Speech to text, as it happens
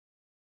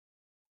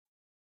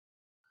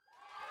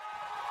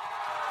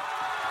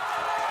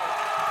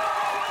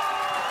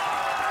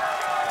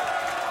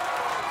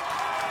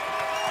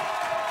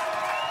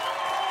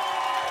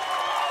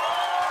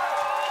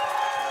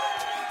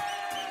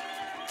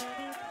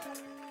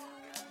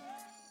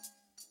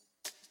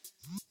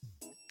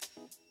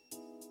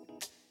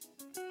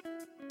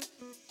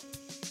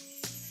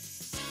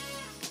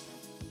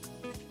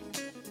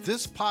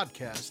This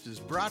podcast is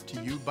brought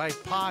to you by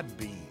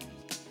Podbean.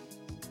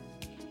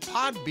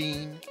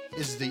 Podbean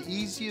is the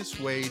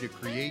easiest way to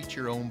create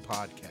your own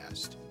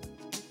podcast.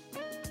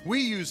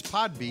 We use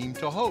Podbean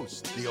to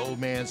host the Old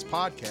Man's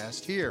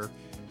Podcast here,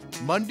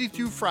 Monday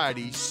through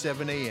Friday,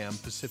 7 a.m.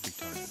 Pacific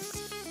Time.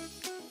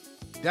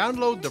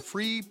 Download the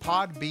free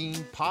Podbean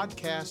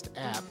podcast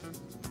app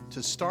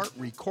to start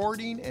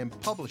recording and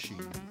publishing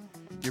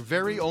your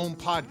very own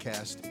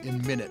podcast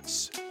in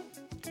minutes.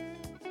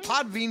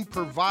 Podbean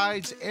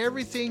provides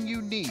everything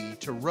you need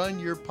to run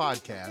your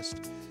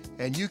podcast,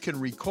 and you can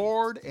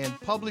record and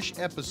publish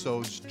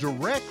episodes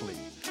directly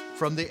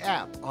from the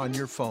app on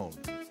your phone.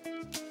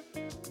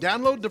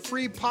 Download the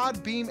free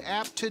Podbean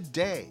app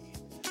today.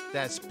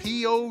 That's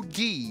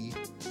Podbean.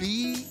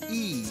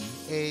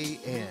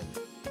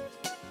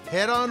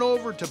 Head on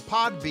over to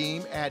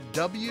Podbean at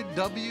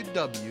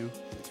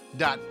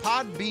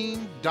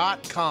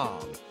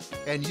www.podbean.com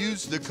and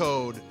use the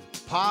code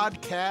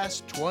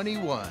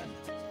podcast21.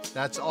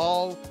 That's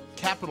all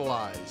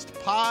capitalized,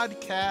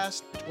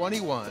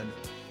 podcast21,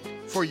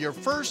 for your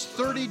first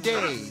 30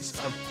 days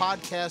of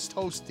podcast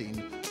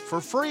hosting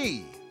for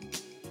free.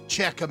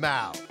 Check them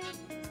out.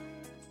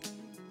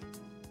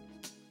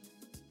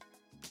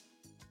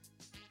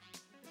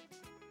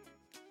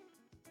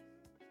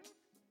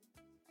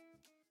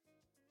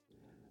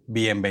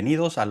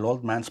 Bienvenidos al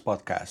Old Man's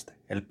Podcast,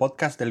 el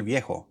podcast del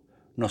viejo.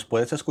 Nos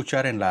puedes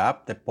escuchar en la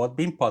app de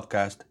Podbean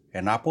Podcast,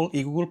 en Apple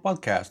y Google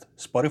Podcast,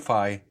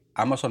 Spotify,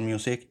 Amazon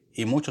Music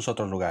y muchos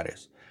otros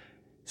lugares.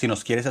 Si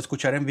nos quieres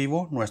escuchar en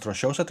vivo, nuestro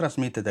show se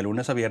transmite de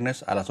lunes a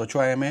viernes a las 8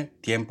 a.m.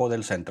 tiempo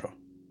del centro.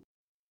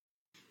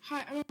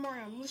 Hi, I'm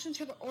Mariam. Listen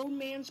to the Old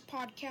Man's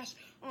Podcast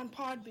on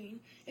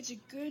Podbean. It's a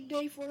good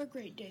day for a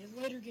great day.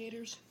 Later,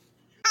 Gators.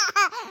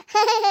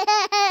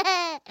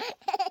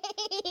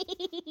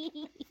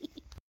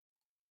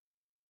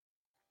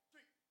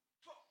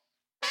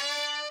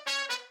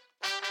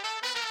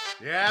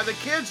 Yeah, the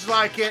kids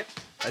like it.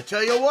 I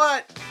tell you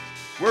what,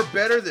 we're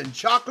better than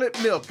chocolate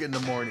milk in the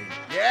morning.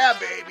 Yeah,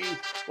 baby.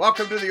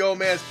 Welcome to the Old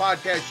Man's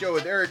Podcast Show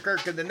with Eric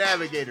Kirk and the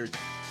Navigators.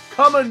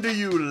 Coming to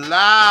you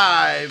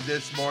live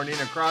this morning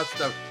across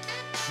the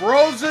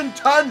frozen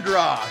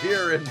tundra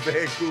here in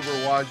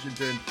Vancouver,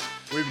 Washington.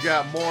 We've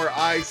got more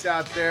ice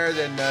out there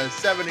than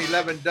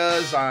 7-Eleven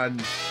does on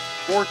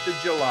 4th of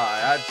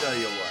July. I tell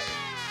you what.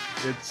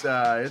 It's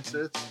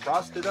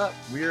frosted up.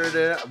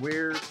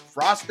 We're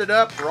frosted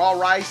up. We're all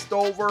riced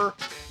over,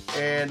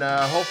 and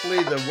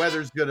hopefully the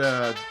weather's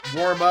gonna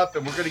warm up,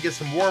 and we're gonna get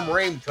some warm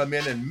rain come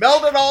in and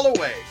melt it all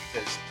away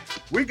because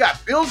we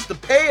got bills to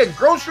pay and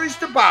groceries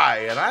to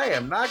buy, and I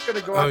am not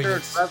gonna go out there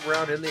and drive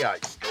around in the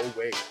ice. No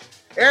way.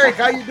 Eric,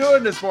 how you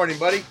doing this morning,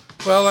 buddy?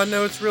 Well, I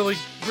know it's really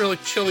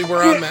chilly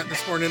where I'm at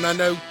this morning. I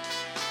know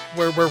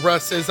where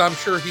Russ is. I'm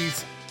sure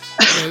he's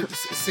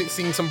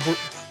seeing some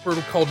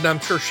brutal cold, and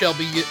I'm sure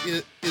Shelbie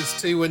is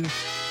too. And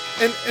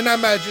I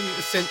imagine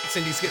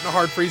Cindy's getting a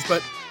hard freeze.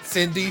 But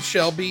Cindy,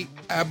 Shelbie,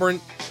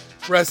 Aberrant,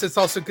 Russ, it's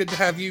also good to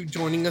have you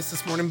joining us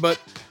this morning. But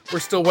we're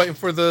still waiting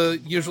for the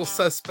usual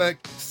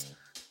suspects,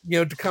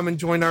 to come and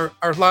join our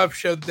live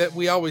show that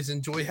we always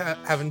enjoy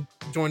having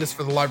join us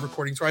for the live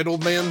recordings. Right,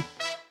 old man?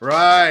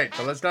 Right.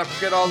 But let's not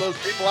forget all those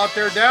people out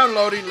there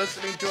downloading,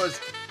 listening to us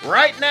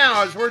right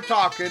now as we're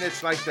talking.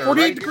 It's like they're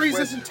 48 degrees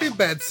isn't too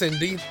bad,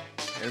 Cindy.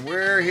 And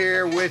we're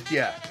here with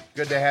you.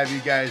 Good to have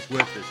you guys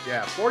with us.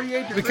 Yeah,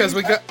 48 degrees. Because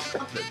we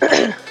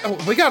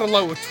got a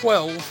low of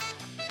 12.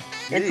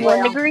 It's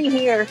 1 degree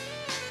here.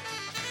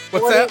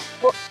 What's that?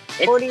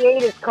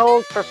 48 is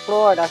cold for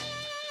Florida.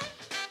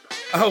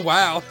 Oh,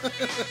 wow.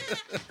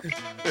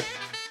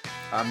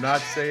 I'm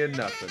not saying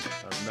nothing.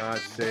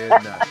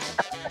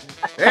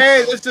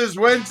 Hey, this is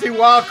Wednesday,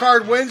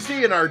 Wildcard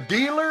Wednesday, and our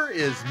dealer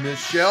is Miss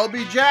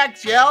Shelbie Jack.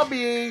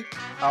 Shelbie,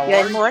 how are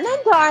you? Good morning,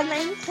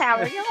 darlings. How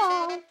are you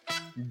all?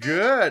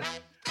 Good.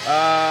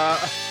 I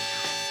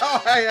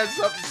had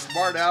something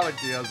smart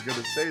alecky I was going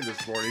to say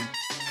this morning,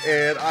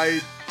 and I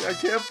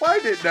can't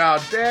find it now.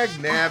 Dag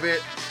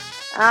nabbit.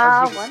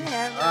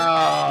 Whatever.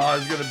 I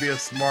was going to be a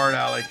smart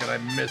aleck, and I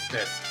missed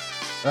it.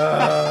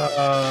 Let's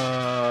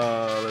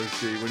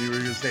see. When you were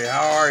going to say,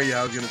 how are you?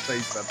 I was going to say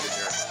something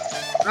here.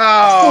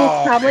 Oh,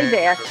 it's probably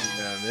there.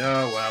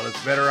 Yeah, well,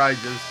 it's better I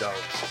just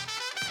don't.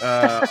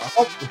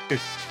 Hopefully.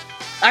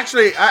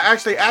 Actually,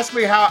 ask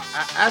me how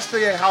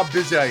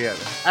busy I am.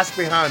 Ask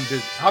me how I'm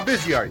busy. How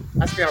busy are you?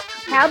 Ask me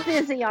how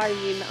busy are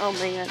you, oh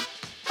man?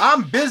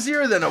 I'm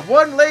busier than a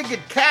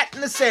one-legged cat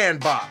in a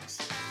sandbox.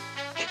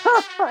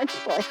 God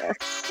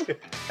bless.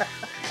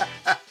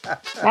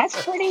 That's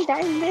pretty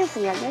dang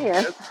busy, I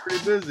guess. That's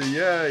pretty busy,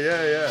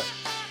 yeah.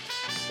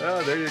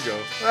 Oh, there you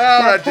go. Oh,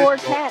 that poor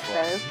cat,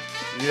 though.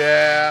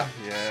 Yeah.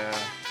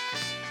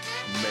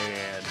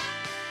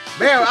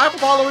 Man, I'm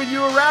following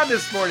you around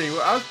this morning.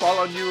 I was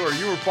following you, or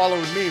you were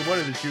following me, one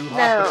of the two. No,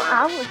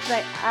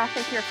 I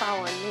think you're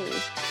following me.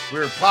 We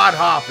were pod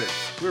hopping.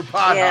 We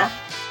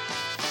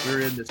were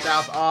in the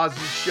South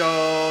Aussie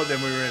show,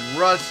 then we were in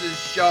Russ's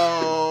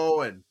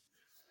show, and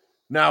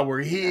Now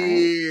we're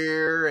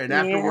here, and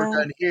after we're Yeah.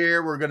 done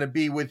here, we're going to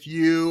be with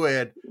you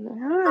at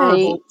Right.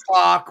 Herbal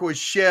Talk with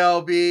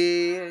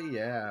Shelby.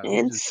 Yeah. we'll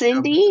And just-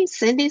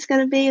 Cindy's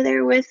going to be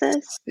there with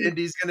us.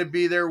 Cindy's going to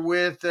be there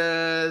with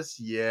us.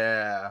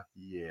 Yeah.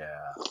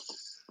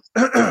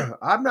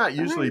 I'm not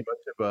usually Right. much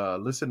of a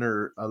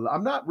listener.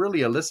 I'm not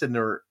really a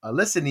listener of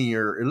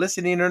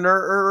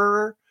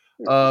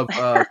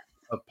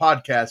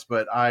podcasts,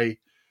 but I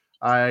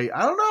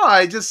don't know.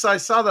 I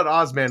saw that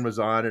Ozman was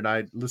on, and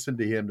I listened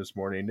to him this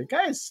morning. The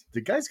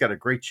guy's got a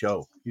great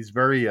show. He's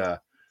very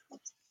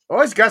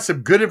always got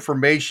some good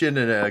information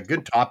and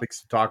good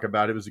topics to talk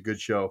about. It was a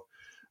good show.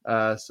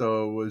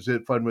 So was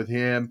it fun with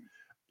him?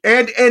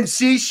 And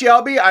see,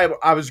 Shelby,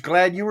 I was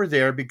glad you were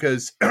there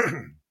because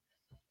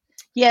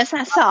Yes,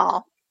 I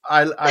saw.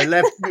 I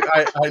left you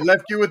I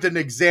left you with an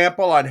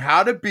example on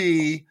how to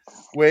be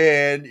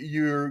when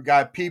you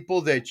got people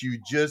that you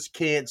just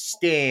can't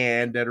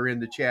stand that are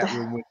in the chat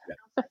room with you.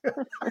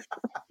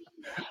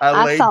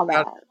 I saw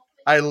that.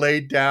 I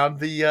laid down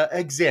the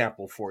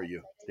example for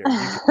you. There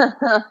you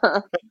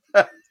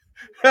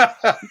go.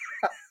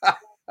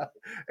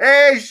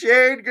 Hey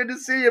Shane, good to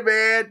see you,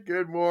 man.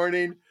 Good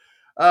morning.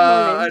 Morning,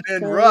 And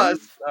then Shane.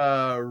 Russ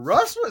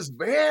was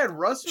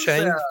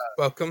Shane,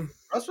 welcome.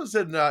 Russ was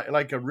in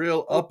like a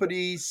real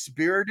uppity,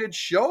 spirited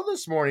show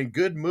this morning.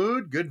 Good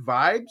mood, good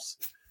vibes.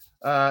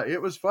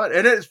 It was fun,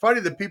 and it's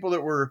funny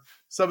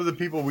some of the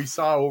people we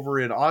saw over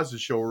in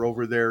Oz's show were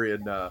over there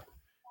in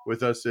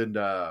with us in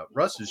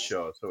Russ's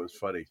show. So it was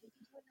funny.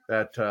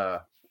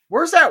 That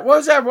where's that? What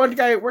was that one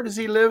guy? Where does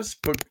he live?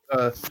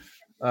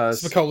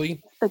 Spicoli.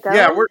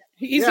 Yeah,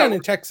 He's down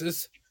in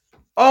Texas.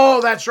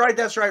 Oh, that's right.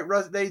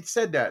 Russ, they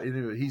said that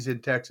he's in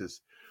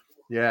Texas.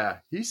 Yeah,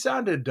 he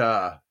sounded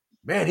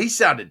he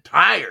sounded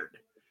tired.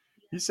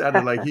 He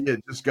sounded like he had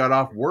just got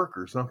off work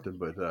or something,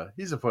 but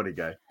he's a funny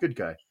guy. Good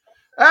guy.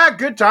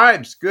 Good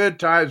times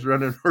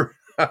running around.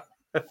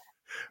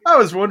 I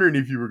was wondering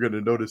if you were going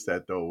to notice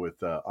that, though,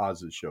 with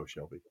Oz's show,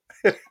 Shelby.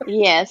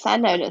 Yes, I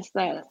noticed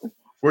that.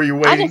 Were you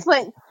waiting?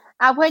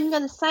 I wasn't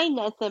going to say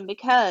nothing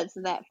because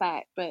of that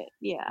fact, but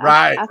yeah.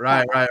 Right.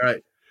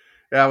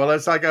 Yeah, well,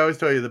 that's like I always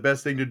tell you, the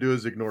best thing to do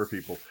is ignore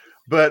people.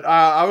 But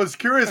I was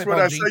curious when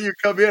I saw you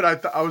come in.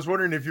 I was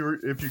wondering if you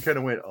kind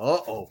of went,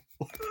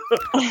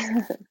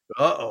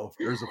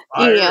 there's a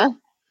fire. Yeah.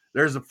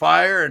 There's a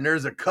fire, and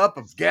there's a cup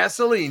of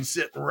gasoline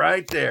sitting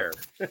right there.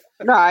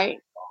 Right.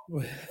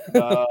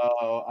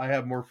 I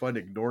have more fun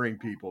ignoring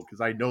people because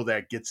I know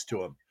that gets to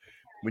them.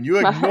 When you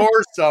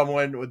ignore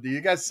someone,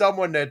 you got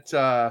someone that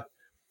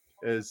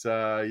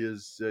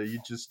you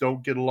just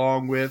don't get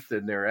along with,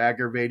 and they're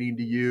aggravating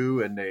to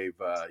you, and they've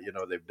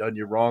done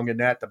you wrong in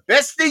that. The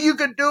best thing you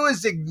can do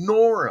is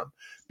ignore them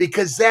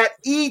because that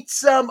eats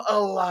them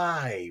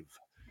alive.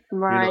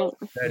 Right.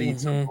 That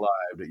eats them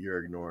alive that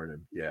you're ignoring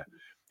them. Yeah.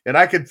 And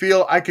I could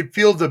feel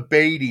the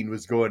baiting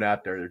was going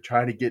out there. They're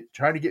trying to get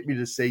me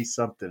to say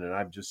something, and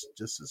I'm just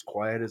as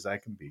quiet as I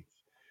can be.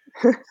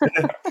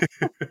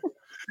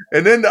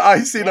 And then the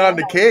icing on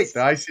the cake.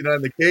 The icing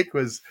on the cake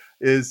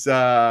is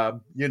they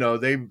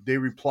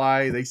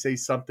reply, they say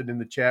something in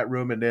the chat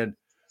room, and then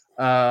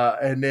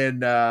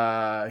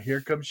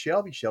here comes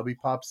Shelby. Shelby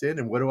pops in,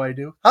 and what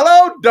do?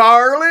 Hello,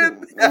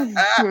 darling.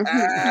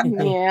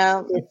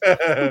 Yeah.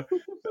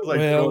 It's like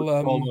throwing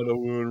salt on a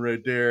wound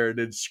right there, and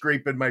then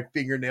scraping my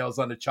fingernails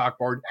on the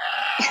chalkboard.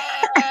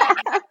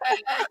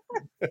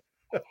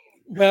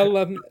 Well,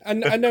 I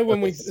know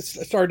when we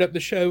started up the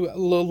show a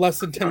little less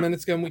than 10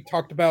 minutes ago, and we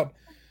talked about,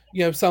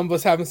 some of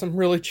us having some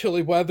really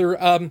chilly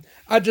weather.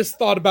 I just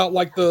thought about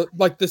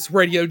this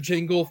radio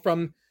jingle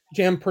from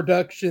Jam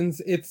Productions.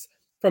 It's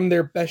from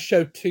their Best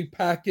Show 2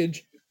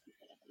 package.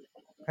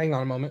 Hang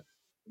on a moment.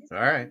 All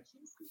right.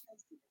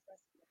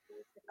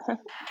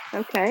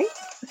 Okay.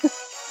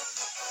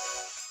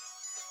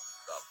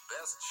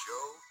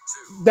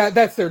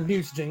 That's their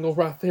news jingle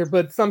right there,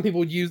 but some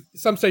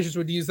stations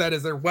would use that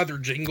as their weather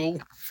jingle.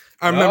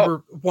 I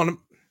remember one of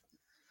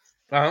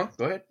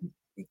Go ahead.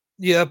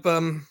 Yep,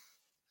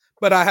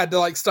 but I had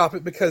to stop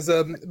it because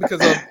of a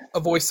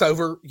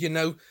voiceover,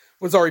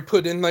 was already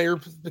put in there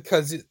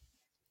because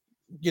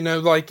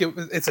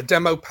it's a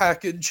demo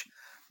package.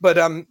 But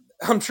I'm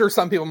sure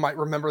some people might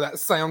remember that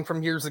sound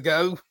from years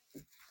ago.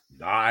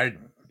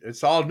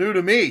 It's all new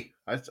to me.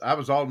 I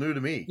was all new to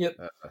me. Yep.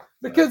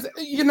 Because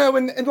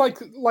and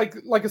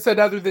like I said,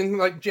 other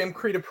than Jam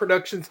Creative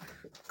Productions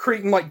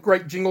creating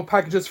great jingle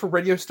packages for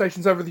radio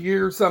stations over the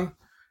years,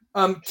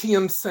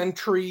 TM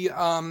Century,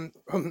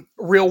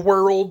 Real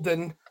World,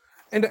 and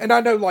I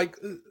know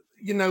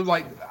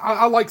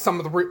I like some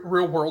of the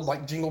Real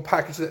World jingle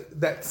packages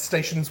that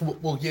stations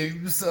will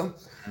use.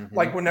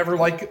 Whenever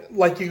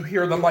you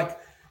hear them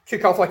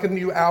kick off a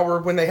new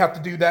hour when they have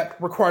to do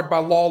that required by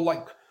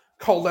law,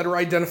 call letter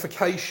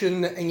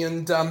identification,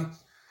 and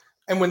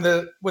when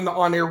the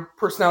on-air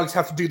personalities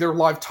have to do their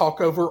live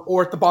talk over,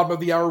 or at the bottom of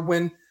the hour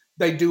when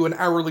they do an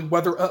hourly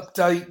weather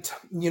update,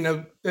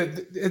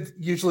 it's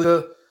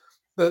usually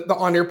the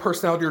on-air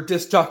personality or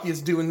disc jockey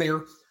is doing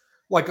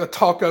like a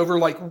talk over,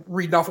 like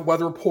reading off a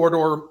weather report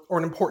or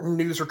an important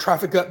news or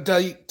traffic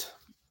update.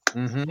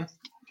 Mm-hmm.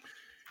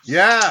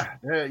 Yeah,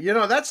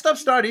 that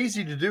stuff's not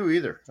easy to do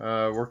either.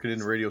 Working in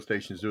the radio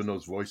stations, doing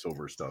those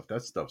voiceover stuff,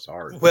 that stuff's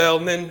hard. Well,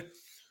 and then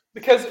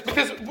because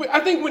I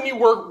think when you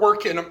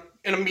work in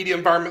a media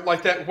environment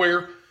like that,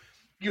 where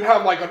you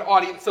have like an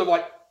audience of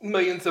like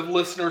millions of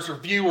listeners or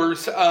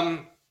viewers,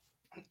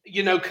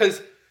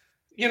 because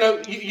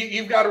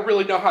you've got to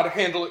really know how to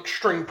handle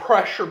extreme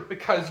pressure,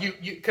 because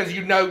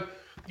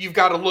you've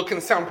got to look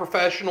and sound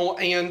professional,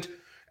 and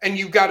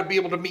you've got to be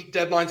able to meet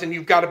deadlines, and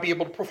you've got to be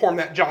able to perform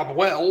that job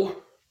well.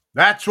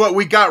 That's what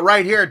we got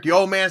right here at the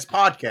Old Man's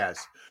Podcast.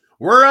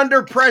 We're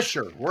under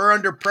pressure. We're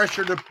under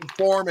pressure to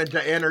perform and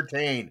to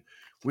entertain.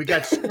 We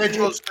got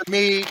schedules to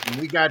meet,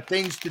 and we got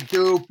things to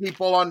do,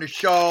 people on the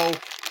show.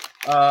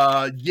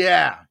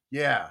 Yeah.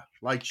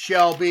 Like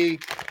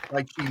Shelbie,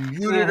 like she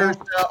muted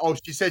herself. Oh,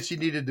 she said she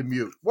needed to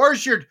mute.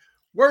 And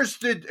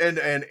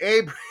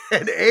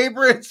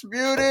Abram's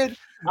muted.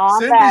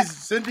 Oh,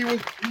 Cindy was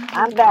muted.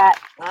 I'm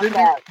back.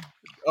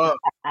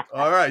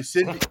 All right,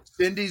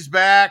 Cindy's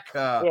back.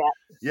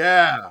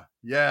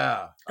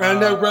 Yeah. I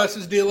know Russ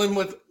is dealing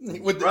with the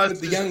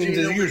youngins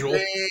as usual.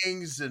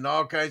 Things and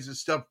all kinds of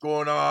stuff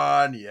going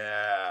on.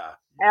 Yeah.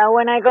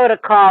 When I go to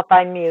cough,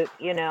 I mute.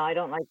 I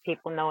don't like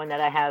people knowing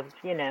that I have,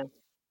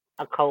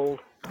 a cold.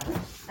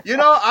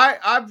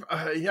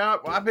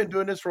 I've been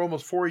doing this for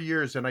almost 4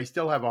 years, and I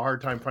still have a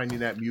hard time finding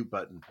that mute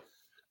button.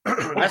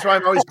 That's why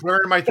I'm always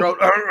clearing my throat,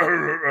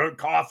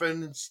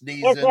 coughing, and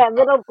sneezing. It's that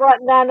little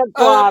button on the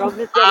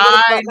bottom.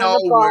 I know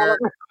where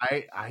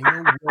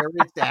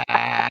it's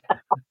at.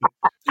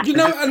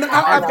 And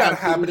I've got a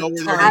habit of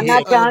times. I'm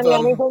not telling you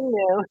anything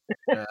new.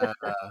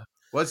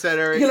 What's that,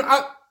 Eric?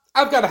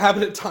 I've got a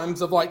habit at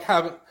times of like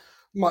having,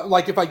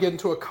 like if I get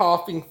into a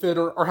coughing fit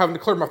or having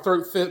to clear my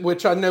throat fit,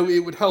 which I know it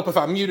would help if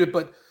I muted,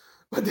 but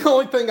the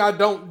only thing I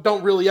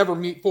don't really ever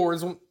mute for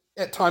is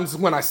at times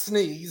when I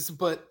sneeze.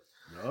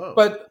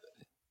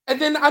 And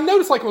then I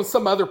noticed like on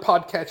some other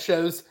podcast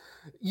shows,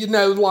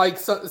 like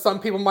some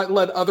people might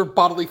let other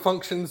bodily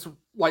functions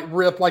like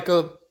rip, like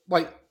a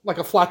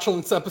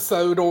flatulence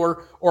episode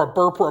or a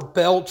burp or a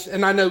belch.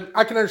 And I know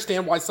I can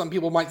understand why some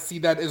people might see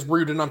that as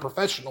rude and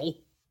unprofessional.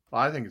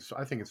 Well, I think it's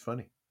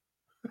funny.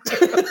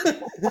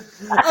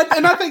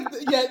 And I think,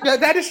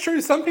 that is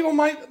true. Some people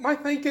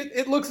might think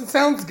it looks and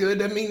sounds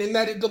good. I mean, in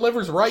that it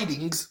delivers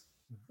ratings.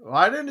 Well,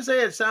 I didn't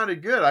say it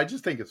sounded good. I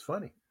just think it's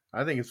funny.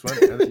 I think it's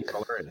funny. I think it's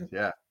hilarious.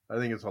 Yeah, I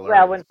think it's hilarious.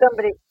 Well,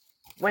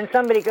 when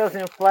somebody goes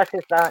and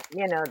flushes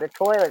the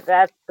toilet,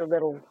 that's a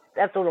little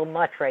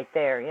much right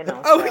there.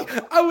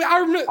 I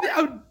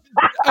remember.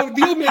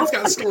 The Old Man's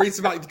got stories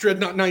about the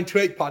Dreadnought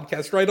 928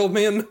 podcast, right, old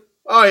man?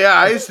 Oh yeah,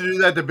 I used to do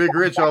that to Big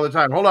Rich all the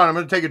time. Hold on, I'm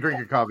going to take a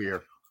drink of coffee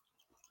here.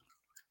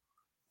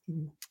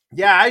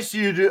 Yeah, I used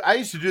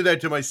to do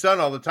that to my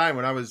son all the time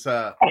when I was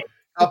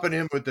helping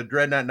him with the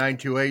Dreadnought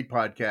 928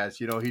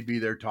 podcast. He'd be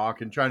there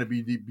talking, trying to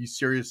be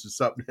serious or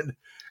something,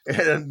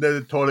 and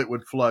the toilet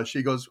would flush.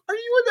 He goes, "Are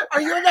you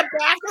in the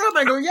bathroom?"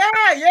 I go,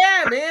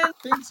 "Yeah, man.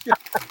 Things got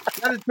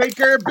to take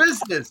care of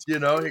business." He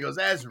goes,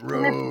 "That's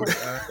rude."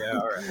 Yeah,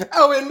 all right.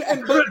 Oh,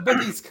 and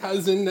Boogie's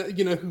cousin,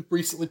 who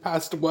recently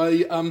passed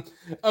away.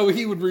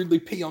 He would rudely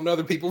pee on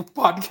other people's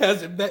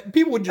podcasts, and that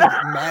people would just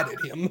get mad at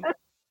him.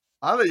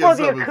 I think it's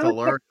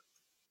hilarious.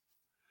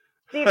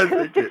 The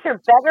acoustics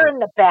are better in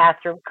the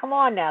bathroom. Come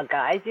on now,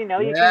 guys. You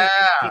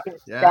can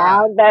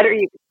sound better,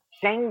 you can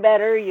sing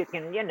better, you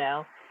can,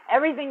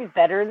 everything's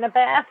better in the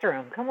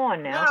bathroom. Come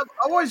on now. Yeah,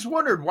 I've always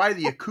wondered why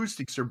the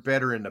acoustics are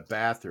better in the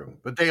bathroom,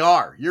 but they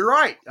are. You're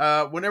right.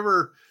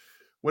 Whenever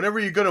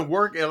you're going to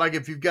work, like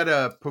if you've got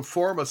to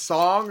perform a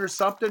song or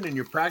something and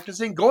you're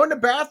practicing, go in the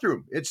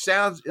bathroom. It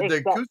sounds, the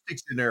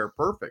acoustics in there are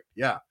perfect.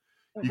 Yeah.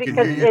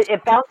 Because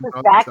it bounces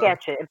back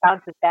at you. It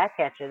bounces back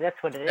at you. That's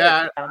what it is.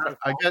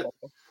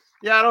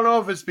 Yeah, I don't know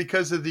if it's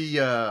because of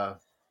the...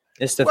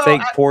 It's the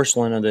fake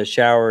porcelain of the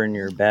shower in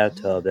your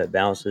bathtub that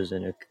bounces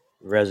and it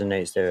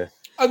resonates the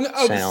sound.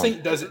 The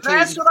sink does it too.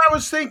 That's what I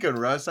was thinking,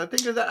 Russ.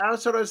 That's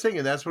what I was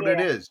thinking. That's what it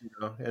is,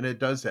 and it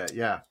does that.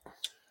 Yeah.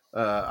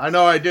 I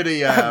know I did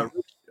a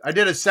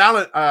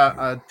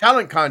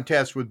talent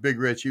contest with Big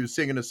Rich. He was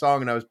singing a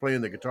song and I was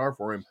playing the guitar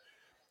for him.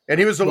 And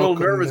he was a little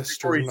nervous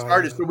before he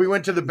started. So we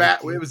went to the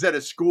it was at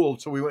a school,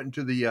 so we went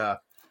into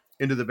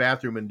the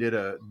bathroom and did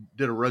a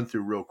run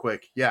through real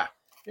quick. Yeah.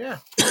 The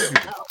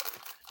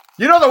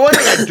one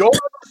thing I don't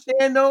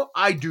understand though,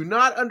 I do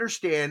not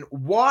understand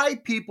why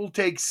people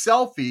take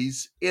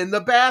selfies in the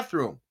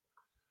bathroom.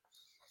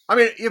 I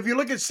mean, if you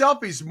look at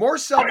selfies, more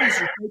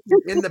selfies are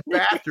taken in the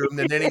bathroom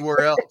than anywhere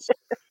else.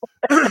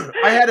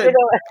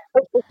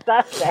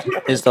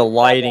 It's the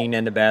lighting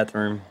in the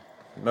bathroom.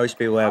 Most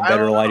people have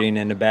better lighting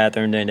in the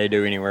bathroom than they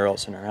do anywhere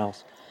else in their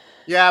house.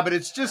 Yeah, but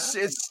it's to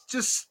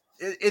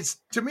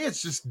me,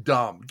 it's just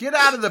dumb. Get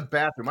out of the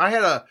bathroom. I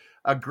had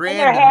a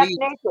grand niece.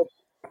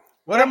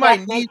 One of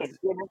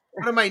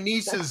my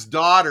niece's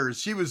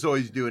daughters, she was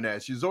always doing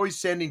that. She was always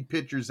sending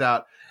pictures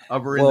out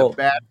of her in the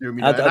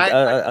bathroom.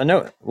 I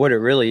know what it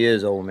really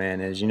is, old man,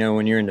 is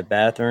when you're in the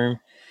bathroom,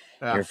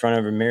 Yeah. You're in front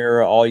of a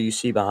mirror. All you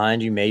see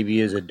behind you maybe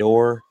is a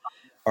door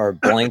or a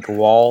blank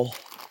wall,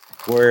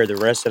 where the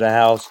rest of the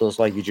house looks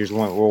like you just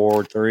went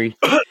World War III,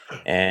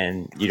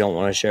 and you don't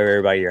want to show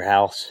everybody your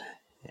house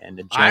and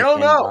the I junk don't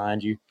know.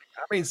 behind you.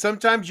 I mean,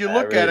 sometimes you I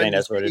look really at it, think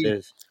that's what it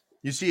is.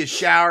 you see a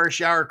shower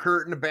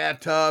curtain, a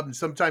bathtub, and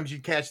sometimes you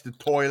catch the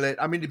toilet.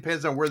 I mean, it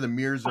depends on where the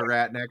mirrors are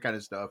at and that kind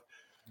of stuff.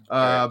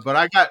 But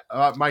I got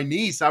my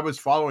niece. I was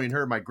following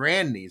her, my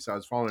grandniece. I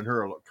was following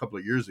her a couple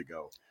of years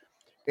ago,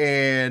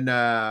 and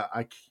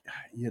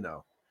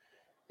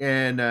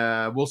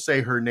we'll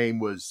say her name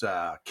was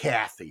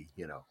Kathy.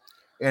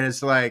 And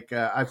it's like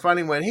I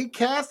finally went, "Hey,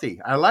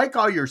 Kathy, I like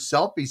all your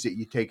selfies that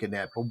you take in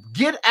that, but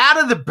get out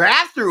of the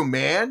bathroom,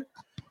 man."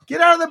 Get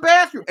out of the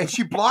bathroom. And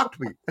she blocked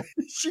me.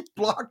 She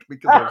blocked me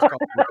because I was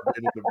calling her out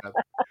in the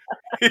bathroom.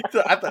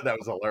 I thought that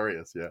was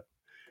hilarious. Yeah.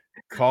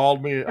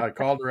 Called me. I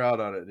called her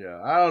out on it.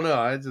 Yeah. I don't know.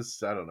 I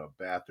don't know.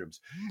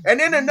 Bathrooms. And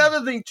then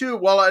another thing too.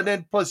 Well, and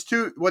then plus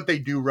two, what they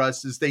do,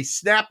 Russ, is they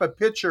snap a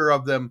picture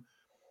of them.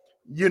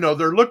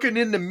 They're looking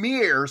in the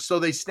mirror. So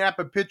they snap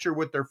a picture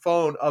with their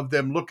phone of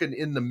them looking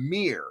in the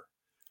mirror.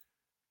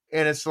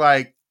 And it's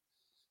like,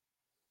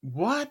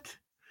 what?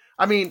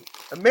 I mean,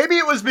 maybe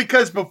it was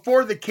because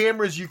before the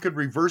cameras, you could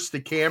reverse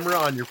the camera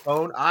on your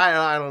phone.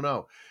 I don't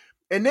know.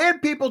 And then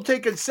people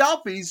taking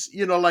selfies,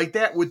 like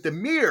that with the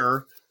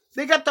mirror,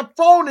 they got the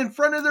phone in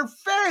front of their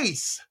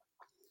face.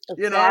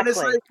 Exactly. And it's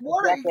like,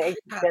 what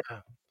exactly.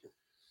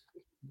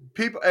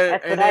 people?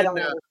 That's what I don't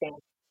understand.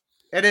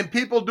 And then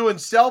people doing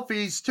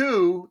selfies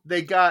too.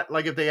 They got,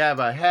 like, if they have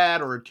a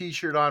hat or a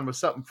T-shirt on with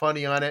something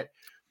funny on it,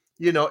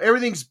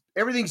 everything's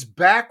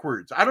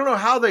backwards. I don't know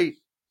how they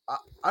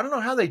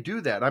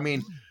do that. I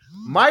mean,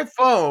 my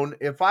phone,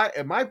 if I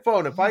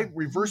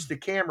reverse the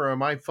camera on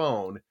my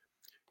phone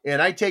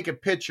and I take a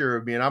picture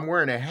of me and I'm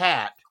wearing a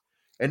hat,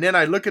 and then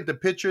I look at the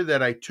picture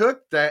that I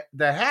took, that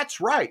the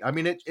hat's right. I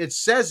mean, it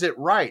says it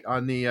right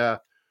on the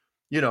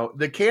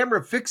the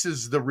camera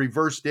fixes the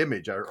reversed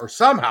image, or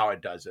somehow it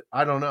does it.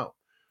 I don't know.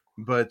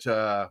 But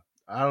I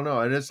don't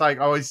know. And it's like,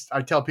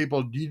 I tell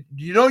people, do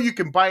you know you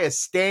can buy a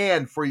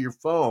stand for your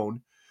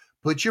phone?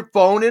 Put your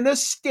phone in a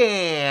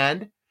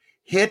stand,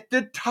 hit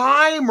the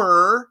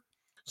timer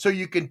so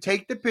you can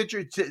take the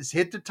picture.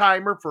 Hit the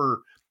timer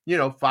for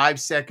 5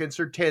 seconds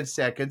or 10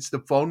 seconds. The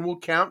phone will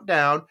count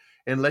down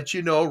and let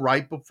you know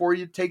right before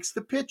it takes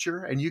the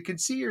picture, and you can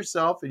see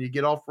yourself, and you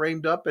get all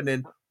framed up, and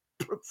then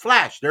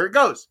flash, there it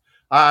goes.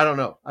 I don't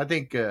know. I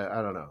think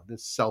I don't know,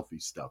 this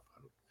selfie stuff.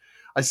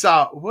 I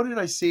saw, what did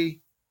I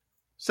see?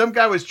 Some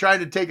guy was trying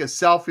to take a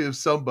selfie of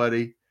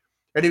somebody,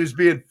 and he was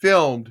being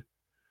filmed,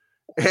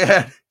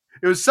 and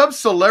it was some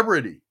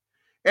celebrity,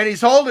 and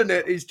he's holding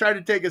it. He's trying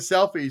to take a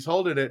selfie. He's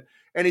holding it,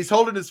 and he's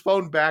holding his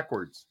phone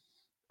backwards.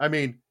 I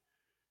mean,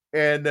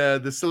 and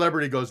the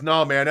celebrity goes,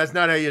 "No, man, that's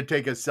not how you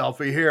take a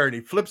selfie here." And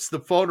he flips the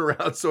phone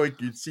around so you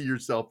can see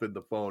yourself in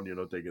the phone,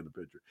 taking the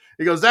picture.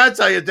 He goes, "That's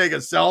how you take a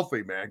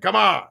selfie, man. Come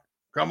on."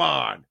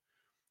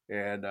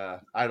 And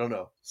I don't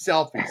know,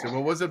 selfies. If it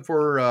wasn't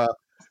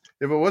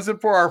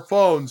for our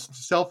phones,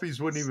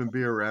 selfies wouldn't even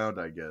be around,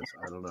 I guess.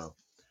 I don't know.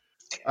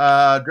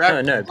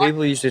 No,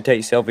 people used to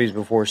take selfies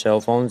before cell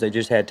phones. They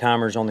just had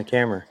timers on the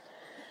camera.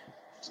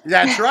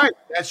 That's right.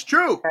 That's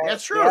true.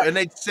 That's true. Yep. And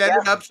they set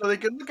it up so they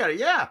could look at it.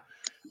 Yeah.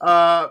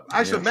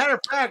 As a matter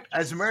of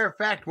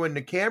fact, when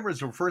the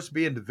cameras were first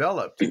being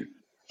developed,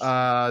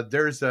 I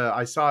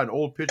saw an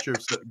old picture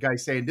of a guy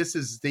saying this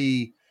is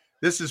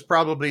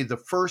probably the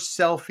first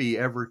selfie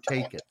ever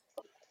taken.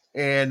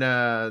 And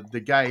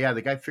the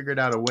guy figured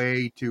out a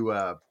way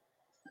to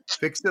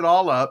fix it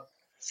all up.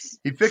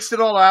 He fixed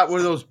it all out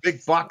with those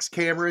big box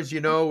cameras,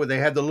 where they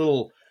had the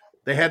little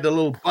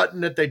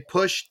button that they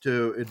push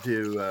to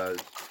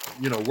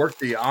work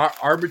the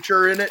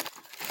armature in it.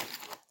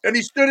 And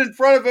he stood in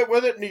front of it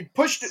with it, and he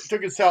pushed it,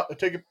 took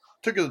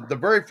the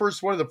very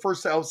first one of the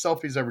first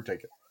selfies ever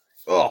taken.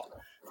 Oh,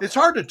 it's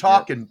hard to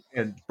talk and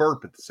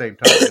burp at the same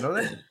time. You know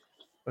that?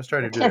 Let's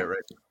try to do that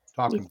right now.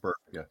 Talk and burp.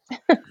 Yeah.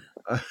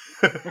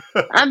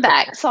 I'm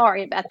back.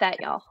 Sorry about that,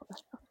 y'all.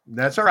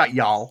 That's all right,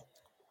 y'all.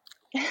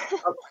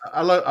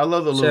 I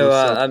love the little.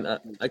 So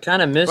I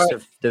kind of missed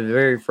the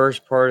very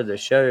first part of the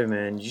show,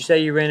 man. Did you say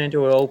you ran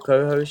into an old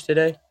co-host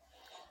today?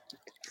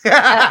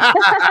 I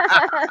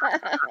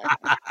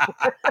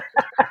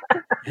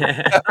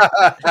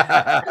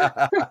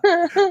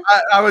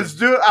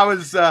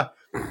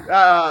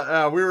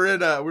we were in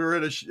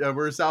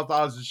South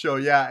Austin show,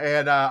 yeah,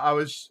 and I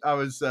was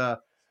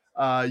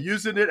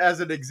using it as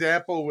an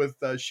example with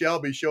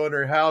Shelbie, showing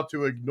her how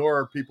to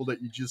ignore people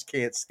that you just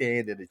can't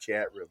stand in a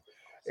chat room,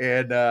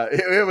 and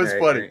it was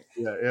funny. Right.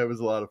 Yeah, it was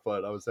a lot of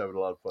fun. I was having a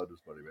lot of fun. It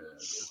was funny, man. It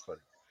was funny.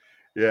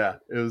 Yeah,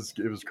 it was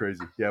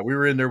crazy. Yeah, we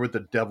were in there with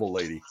the devil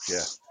lady.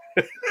 Yeah.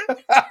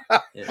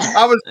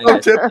 I was so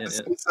tempted to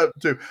say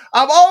something too.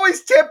 I'm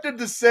always tempted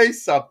to say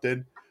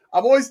something.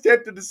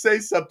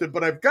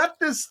 But I've got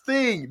this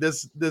thing,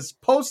 this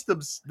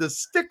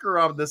sticker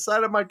on the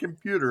side of my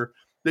computer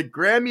that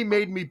Grammy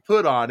made me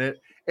put on it,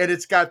 and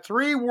it's got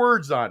 3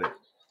 words on it: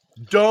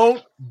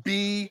 Don't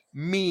be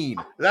mean.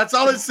 That's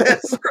all it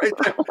says right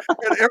there.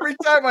 And every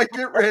time I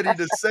get ready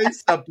to say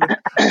something,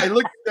 I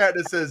look at that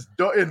and it says,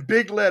 don't, in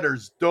big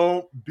letters,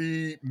 don't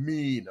be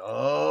mean.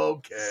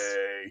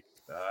 Okay.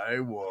 I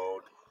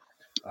won't.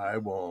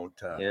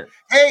 Yeah.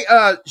 Hey,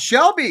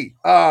 Shelby,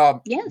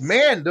 Yes.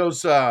 man,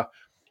 those the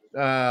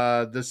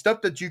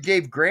stuff that you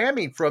gave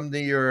Grammy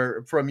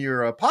from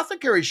your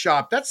apothecary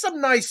shop, that's some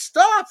nice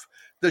stuff.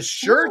 The Oh,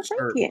 shirts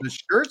thank are you.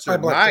 Hi,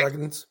 Black nice.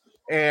 Dragons.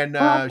 And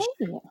Well, thank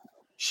you.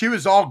 she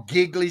was all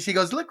giggly. She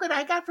goes, "Look what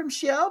I got from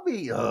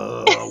Shelby."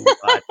 Oh,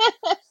 what?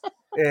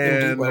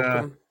 MD, And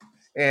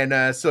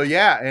welcome. so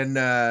yeah, and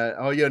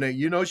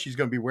oh, she's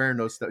gonna be wearing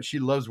those stuff. She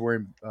loves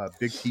wearing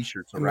big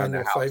T-shirts around the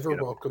Emmanuel house.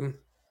 Favor, welcome.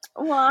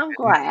 Well, I'm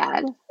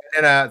glad.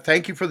 And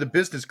thank you for the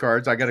business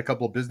cards. I got a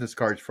couple of business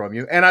cards from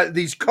you, and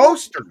these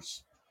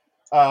coasters.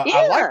 I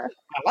Yeah.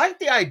 like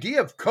the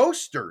idea of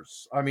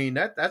coasters. I mean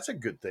that's a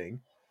good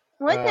thing.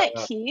 Wasn't Uh,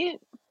 that cute?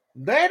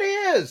 That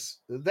is.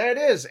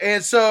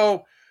 And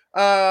so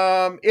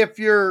if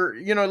you're,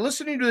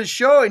 listening to the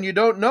show and you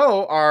don't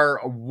know our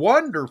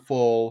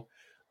wonderful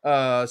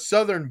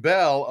Southern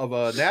Belle of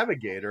a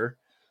navigator,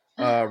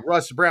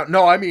 Russ Brown.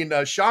 No, I mean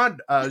Sean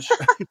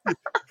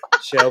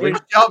Shelby.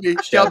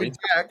 Shelby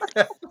Jack.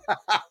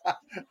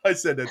 I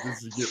said that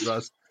this is get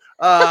Russ.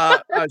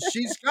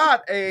 She's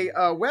got a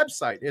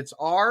website. It's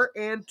R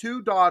and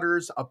Two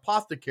Daughters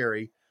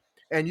Apothecary,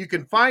 and you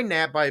can find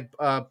that by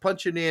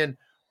punching in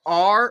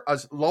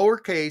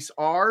lowercase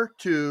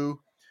R2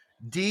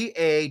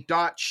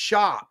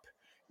 da.shop,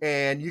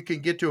 and you can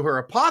get to her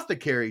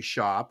apothecary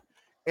shop,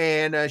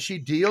 and she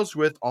deals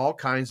with all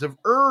kinds of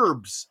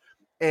herbs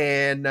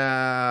and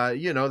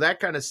that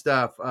kind of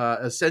stuff,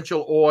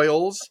 essential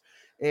oils.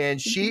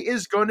 And she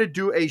is going to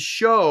do a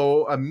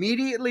show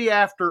immediately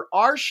after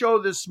our show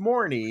this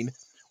morning.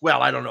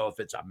 Well, I don't know if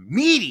it's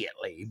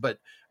immediately, but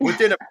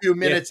within a few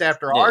minutes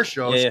after our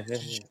show,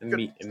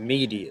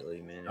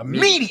 Immediately, man.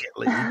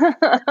 immediately.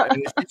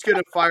 And she's going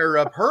to fire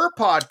up her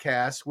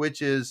podcast,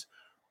 which is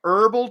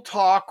Herbal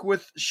Talk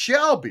with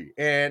Shelby,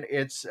 and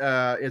it's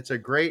a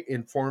great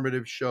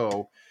informative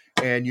show,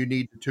 and you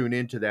need to tune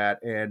into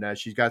that. And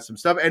she's got some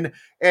stuff, and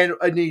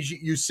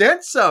you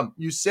sent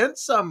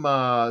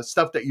some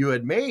stuff that you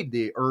had made,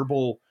 the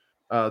herbal,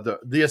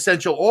 the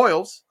essential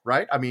oils,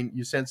 right? I mean,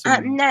 you sent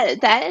some. No,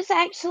 that is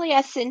actually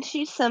I sent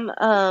you some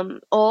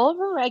oil of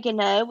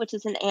oregano, which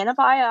is an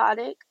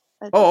antibiotic.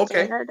 It's a Oh,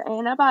 okay. standard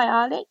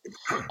antibiotic,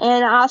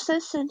 and I also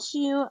sent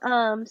you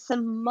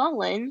some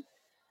mullein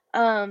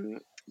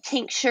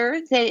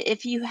tincture that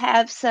if you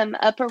have some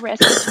upper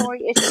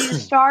respiratory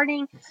issues start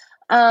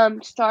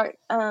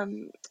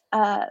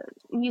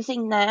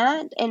using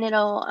that, and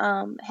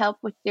it'll help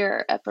with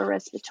your upper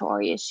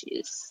respiratory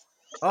issues.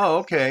 Oh,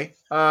 okay.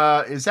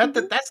 Is that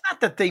Mhm. that's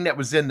not the thing that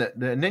was in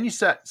and then you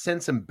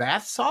send some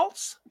bath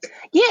salts?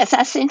 Yes,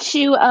 I sent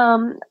you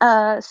some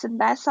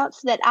bath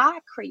salts that I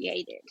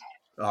created.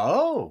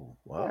 Oh,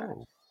 Yeah.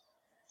 wow.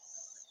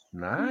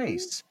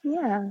 Nice.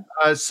 Yeah.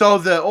 So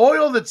the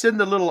oil that's in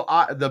the little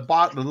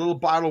the little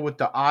bottle with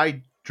the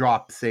eye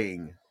drop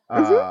thing.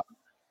 Hmm.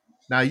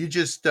 Now you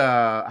just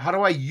how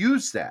do I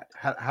use that?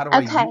 How do I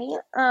use? Okay.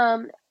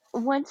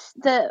 Once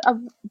the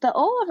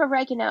oil of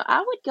oregano,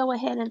 I would go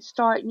ahead and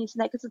start using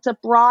that because it's a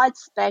broad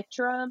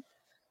spectrum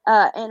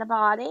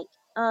antibiotic.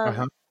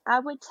 Uh-huh. I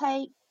would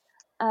take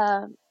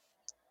um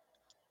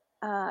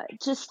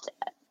just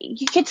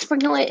you could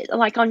sprinkle it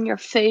like on your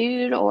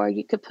food, or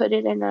you could put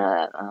it in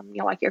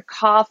like your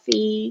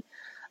coffee,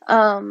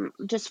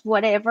 just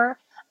whatever.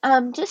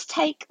 Just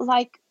take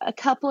like a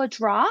couple of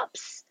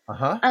drops,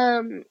 Uh-huh.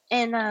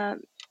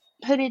 and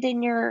put it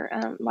in your,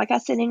 like I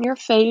said, in your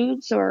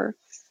foods or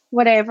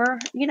whatever.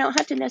 You don't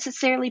have to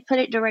necessarily put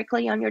it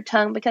directly on your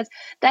tongue because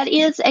that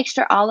is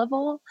extra olive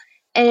oil,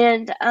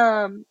 and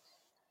uh,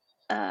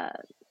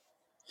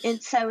 and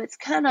so it's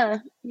kind of,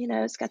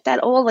 it's got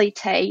that oily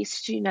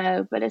taste,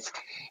 but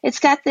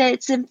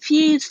it's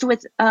infused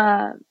with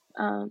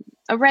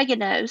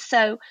oregano,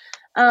 so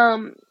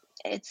um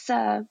it's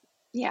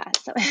yeah,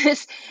 so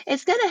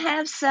it's gonna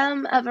have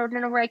some of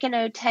an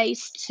oregano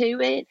taste to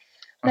it,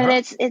 but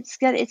Uh-huh.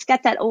 it's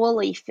got that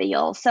oily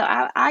feel, so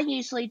I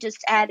usually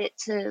just add it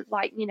to,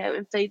 like,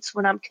 in foods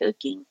when I'm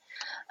cooking,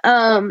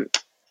 um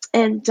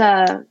and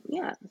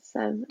yeah,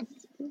 so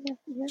yeah,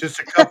 Just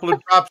a couple of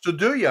drops will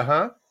do you,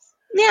 huh?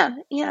 yeah,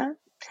 yeah.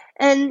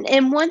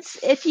 And once,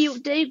 if you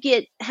do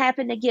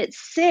happen to get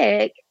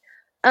sick,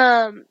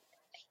 um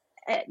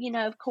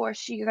of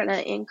course you're going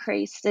to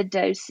increase the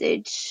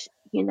dosage,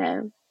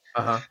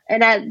 Uh-huh.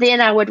 and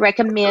then I would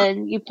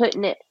recommend you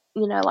putting it,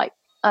 like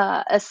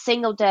a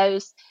single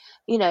dose,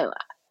 you know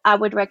I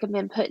would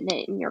recommend putting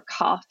it in your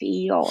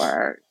coffee,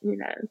 or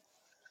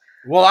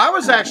Well, I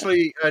was uh,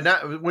 actually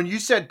not, when you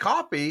said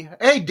copy.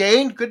 Hey,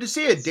 Dane, good to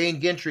see you. Dane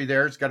Gentry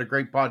there. He's got a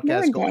great podcast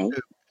morning going day.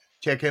 too.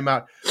 Check him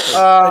out.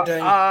 Hi,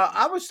 Dane.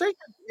 I was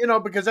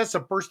thinking, because that's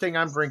the first thing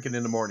I'm drinking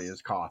in the morning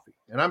is coffee,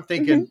 and I'm Hmm.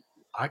 thinking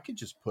I could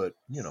just put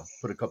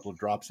a couple of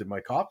drops in my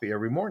coffee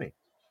every morning,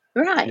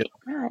 you Right,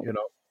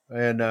 know,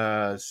 right.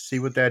 and see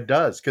what that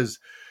does. Because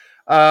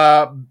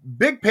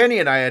Big Penny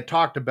and I had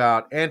talked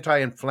about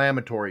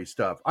anti-inflammatory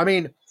stuff. I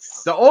mean,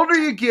 the older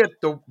you get,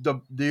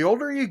 the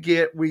older you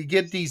get, we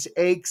get these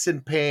aches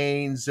and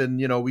pains, and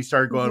we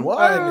start going, well,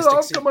 Hi, Miss how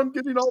Dixie. come I'm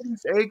getting all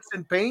these aches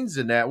and pains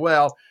in that?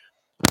 Well,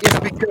 it's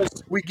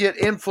because we get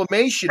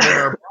inflammation in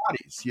our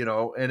bodies,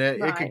 and it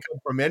could Right. come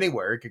from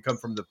anywhere. It could come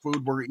from the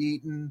food we're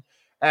eating,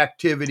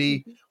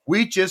 activity.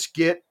 We just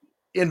get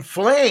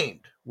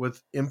inflamed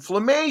with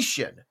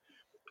inflammation.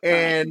 Right.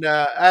 And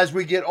as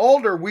we get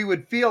older, we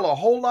would feel a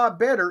whole lot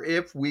better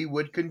if we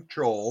would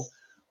control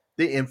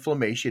the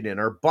inflammation in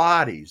our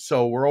bodies.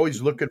 So we're always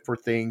looking for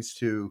things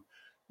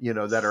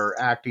that are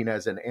acting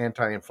as an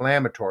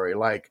anti-inflammatory,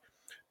 like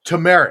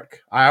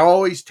turmeric. I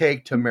always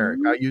take turmeric.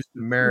 I use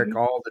turmeric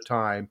all the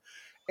time.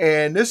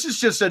 And this is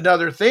just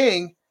another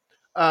thing.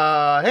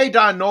 Hey,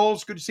 Don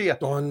Knowles, good to see you.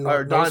 Don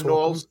Or Knowles, Don welcome.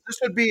 Knowles. This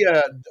would be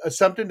a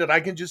something that I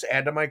can just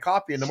add to my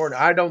coffee in the morning.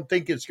 I don't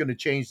think it's going to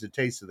change the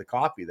taste of the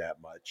coffee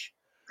that much.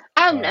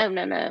 Oh, Uh,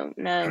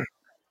 no.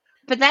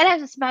 But that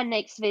is my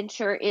next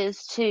venture,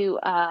 is to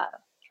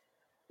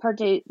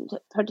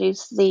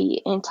produce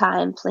the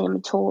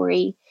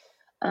anti-inflammatory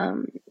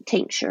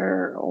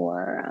tincture,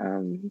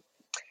 or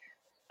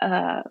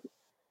uh,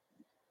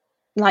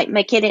 like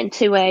make it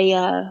into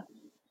a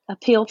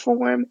pill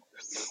form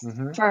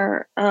mhm.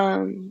 for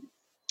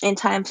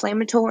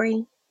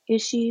anti-inflammatory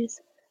issues.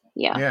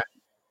 Yeah. Yeah.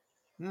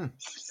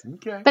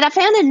 Okay. But I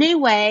found a new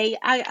way.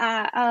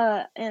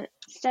 I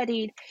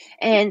studied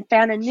and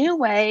found a new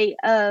way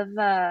of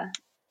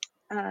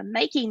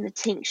making the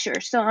tincture.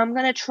 So I'm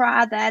going to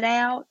try that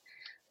out.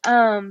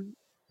 Um,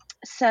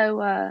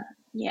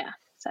 yeah.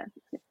 So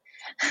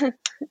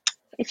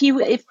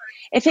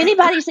if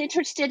anybody's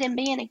interested in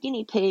being a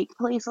guinea pig,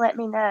 please let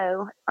me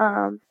know.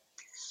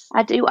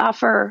 I do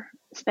offer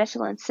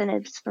special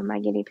incentives for my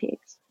guinea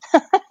pigs.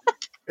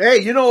 Hey,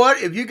 you know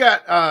what? If you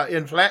got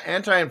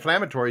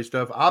anti-inflammatory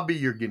stuff, I'll be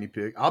your guinea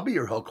pig. I'll be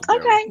your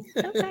huckleberry.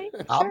 Okay,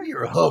 I'll sure. be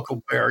your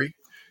huckleberry.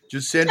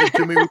 Just send it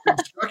to me with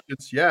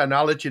instructions. Yeah, and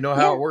I'll let you know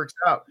how Yeah, it works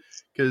out.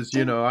 Because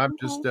yeah, I'm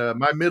just okay,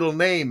 my middle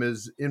name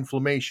is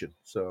inflammation.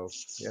 So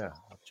yeah,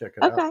 I'll check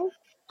it out. okay,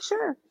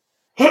 sure.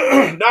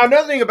 Now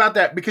another thing about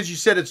that, because you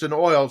said it's an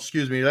oil.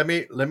 Excuse me. Let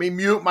me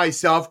mute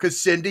myself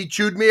because Cindy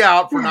chewed me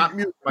out for not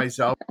muting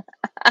myself.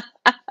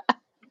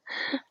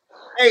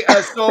 Hey,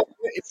 so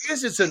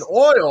because it's an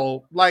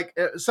oil, like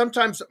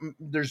sometimes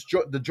there's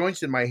the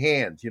joints in my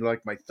hands,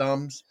 like my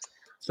thumbs.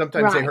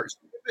 Sometimes they Right. hurt.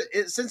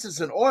 Since it's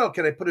an oil,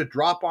 can I put a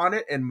drop on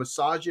it and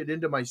massage it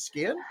into my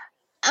skin?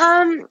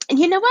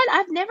 You know what?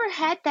 I've never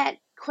had that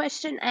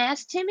question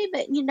asked to me,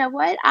 but you know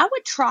what? I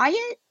would try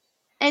it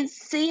and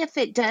see if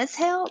it does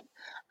help.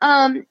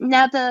 Now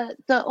the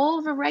oil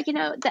of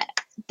oregano,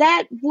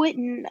 that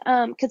wouldn't,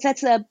 because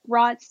that's a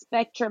broad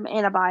spectrum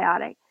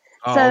antibiotic.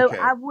 Oh, So okay.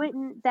 I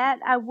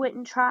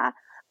wouldn't try.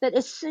 But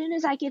as soon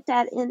as I get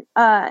that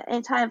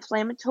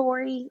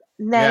anti-inflammatory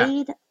Yeah.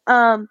 made,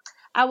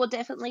 I will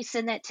definitely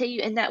send that to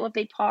you, and that would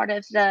be part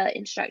of the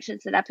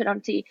instructions that I put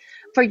on to you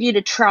for you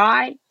to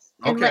try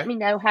and let Okay. me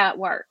know how it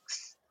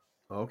works.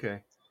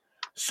 Okay.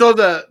 So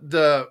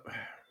the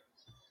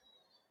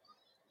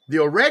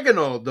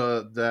oregano,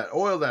 the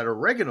oil, that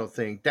oregano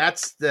thing,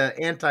 that's that's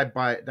an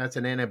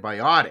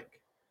antibiotic.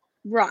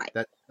 Right.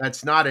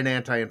 That's not an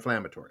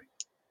anti-inflammatory.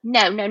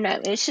 No.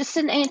 It's just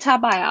an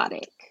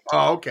antibiotic.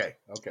 Oh, okay.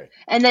 Okay.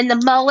 And then the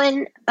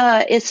mullein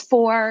is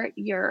for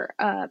your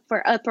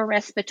for upper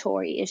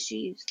respiratory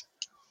issues.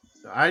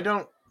 I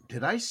don't.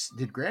 Did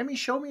Grammy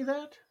show me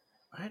that?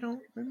 I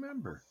don't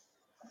remember.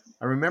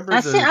 I remember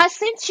I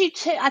sent you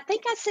two. I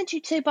think I sent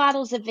you 2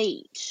 bottles of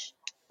each.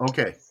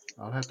 Okay.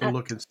 I'll have to I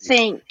look and see.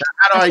 think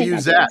How do I I think I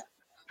use did. that?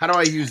 How do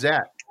I use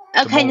that?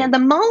 The Okay, now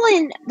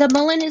mullein. the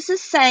mullein is the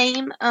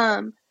same.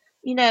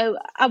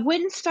 I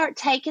wouldn't start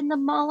taking the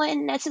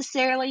mullein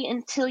necessarily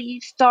until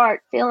you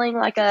start feeling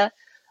like a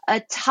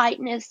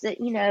tightness that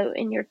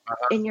in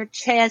your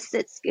chest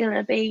that's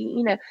gonna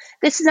be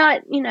that's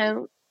not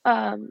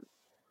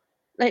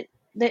that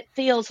that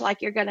feels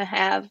like you're gonna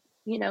have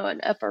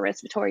an upper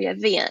respiratory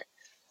event.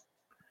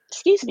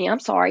 Excuse me, I'm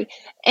sorry.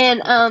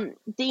 And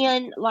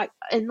then like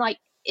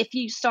if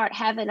you start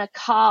having a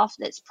cough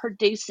that's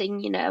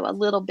producing a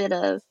little bit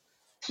of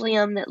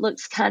phlegm that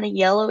looks kind of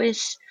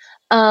yellowish,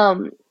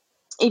 um,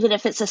 even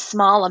if it's a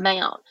small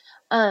amount.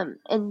 And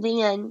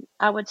then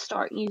I would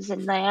start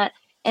using that,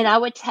 and I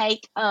would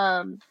take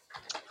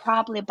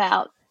probably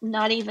about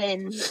not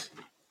even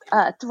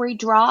 3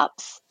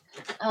 drops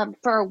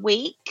for a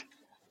week.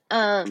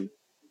 Um,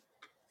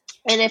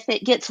 and if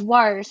it gets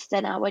worse,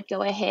 then I would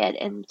go ahead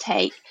and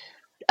take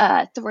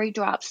 3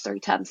 drops 3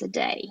 times a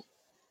day.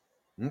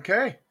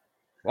 Okay.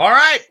 All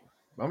right.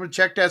 I'm gonna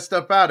check that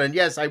stuff out. And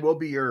yes, I will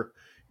be your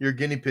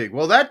guinea pig.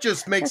 Well, that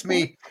just makes Okay.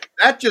 me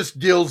that just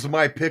dills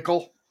my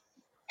pickle.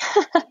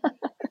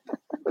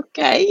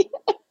 Okay.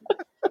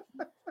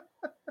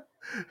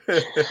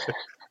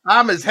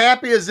 I'm as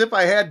happy as if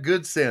I had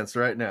good sense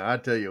right now. I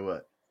tell you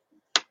what.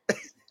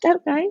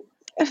 Okay.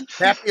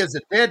 Happy as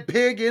a dead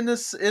pig in the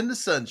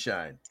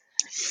sunshine.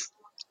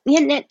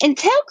 and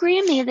tell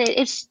Grammy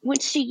that if when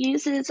she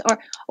uses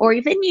or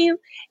even you,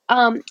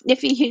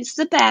 if you use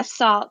the bath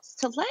salts,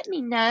 to let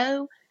me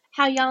know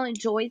how y'all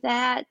enjoy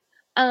that.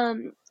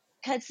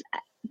 Because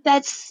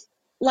that's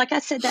like I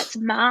said, that's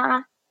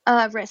my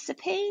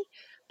recipe, Mhm.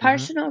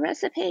 personal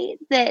recipe.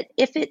 That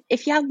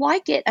if y'all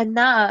like it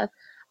enough,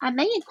 I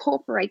may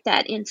incorporate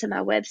that into my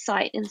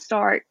website and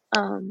start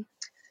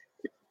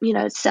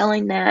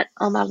selling that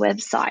on my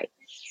website.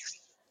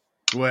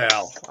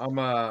 Well,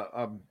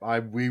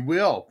 we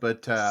will,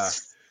 but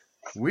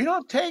we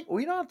don't take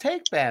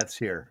baths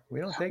here. We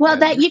don't take Well,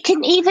 baths. that you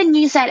can even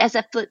use that as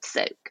a foot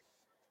soak.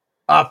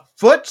 A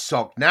foot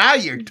soak. Now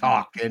you're Mhm.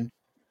 talking.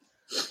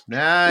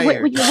 Now What,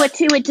 you're what you what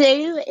you would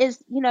do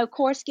is, of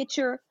course, get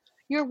your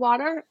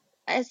water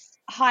as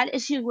hot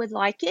as you would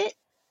like it.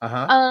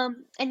 uh-huh.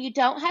 And you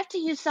don't have to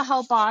use the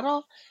whole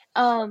bottle.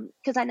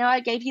 Because I know I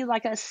gave you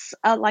like a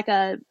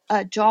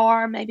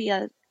jar, maybe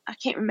I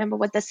can't remember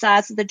what the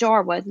size of the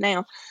jar was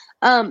now.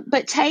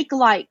 But take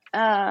like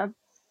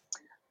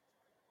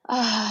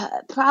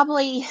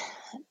probably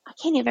I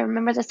can't even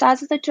remember the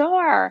size of the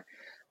jar.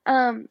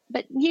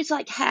 But use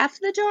like half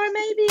the jar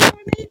maybe,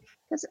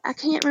 because I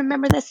can't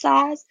remember the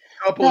size.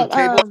 Couple of But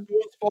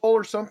tablespoons full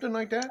or something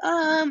like that.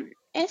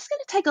 it's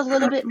gonna take a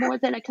little bit more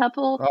than a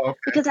couple Oh,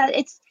 okay. because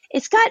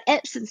it's got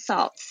Epsom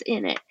salts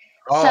in it.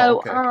 Oh, So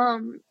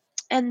okay.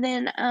 and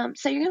then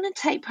so you're gonna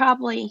take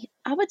probably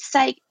I would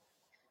say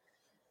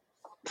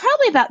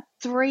probably about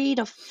 3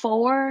 to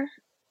 4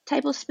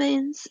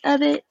 tablespoons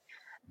of it.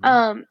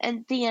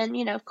 And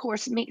then of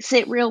course mix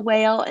it real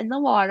well in the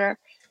water,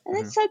 and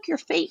then Mhm. soak your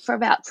feet for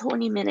about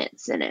 20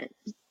 minutes in it.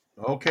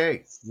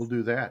 Okay, we'll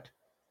do that.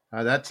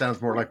 That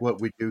sounds more Yeah, like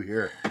what we do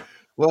here.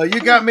 Well, you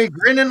yeah, got me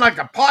grinning like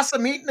a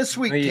possum eating a Well,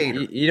 sweet you,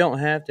 tater. you, you don't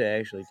have to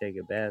actually take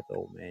a bath,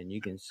 old man.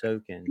 You can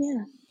soak in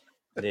yeah.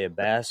 the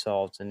bath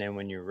salts, and then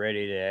when you're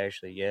ready to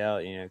actually get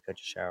out, cut your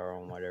shower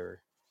on,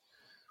 whatever,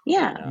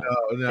 Yeah. and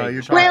No, take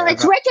you're a Well, talking shower.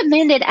 it's about.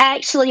 recommended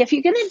actually if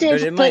you're gonna do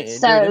But it foot might, dude, it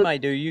soak,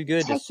 might do you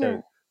good to take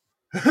soak.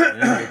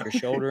 a With your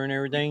shoulder and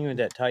everything, with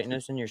that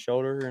tightness in your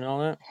shoulder and all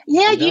that.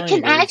 yeah, I'm you telling you,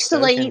 can dude,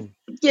 actually soaking,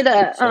 get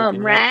a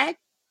soaking helps. rag,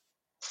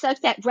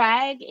 soak that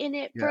rag in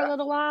it for a Yeah,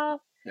 little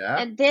while, yeah.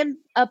 and then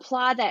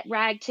apply that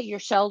rag to your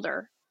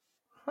shoulder.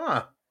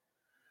 Huh.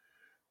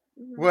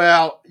 Mhm.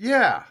 Well,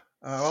 yeah.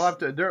 I'll have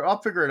to. I'll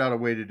figure it out a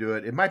way to do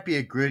it. It might be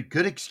a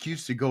good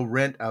excuse to go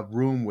rent a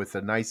room with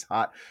a nice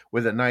hot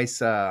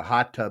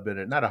tub in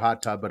it. Not a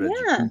hot tub, but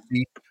Yeah,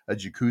 a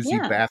jacuzzi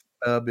yeah.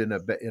 bathtub in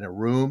a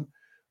room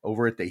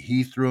over at the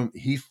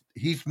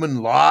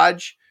Heathman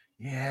Lodge.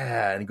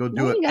 Yeah, and go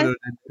There do it. you Put go. it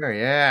in there.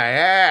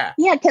 Yeah,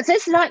 Yeah, because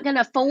it's not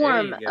gonna There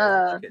form you go.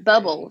 There you go.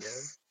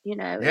 bubbles.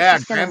 It's yeah.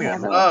 just gonna Grammy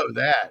have would a love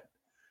that.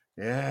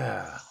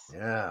 Yeah,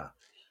 yeah,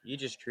 You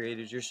just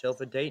created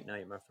yourself a date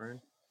night, my friend.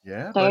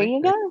 yeah, there buddy.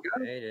 you There go. you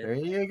go. Hey, dude. There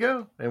you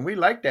go. And we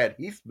like that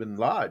Heathman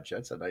Lodge.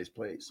 That's a nice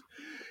place.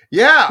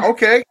 Yeah,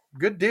 okay.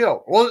 Good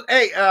deal. Well,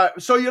 hey,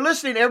 so you're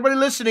listening, everybody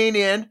listening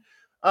in.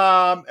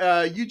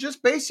 You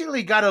just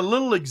basically got a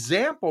little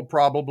example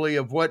probably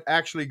of what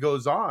actually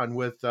goes on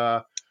with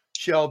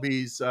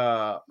Shelby's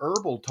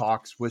herbal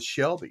talks with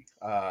Shelby.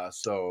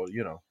 So,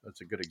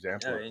 that's a good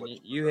example Oh, of and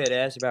what you had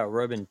asked about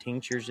rubbing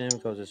tinctures in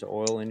because it's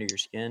oil into your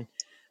skin.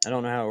 I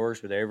don't know how it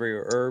works with every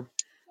herb,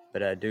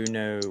 but I do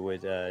know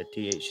with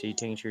THC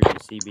tinctures and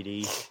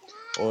CBD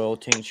oil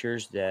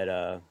tinctures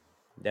that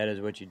that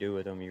is what you do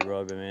with them. You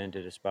rub them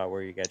into the spot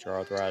where you got your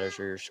arthritis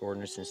or your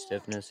soreness and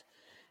stiffness,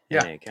 and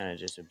yeah. it kind of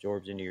just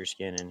absorbs into your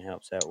skin and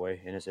helps that way.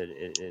 And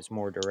it's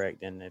more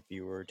direct than if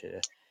you were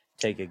to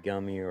take a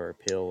gummy or a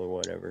pill or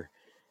whatever.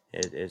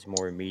 It's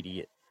more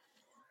immediate.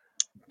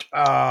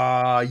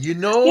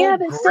 Yeah,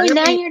 but see,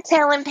 now Grammy. you're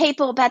telling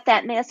people about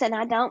that mess, and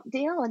I don't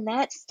deal in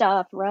that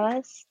stuff,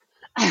 Russ.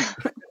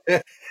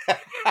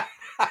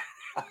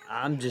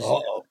 I'm just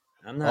Oh,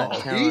 I'm not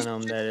oh, telling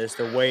them that it's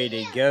the way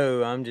to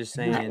go. I'm just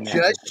Not saying that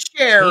yet. with the just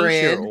tincture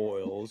sharing.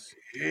 oils,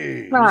 I'm just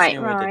Jeez. Right,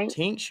 saying with the right.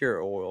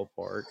 tincture oil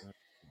part,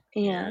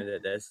 Yeah,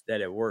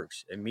 that it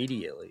works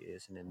immediately.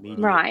 It's an immediate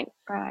right,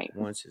 right.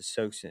 once it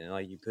soaks in,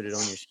 like you put it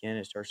on your skin,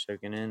 it starts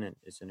soaking in, and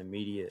it's an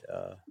immediate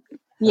help.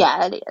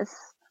 Yeah, it is.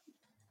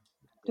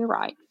 You're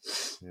right.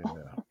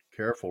 Yeah.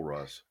 Careful,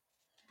 Russ.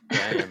 Yeah,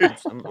 I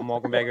am. I'm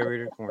walking back over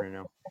to the corner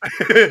now.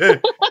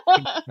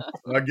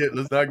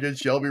 Let's not get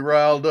Shelby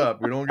riled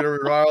up. We don't get her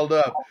riled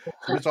up.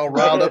 She gets all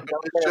riled up at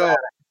this show.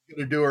 She's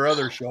gonna do her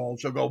other show, and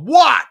she'll go,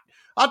 "What?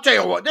 I'll tell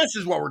you what. This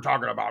is what we're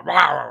talking about." No,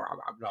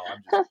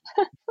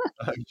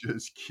 I'm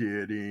just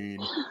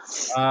kidding.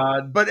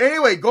 But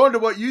anyway, going to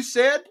what you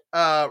said,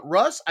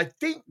 Russ. I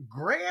think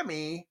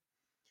Grammy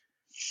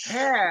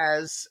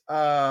has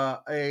a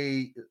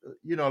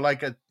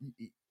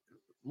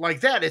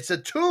like that. It's a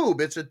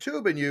tube. It's a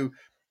tube, and you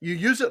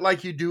use it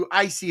like you do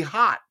icy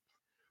hot.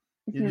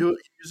 Mhm.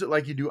 Use it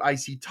like you do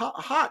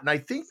hot, and I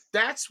think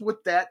that's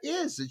what that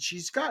is that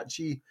she's got.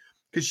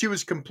 Because she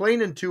was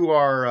complaining to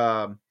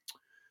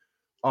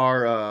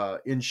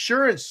our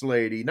insurance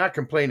lady, not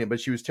complaining, but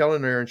she was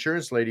telling her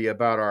insurance lady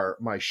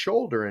about my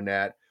shoulder and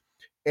that,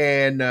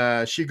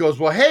 And she goes,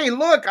 well, hey,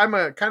 look, I'm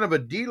a kind of a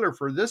dealer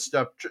for this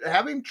stuff.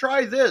 Have him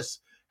try this.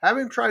 Have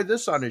him try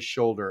this on his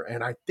shoulder.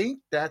 And I think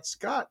that's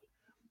got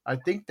what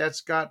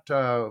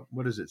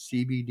is it,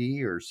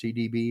 CBD or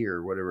CDB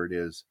or whatever it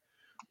is.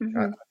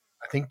 Mm-hmm.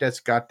 I think that's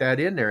got that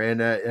in there.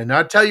 And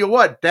I'll tell you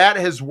what, that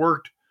has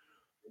worked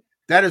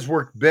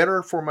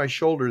better for my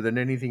shoulder than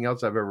anything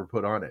else I've ever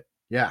put on it.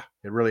 Yeah,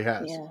 it really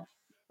has.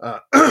 Yeah.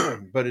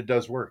 But it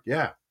does work.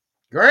 Yeah.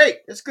 Great.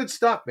 It's good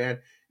stuff, man.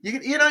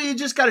 You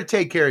just got to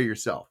take care of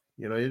yourself.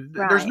 There's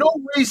Right.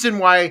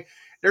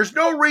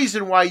 no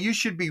reason why you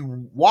should be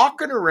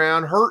walking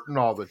around hurting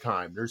all the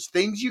time. There's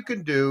things you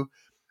can do,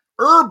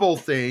 herbal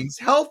things,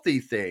 healthy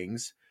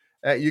things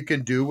that you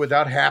can do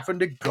without having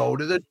to go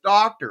to the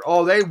doctor.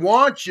 Oh, they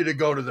want you to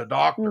go to the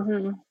doctor.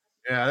 Mm-hmm.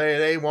 Yeah,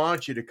 they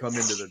want you to come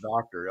into the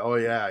doctor. Oh,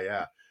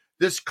 yeah.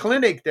 This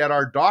clinic that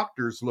our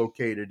doctor's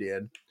located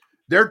in,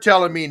 they're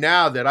telling me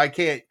now that I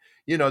can't,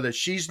 that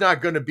she's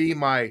not going to be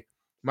my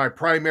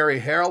primary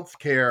health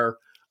care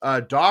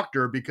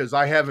doctor because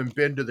I haven't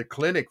been to the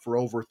clinic for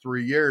over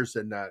 3 years,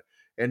 and that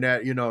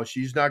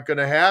she's not going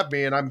to have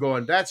me. And I'm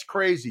going, that's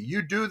crazy.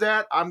 You do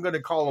that, I'm going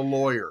to call a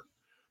lawyer,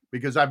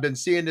 because I've been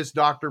seeing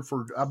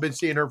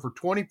her for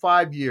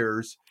 25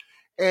 years.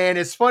 And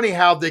it's funny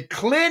how the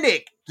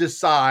clinic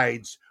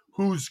decides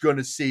who's going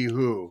to see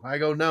who. I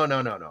go, no.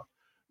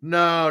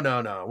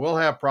 We'll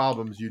have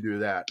problems. You do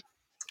that.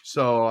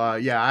 So,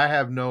 yeah, I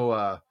have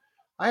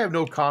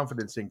no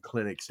confidence in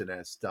clinics and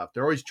that stuff.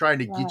 They're always trying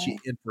to get you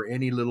Right. in for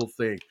any little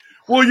thing.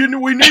 Well,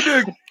 we need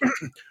to,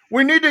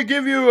 we need to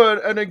give you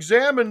an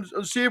exam and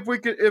see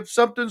if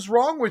something's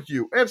wrong with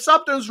you. If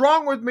something's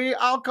wrong with me,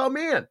 I'll come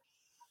in.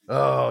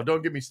 Oh,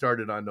 don't get me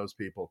started on those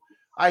people.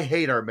 I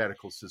hate our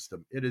medical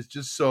system. It is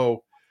just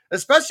so,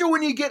 especially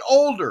when you get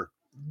older.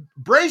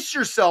 Brace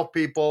yourself,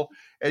 people,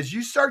 as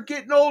you start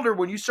getting older.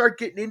 When you start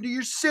getting into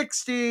your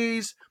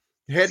 60s,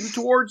 heading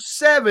towards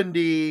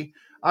 70,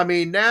 I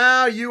mean,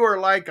 now you are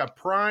like a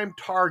prime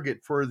target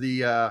for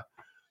the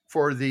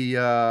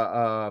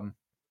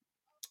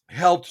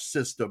health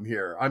system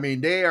here. I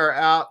mean, they are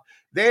out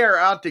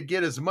to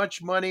get as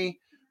much money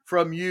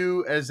from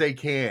you as they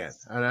can.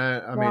 And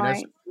I mean, that's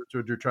Right.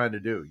 what they're trying to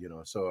do,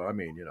 So, I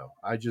mean,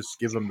 I just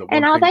give them the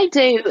And one all finger.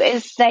 they do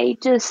is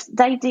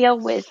they deal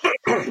with,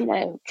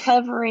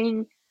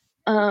 covering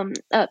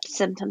up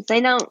symptoms.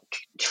 They don't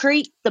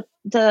treat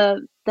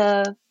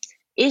the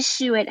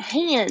issue at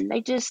hand.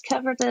 They just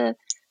cover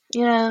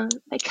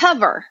they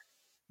cover,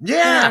 you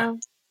Yeah, know,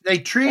 they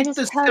they treat just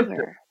the symptom.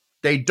 cover.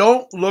 They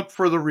don't look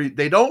for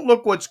they don't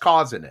look what's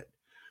causing it,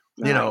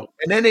 Right. and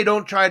then they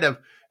don't try to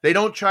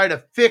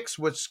fix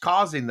what's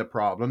causing the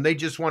problem. They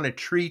just want to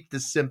treat the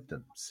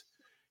symptoms,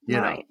 you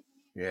know. Right.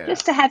 Yeah.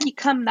 Just to have you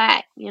come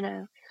back.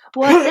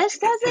 Well, if this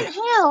doesn't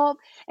help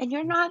and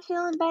you're not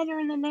feeling better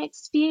in the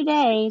next few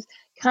days,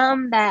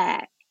 come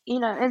back.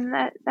 And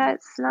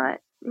that's not.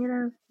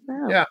 No.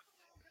 Yeah.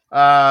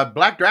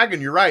 Black Dragon,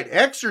 you're right.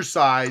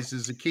 Exercise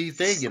is a key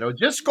thing,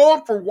 just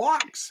going for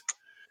walks.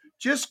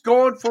 Just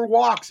going for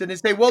walks. And they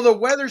say, well, the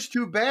weather's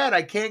too bad.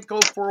 I can't go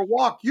for a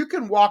walk. You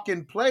can walk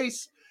in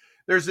place.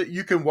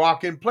 You can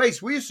walk in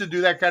place. We used to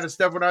do that kind of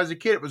stuff when I was a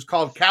kid. It was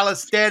called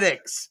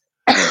calisthenics.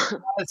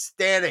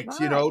 Calisthenics,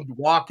 Right.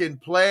 walk in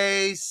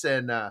place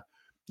and,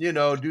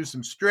 do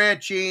some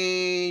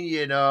stretching,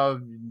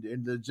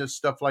 and just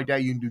stuff like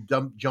that. You can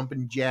do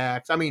jumping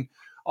jacks. I mean,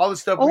 all the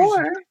stuff we used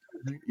to Or do.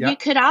 Yeah. you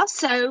could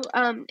also,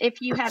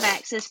 if you have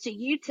access to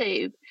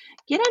YouTube,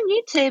 get on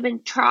YouTube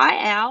and try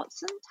out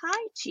some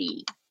Tai Chi.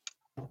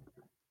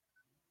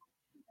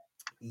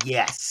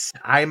 Yes,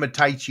 I am a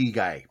Tai Chi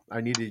guy.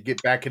 I need to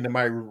get back into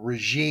my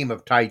regime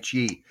of Tai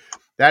Chi.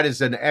 That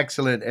is an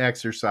excellent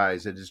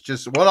exercise. It is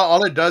just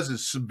all it does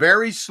is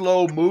very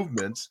slow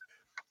movements,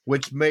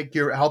 which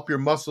help your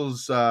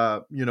muscles.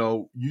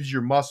 Use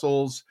your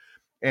muscles,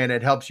 and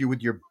it helps you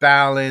with your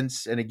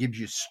balance, and it gives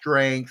you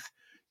strength.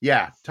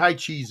 Yeah, Tai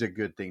Chi is a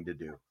good thing to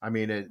do. I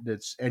mean,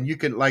 it's and you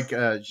can like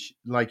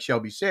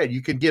Shelby said,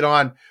 you can get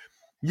on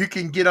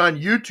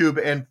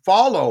YouTube and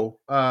follow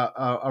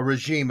a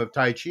regime of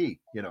Tai Chi.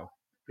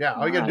 Yeah,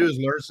 all you got to do Right. is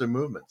learn some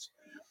movements.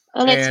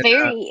 And it's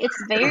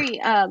And very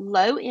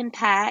low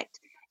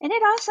impact, and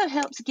it also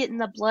helps getting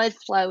the blood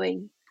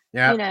flowing.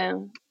 yeah, You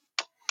know.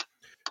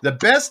 the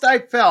best I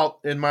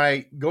felt in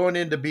my going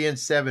into being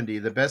 70,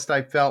 the best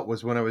I felt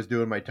was when I was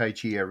doing my Tai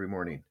Chi every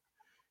morning.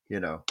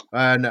 And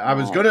I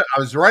Right.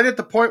 was right at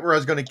the point where I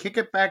was going to kick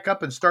it back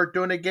up and start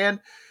doing it again,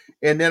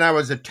 and then I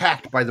was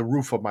attacked by the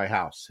roof of my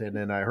house, and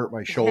then I hurt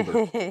my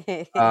shoulder.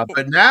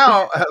 But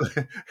now,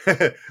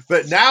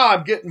 but now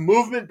I'm getting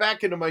movement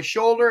back into my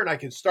shoulder, and I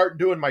can start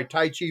doing my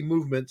Tai Chi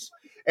movements.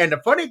 And the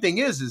funny thing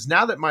is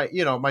now that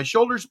my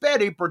shoulder's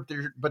better,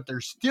 but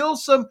there's still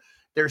some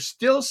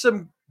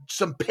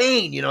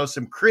pain,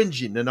 some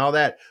cringing and all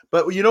that.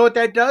 But you know what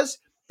that does?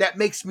 That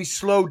makes me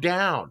slow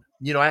down.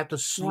 I have to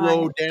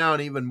slow Right.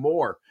 down even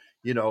more.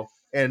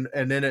 And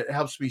then it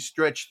helps me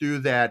stretch through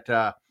that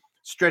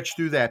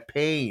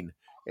pain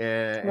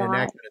and that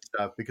kind of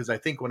stuff. Because I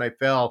think when I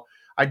fell,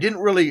 I didn't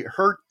really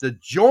hurt the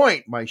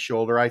joint, my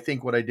shoulder. I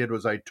think what I did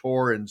was I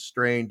tore and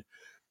strained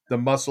the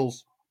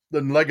muscles,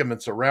 the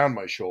ligaments around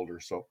my shoulder.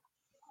 So,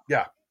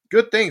 yeah,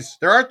 good things.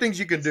 There are things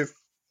you can do.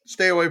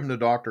 Stay away from the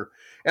doctor.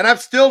 And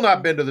I've still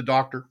not been to the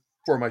doctor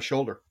for my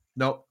shoulder.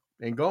 Nope,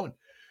 ain't going.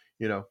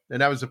 And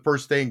that was the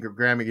first thing,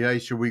 Grammy,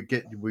 hey,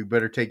 we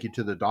better take you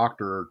to the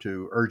doctor or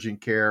to urgent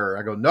care.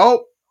 I go,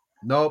 nope.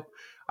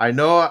 I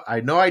know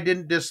I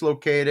didn't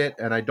dislocate it,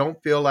 and I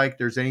don't feel like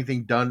there's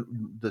anything done.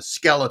 The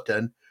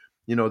skeleton,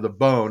 the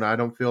bone, I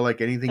don't feel like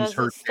anything's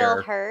hurt there. Does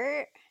it still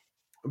hurt?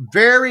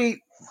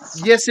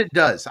 Yes, it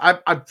does.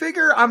 I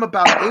figure I'm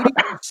about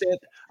 80%.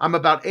 I'm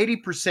about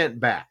 80%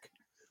 back.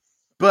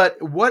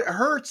 But what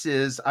hurts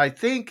is, I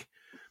think,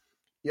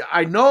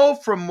 I know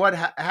from what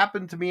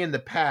happened to me in the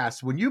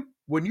past, when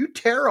you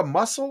tear a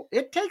muscle,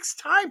 it takes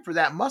time for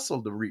that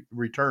muscle to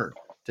return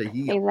to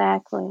heal.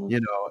 Exactly.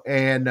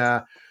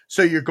 And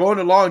so you're going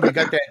along, you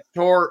got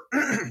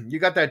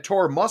that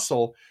tore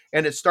muscle,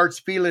 and it starts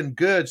feeling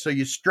good. So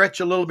you stretch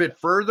a little bit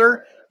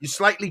further, you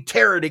slightly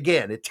tear it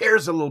again. It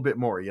tears a little bit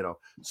more,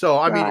 So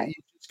I mean, you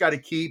just got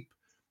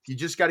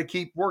to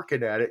keep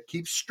working at it,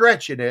 keep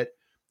stretching it,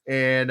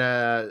 and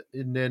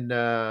then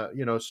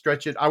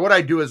stretch it. What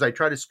I do is I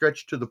try to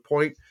stretch to the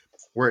point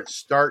where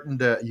it's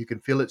you can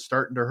feel it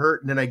starting to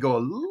hurt, and then I go a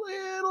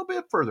little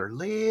bit further,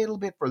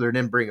 and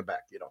then bring it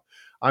back.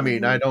 I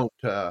mean, I don't.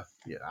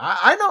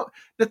 I know.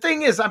 The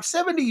thing is, I'm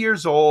 70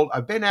 years old.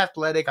 I've been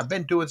athletic. I've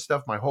been doing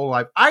stuff my whole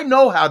life. I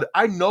know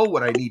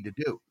what I need to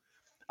do.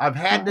 I've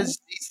had these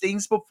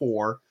things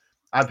before.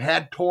 I've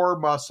had tore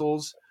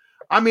muscles.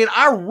 I mean,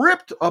 I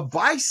ripped a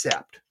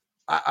bicep.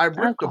 I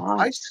ripped a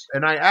bicep,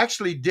 and I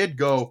actually did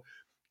go.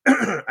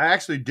 I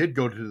actually did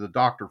go to the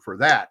doctor for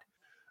that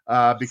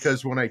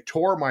because when I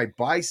tore my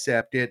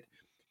bicep, it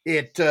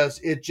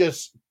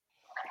just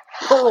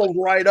curled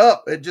right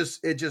up. It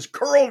just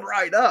curled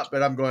right up,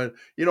 and I'm going.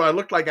 I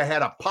looked like I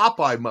had a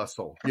Popeye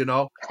muscle.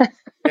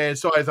 And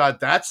so I thought,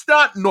 that's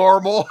not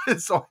normal.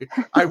 And so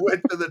I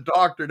went to the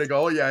doctor, and they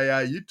go, oh,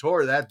 yeah, you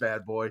tore that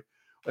bad boy.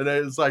 And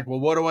it's like, well,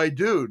 what do I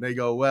do? And they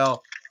go,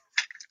 well,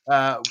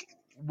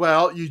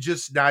 you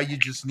just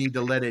need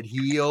to let it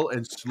heal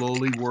and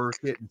slowly work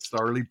it and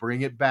slowly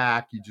bring it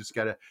back. You just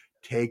got to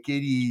take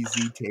it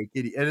easy,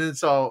 And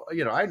so,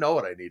 I know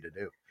what I need to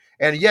do.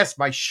 And yes,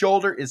 my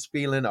shoulder is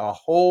feeling a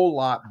whole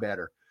lot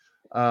better.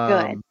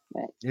 Good.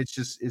 It's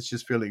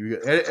just feeling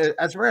good.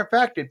 As a matter of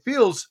fact, it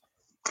feels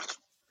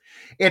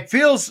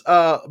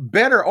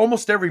better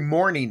almost every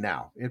morning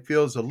now. It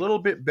feels a little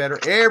bit better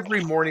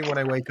every morning when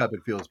I wake up.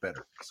 It feels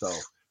better. So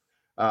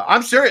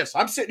I'm serious.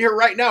 I'm sitting here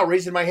right now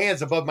raising my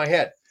hands above my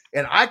head,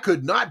 and I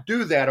could not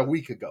do that a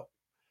week ago.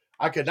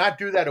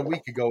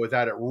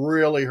 Without it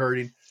really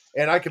hurting.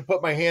 And I can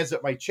put my hands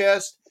at my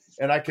chest,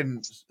 and I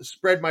can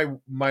spread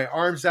my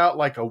arms out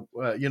like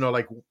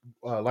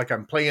like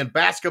I'm playing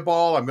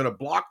basketball. I'm going to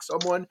block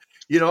someone.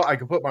 I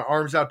can put my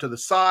arms out to the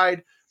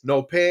side.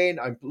 No pain.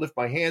 I lift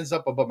my hands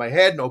up above my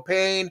head. No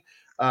pain.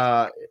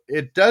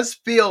 It does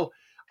feel.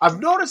 I've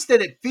noticed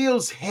that it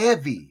feels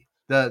heavy.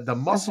 The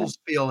muscles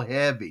feel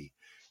heavy,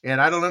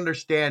 and I don't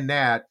understand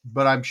that,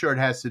 but I'm sure it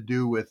has to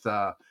do with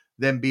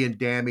them being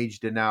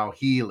damaged and now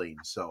healing.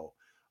 So,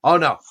 oh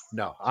no,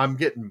 I'm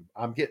getting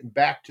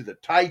back to the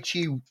Tai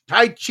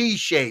Chi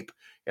shape,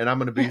 and I'm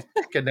going to be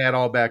picking that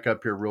all back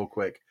up here real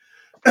quick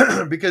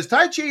because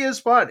Tai Chi is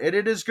fun and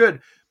it is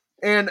good.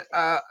 And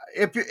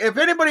if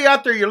anybody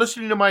out there, you're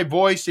listening to my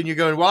voice and you're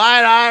going, well,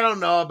 I don't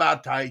know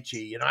about Tai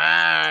Chi.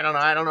 I don't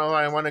know.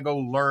 I want to go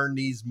learn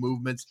these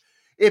movements.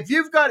 If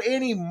you've got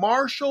any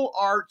martial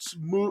arts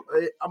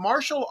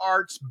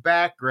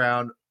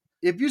background,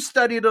 if you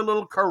studied a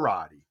little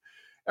karate,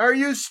 or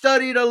you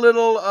studied a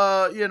little,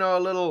 a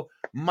little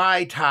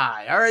Muay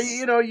Thai,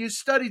 or you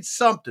studied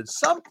some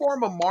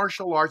form of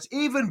martial arts,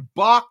 even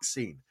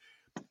boxing.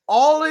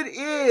 All it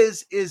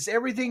is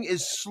everything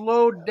is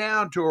slowed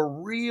down to a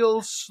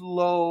real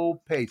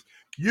slow pace.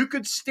 You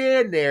could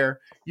stand there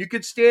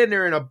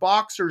in a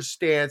boxer's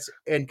stance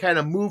and kind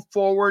of move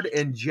forward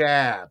and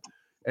jab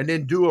and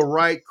then do a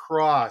right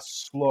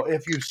cross slow.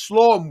 If you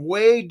slow them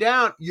way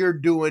down, you're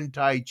doing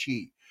Tai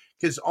Chi.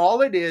 Because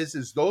all it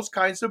is those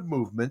kinds of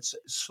movements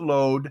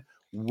slowed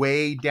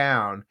way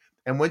down.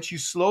 And once you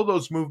slow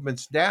those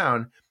movements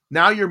down,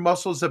 now your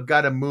muscles have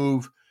got to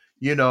move,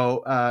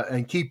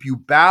 and keep you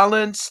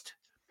balanced,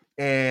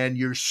 and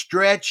you're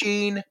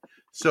stretching.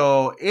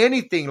 So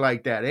anything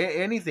like that,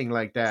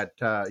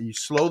 you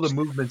slow the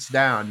movements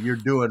down, you're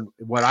doing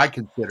what I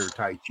consider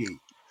Tai Chi.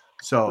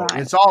 So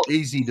It's all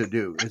easy to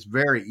do. It's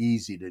very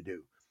easy to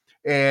do.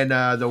 And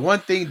the one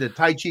thing, the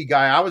Tai Chi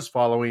guy I was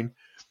following,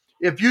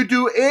 if you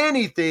do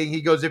anything,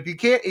 he goes, if you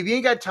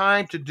ain't got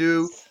time to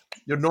do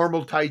the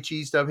normal Tai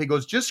Chi stuff, he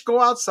goes, just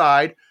go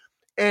outside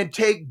and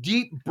take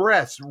deep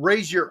breaths.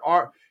 Raise your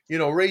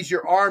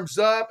arms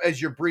up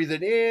as you're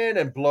breathing in,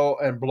 and blow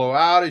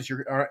out as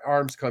your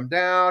arms come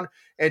down,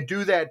 and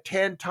do that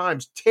 10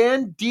 times.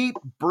 10 deep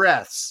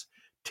breaths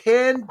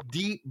 10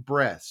 deep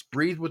breaths.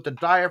 Breathe with the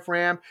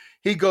diaphragm.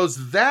 He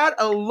goes, that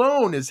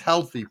alone is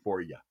healthy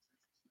for you.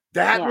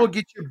 That will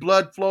get your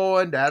blood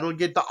flowing. That'll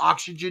get the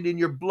oxygen in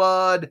your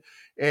blood.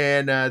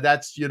 And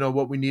that's,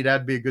 what we need.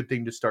 That'd be a good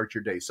thing to start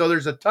your day. So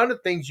there's a ton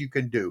of things you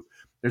can do.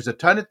 There's a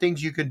ton of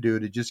things you can do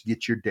to just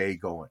get your day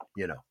going.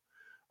 You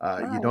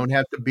don't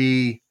have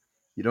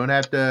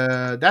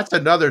to, that's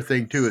another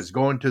thing too, is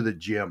going to the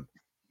gym.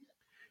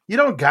 You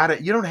don't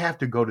have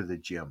to go to the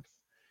gym.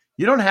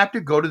 You don't have to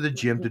go to the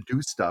gym to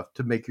do stuff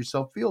to make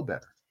yourself feel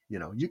better.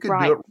 You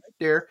can do it right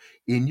there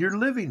in your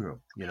living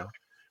room,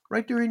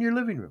 right there in your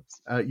living room.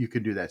 You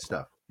can do that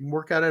stuff. You can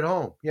work out at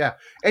home. Yeah.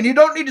 And you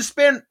don't need to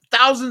spend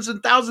thousands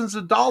and thousands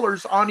of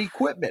dollars on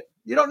equipment.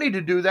 You don't need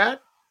to do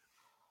that.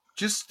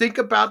 Just think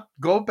about,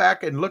 go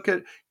back and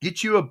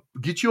get you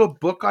a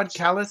book on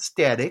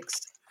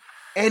calisthenics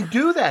and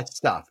do that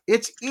stuff.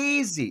 It's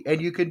easy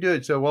and you can do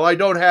it. So, well, I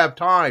don't have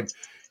time.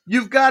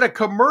 You've got a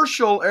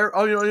commercial,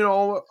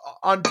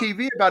 on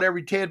TV about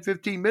every 10,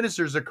 15 minutes,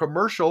 there's a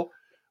commercial.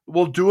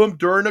 We'll do them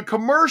during a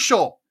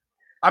commercial.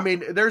 I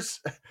mean,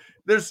 there's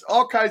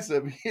all kinds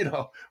of,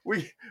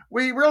 we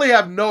really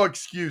have no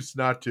excuse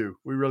not to.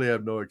 We really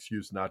have no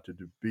excuse not to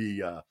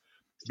be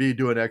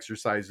doing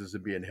exercises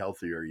and being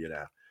healthier,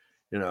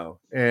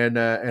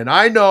 and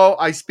I know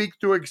I speak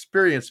through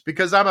experience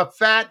because I'm a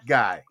fat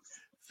guy.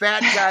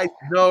 Fat guys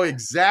know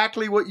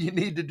exactly what you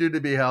need to do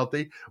to be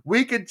healthy.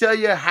 We can tell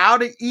you how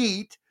to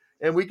eat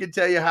and we can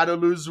tell you how to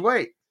lose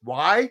weight.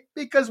 Why?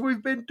 Because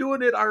we've been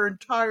doing it our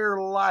entire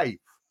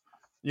life.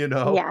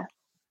 Yeah.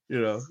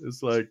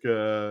 It's like,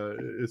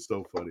 it's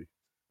so funny.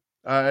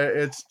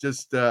 It's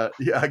just,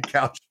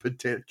 couch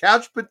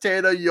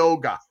potato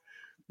yoga.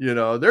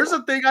 There's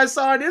a thing I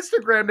saw on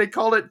Instagram. They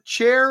call it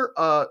chair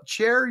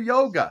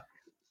yoga.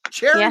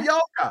 Chair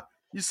yoga.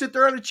 You sit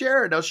there on a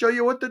chair and they'll show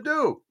you what to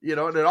do,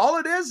 and then all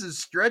it is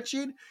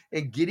stretching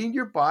and getting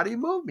your body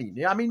moving.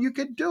 Yeah, I mean, you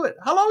can do it.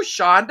 Hello,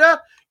 Shonda.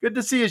 Good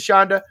to see you,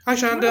 Shonda. Hi,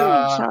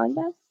 Shonda.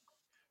 Shonda.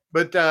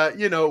 But,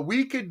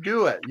 we could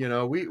do it.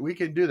 We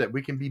can do that.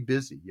 We can be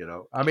busy,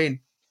 I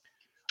mean,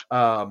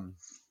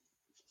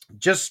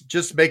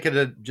 just make it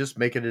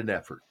an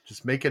effort.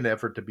 Just make an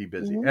effort to be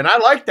busy. Mm-hmm. And I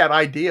like that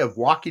idea of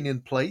walking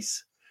in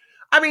place.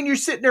 I mean, you're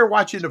sitting there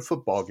watching a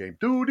football game.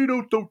 You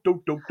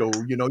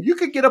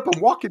could get up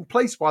and walk in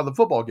place while the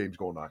football game's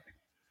going on.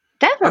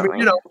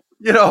 Definitely. I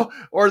mean,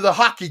 or the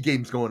hockey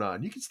game's going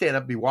on. You can stand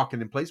up and be walking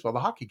in place while the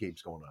hockey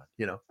game's going on,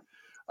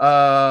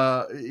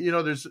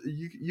 there's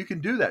you can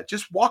do that.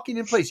 Just walking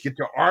in place. Get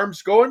your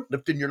arms going,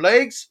 lifting your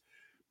legs.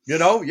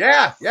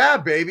 Yeah,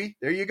 baby.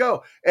 There you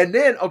go. And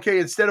then, okay,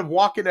 instead of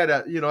walking at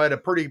a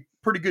pretty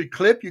good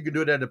clip, you can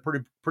do it at a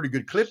pretty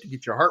good clip to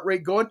get your heart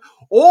rate going.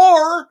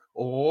 Or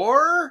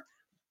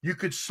you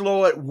could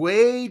slow it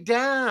way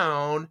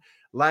down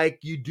like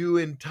you do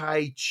in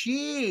Tai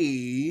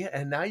Chi.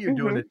 And now you're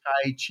doing a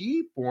Tai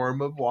Chi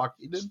form of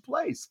walking in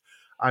place.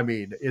 I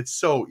mean, it's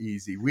so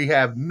easy. We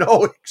have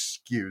no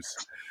excuse.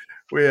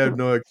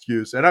 And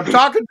I'm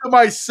talking to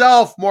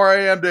myself more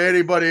I am to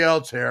anybody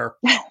else here.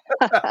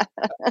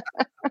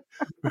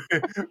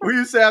 We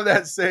used to have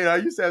that saying. I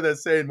used to have that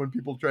saying when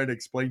people trying to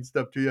explain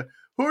stuff to you.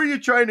 Who are you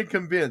trying to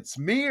convince,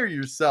 me or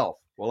yourself?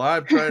 Well,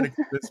 I'm trying to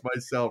convince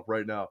myself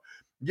right now.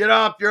 Get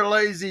off your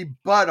lazy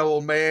butt,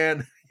 old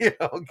man. Get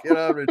up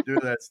and do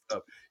that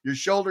stuff. Your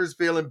shoulder's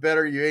feeling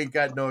better. You ain't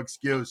got no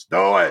excuse.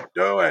 Do it.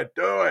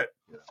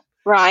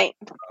 Right.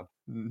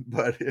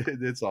 But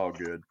it's all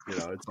good.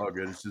 It's all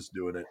good. It's just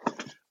doing it.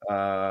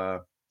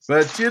 But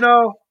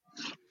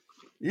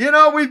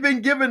we've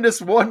been given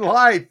this one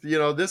life,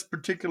 this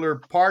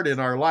particular part in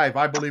our life.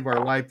 I believe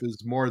our life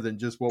is more than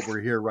just what we're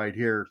here right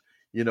here,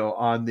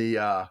 on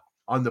the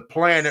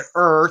planet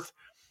Earth.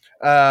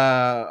 So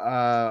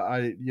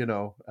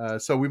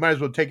we might as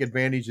well take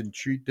advantage and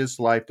treat this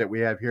life that we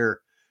have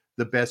here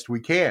the best we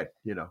can,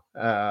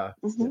 the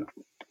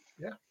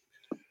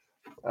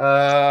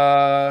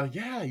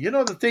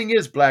thing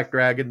is, Black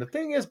Dragon,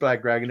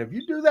 if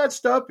you do that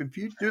stuff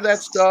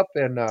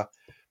and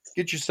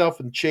get yourself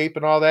in shape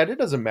and all that, it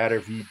doesn't matter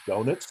if you eat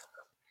donuts.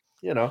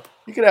 You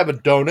can have a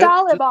donut.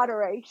 All in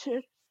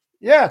moderation.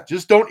 Yeah,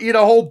 just don't eat a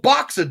whole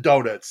box of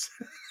donuts.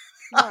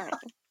 Right.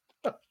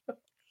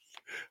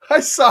 I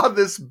saw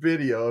this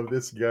video of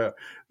this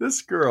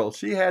girl.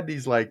 She had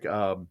these like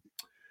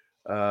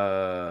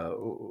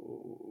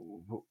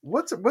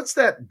what's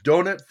that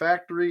donut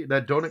factory,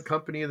 that donut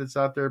company that's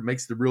out there,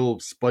 makes the real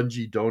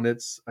spongy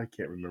donuts? I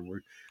can't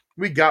remember.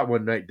 We got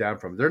one night down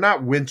from. They're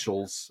not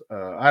Winchell's.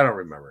 I don't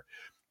remember.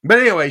 But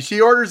anyway, she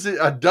orders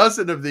a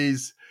dozen of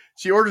these.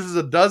 She orders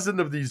a dozen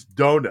of these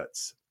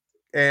donuts,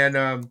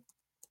 and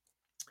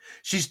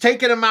she's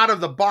taking them out of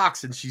the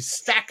box and she's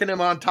stacking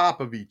them on top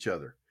of each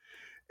other.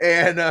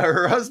 And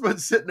her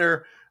husband's sitting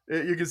there.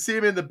 You can see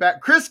him in the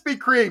back. Krispy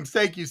Kremes.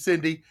 Thank you,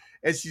 Cindy.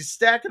 And she's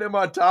stacking them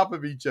on top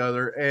of each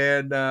other.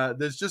 And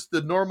there's just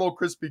the normal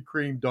Krispy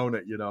Kreme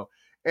donut,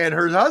 And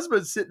her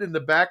husband's sitting in the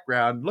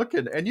background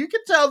looking. And you can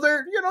tell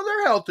they're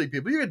healthy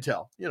people. You can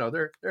tell,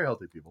 they're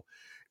healthy people.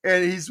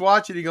 And he's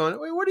watching. He going,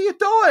 wait, what are you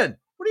doing?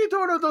 What are you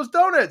doing with those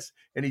donuts?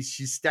 And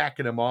she's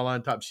stacking them all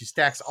on top. She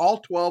stacks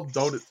all 12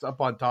 donuts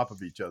up on top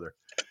of each other.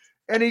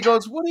 And he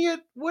goes, what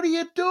are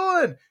you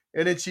doing?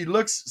 And then she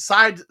looks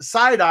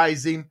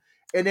side-eyes him,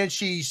 and then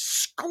she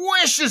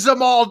squishes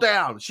them all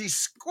down. She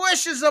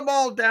squishes them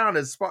all down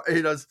as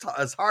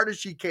hard as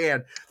she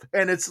can.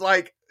 And it's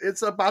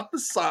about the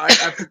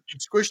size, after she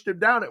squished him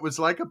down, it was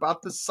like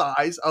about the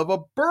size of a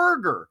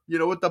burger,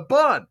 with the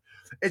bun.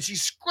 And she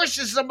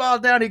squishes them all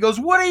down. He goes,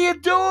 what are you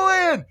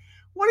doing?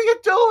 What are you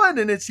doing?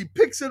 And then she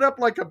picks it up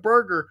like a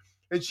burger,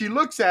 and she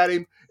looks at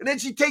him, and then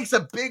she takes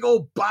a big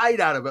old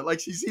bite out of it like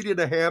she's eating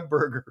a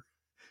hamburger.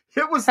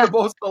 It was the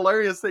most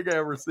hilarious thing I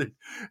ever seen.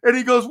 And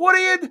he goes, what are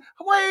you doing?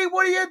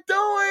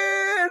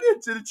 And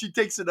then she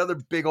takes another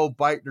big old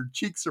bite, and her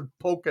cheeks are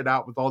poking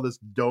out with all this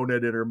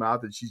donut in her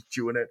mouth, and she's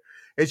chewing it,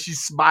 and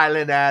she's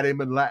smiling at him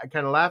and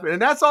kind of laughing.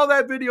 And that's all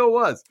that video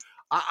was.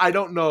 I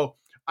don't know.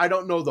 I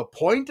don't know the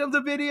point of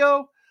the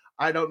video.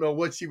 I don't know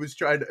what she was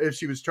if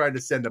she was trying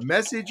to send a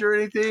message or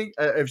anything,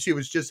 if she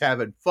was just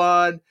having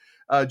fun,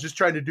 just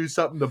trying to do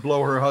something to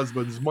blow her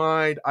husband's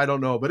mind. I don't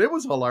know, but it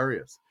was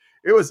hilarious.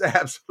 It was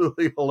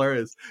absolutely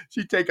hilarious.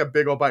 She'd take a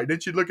big old bite, and then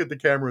she'd look at the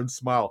camera and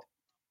smile.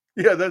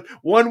 Yeah, that's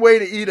one way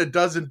to eat a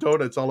dozen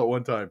donuts all at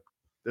one time.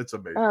 That's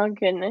amazing. Oh,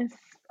 goodness.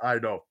 I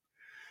know.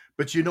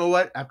 But you know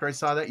what? After I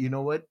saw that, Shelby, you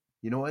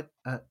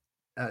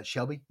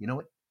know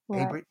what?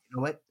 Hey, Britt, you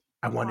know what?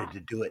 I wanted to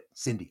do it.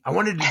 Cindy, I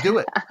wanted to do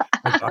it.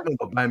 I'm going to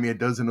go buy me a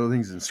dozen of those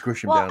things and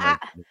squish them down.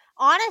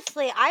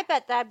 Honestly, I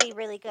bet that'd be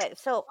really good.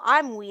 So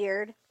I'm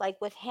weird. Like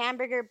with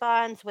hamburger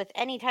buns, with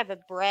any type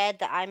of bread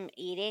that I'm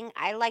eating,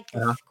 I like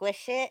to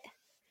squish it.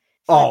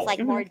 So it's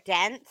like more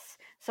dense.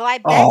 So I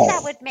bet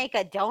that would make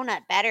a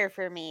donut better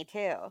for me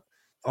too.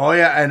 Oh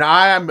yeah, and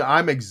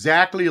I'm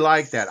exactly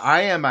like that.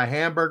 I am a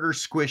hamburger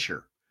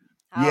squisher.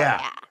 Oh,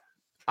 yeah.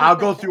 I'll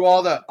go through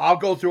all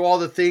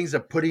the things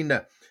of putting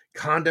the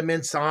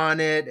condiments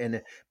on it,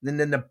 and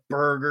then the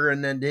burger,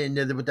 and then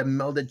with the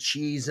melted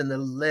cheese and the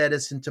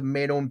lettuce and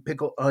tomato and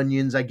pickled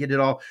onions. I get it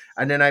all,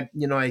 and then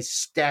I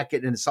stack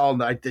it, and it's all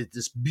like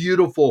this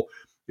beautiful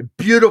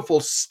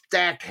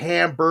stacked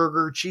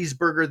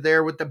cheeseburger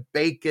there with the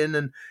bacon,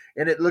 and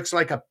it looks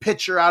like a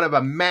picture out of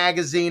a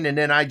magazine, and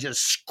then I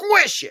just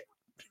squish it.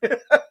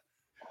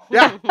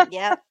 Yeah.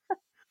 Yeah.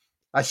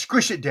 I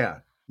squish it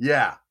down.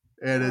 Yeah.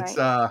 And it's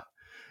I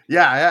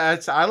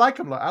like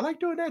them. I like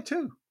doing that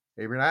too.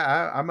 Avery,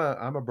 I'm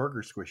a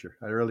burger squisher.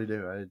 I really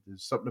do.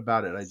 There's something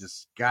about it. I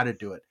just got to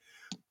do it.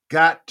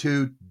 Got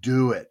to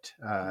do it.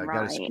 Got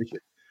to squish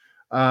it.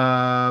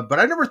 But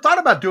I never thought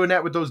about doing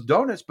that with those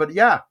donuts. But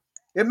yeah,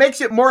 it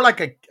makes it more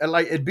make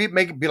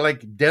it be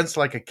like dense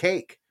like a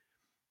cake.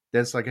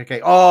 Dense like a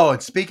cake. Oh,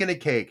 and speaking of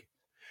cake,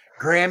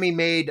 Grammy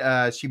made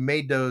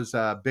those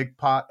big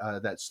pot,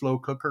 that slow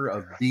cooker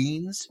of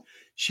beans.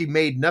 She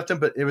made nothing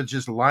but it was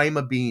just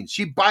lima beans.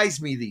 She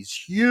buys me these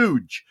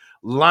huge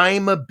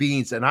lima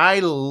beans, and I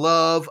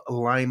love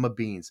lima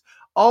beans.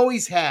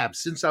 Always have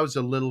since I was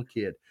a little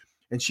kid.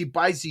 And she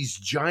buys these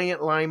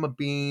giant lima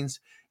beans,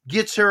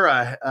 gets her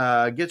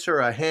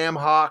a ham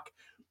hock,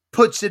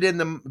 puts it in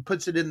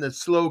the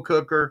slow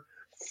cooker,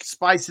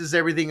 spices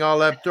everything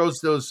all up, throws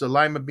those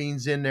lima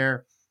beans in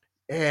there,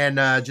 and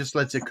just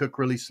lets it cook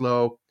really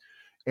slow.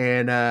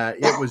 And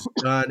it was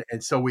done.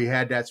 And so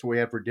that's what we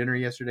had for dinner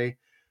yesterday.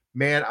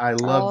 Man, I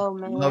love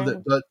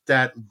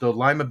the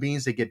lima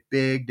beans. They get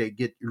big, they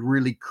get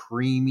really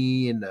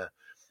creamy, and the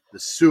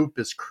soup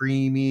is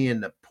creamy,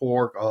 and the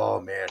pork.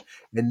 Oh man.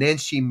 And then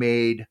she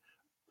made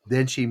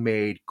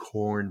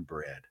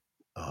cornbread.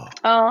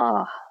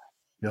 Oh.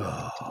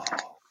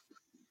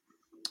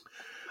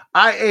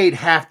 I ate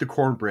half the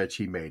cornbread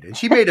she made, and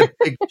she made a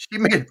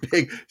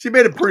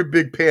pretty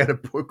big pan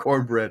of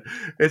cornbread.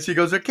 And she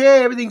goes,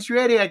 "Okay, everything's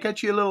ready. I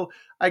cut you a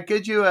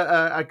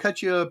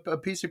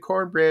piece of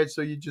cornbread,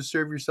 so you just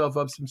serve yourself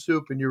up some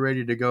soup, and you're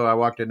ready to go." I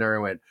walked in there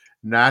and went,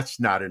 "That's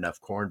not enough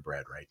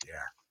cornbread right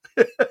there."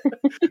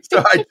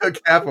 So I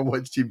took half of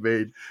what she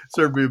made,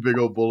 served me a big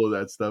old bowl of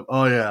that stuff.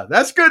 Oh yeah,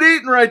 that's good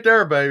eating right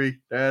there, baby.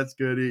 That's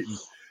good eating.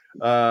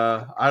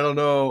 I don't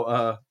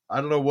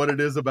know what it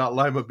is about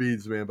lima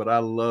beans, man, but I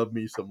love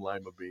me some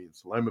lima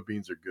beans. Lima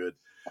beans are good.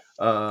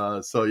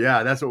 So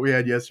yeah, that's what we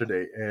had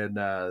yesterday. And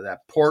that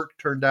pork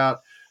turned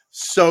out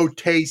so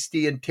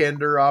tasty and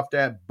tender off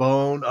that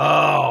bone.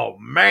 Oh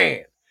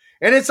man.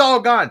 And it's all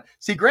gone.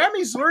 See,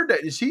 Grammy's learned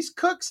that. She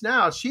cooks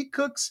now. She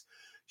cooks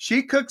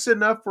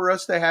enough for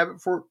us to have it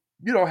for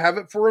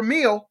a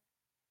meal.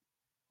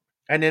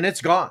 And then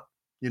it's gone.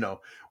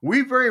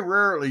 We very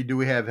rarely do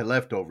we have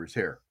leftovers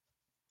here.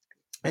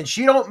 And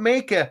she used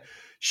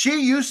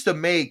to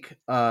make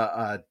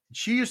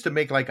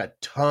like a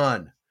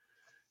ton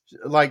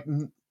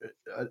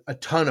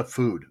of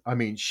food. I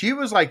mean, she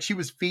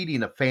was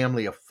feeding a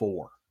family of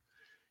 4,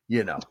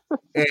 and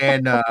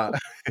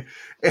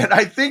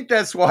I think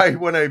that's why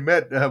when I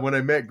met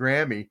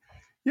Grammy,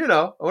 when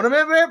I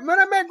met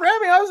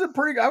Grammy,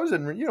 I was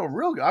in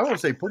I won't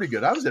say pretty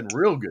good. I was in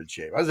real good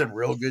shape.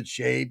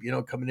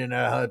 Coming in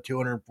at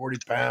 240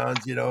 pounds,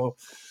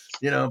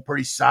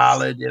 pretty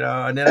solid,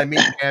 and then I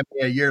meet Gabby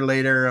a year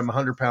later. I'm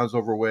 100 pounds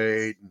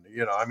overweight.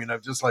 And, I mean,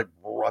 I'm just like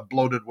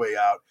bloated way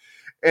out.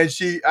 And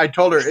I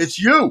told her, it's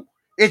you.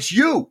 It's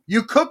you.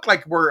 You cook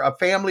like we're a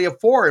family of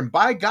 4. And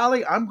by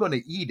golly, I'm going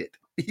to eat it.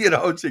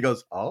 And she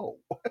goes, oh.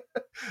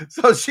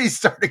 So she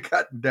started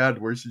cutting down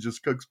to where she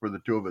just cooks for the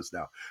 2 of us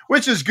now,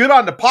 which is good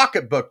on the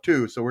pocketbook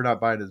too. So we're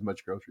not buying as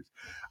much groceries.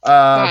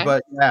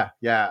 But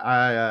yeah.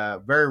 I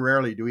very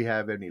rarely do we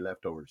have any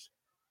leftovers.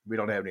 We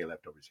don't have any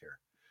leftovers here.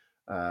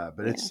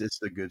 But it's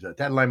the good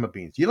that lima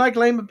beans. You like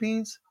lima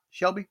beans,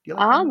 Shelby? Do you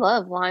like I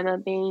love lima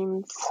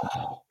beans.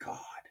 Oh God,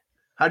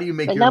 how do you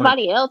make but your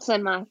nobody else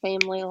in my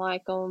family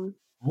like them.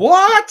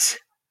 What?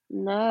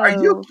 No.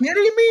 Are you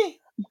kidding me?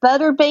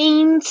 Butter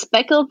beans,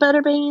 speckled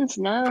butter beans?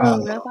 No,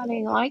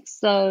 nobody likes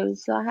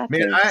those. So I have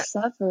to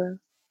suffer.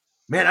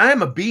 Man, I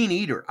am a bean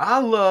eater. I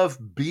love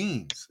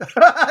beans.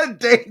 I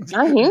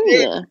hear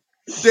you.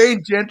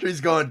 Dane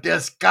Gentry's going,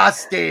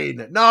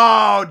 disgusting.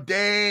 No,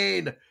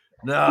 Dane.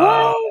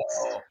 No.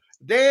 What?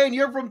 Dane,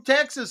 you're from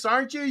Texas,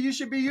 aren't you? You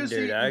should be used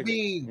to eating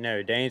beans.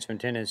 No, Dane's from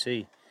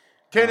Tennessee.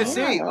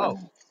 Tennessee? Oh.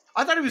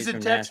 I thought he was in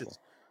Texas. Nashville.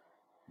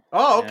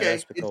 Oh,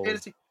 okay. In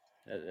Tennessee.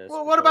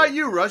 Well, what about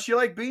you, Russ? You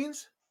like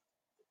beans?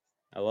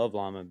 I love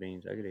lima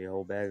beans. I could eat a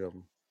whole bag of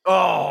them.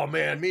 Oh,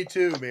 man. Me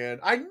too, man.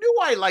 I knew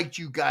I liked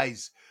you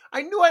guys.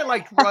 I knew I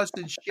liked Russ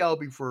and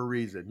Shelby for a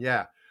reason.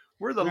 Yeah.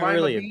 We're the I'm not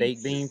really a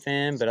baked bean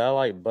fan, but I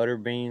like butter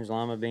beans,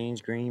 lima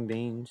beans, green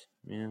beans.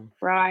 Yeah.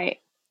 Right.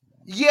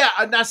 Yeah,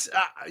 and that's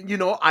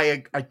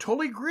I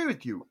totally agree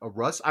with you,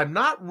 Russ. I'm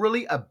not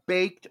really a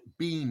baked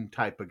bean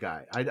type of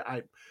guy.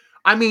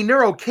 I mean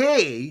they're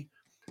okay,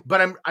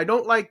 but I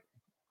don't like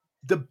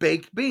the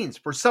baked beans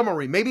for some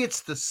reason. Maybe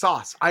it's the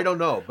sauce. I don't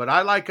know, but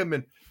I like them,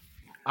 and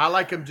I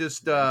like them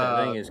just.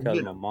 I think it's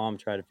because my mom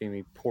tried to feed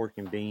me pork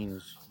and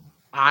beans.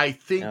 I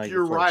think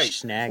you're right.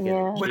 Snack as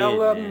a kid,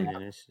 man,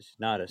 and it's just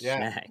not a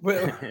snack.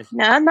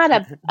 No, I'm not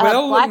a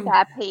black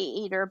eyed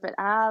pea eater, but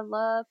I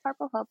love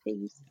purple hull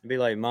peas. I'd be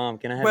like, Mom,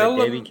 can I have a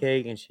Debbie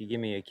cake? And she'd give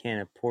me a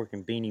can of pork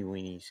and beanie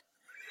weenies.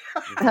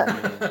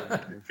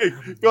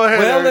 Go ahead.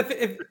 Well,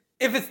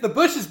 if it's the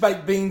Bush's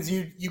baked beans,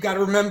 you got to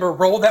remember,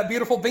 roll that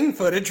beautiful bean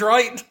footage,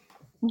 right?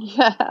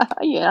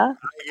 Yeah.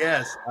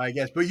 I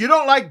guess. But you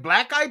don't like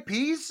black eyed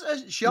peas,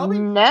 Shelby?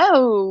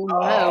 No.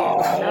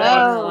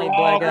 I don't like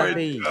black eyed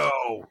peas.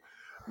 No.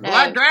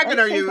 Black Dragon,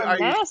 are you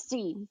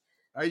nasty?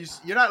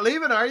 You're not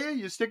leaving, are you?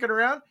 You sticking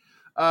around?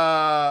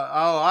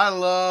 I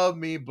love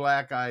me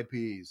black eyed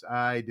peas.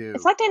 I do.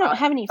 It's like they don't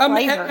have any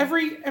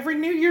flavor. Every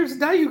New Year's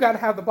Day, you got to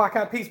have the black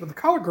eyed peas with the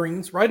collard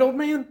greens, right, old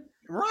man?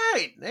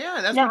 Right. Yeah,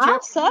 that's now, what you I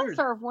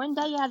suffer one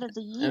day out of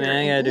the year. I mean,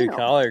 I gotta do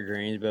collard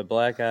greens, but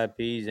black eyed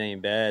peas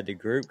ain't bad. The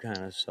group kind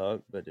of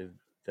suck, but the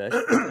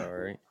vegetables are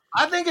alright.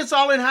 I think it's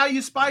all in how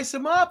you spice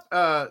them up,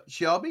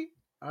 Shelby.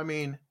 I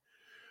mean,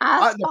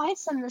 I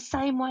spice them the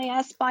same way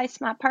I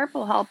spice my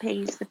purple hull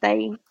peas, but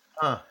they.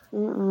 I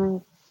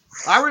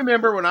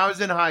remember when I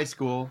was in high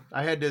school,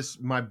 I had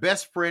my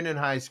best friend in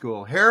high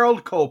school,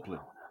 Harold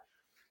Copeland.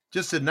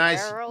 Just a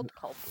nice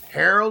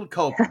Harold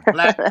Copeland,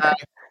 black guy.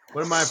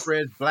 One of my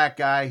friends, black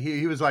guy.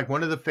 He was like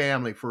one of the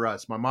family for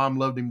us. My mom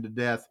loved him to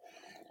death.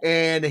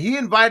 And he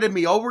invited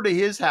me over to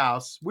his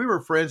house. We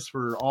were friends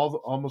for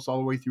almost all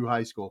the way through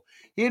high school.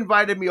 He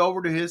invited me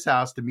over to his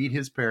house to meet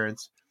his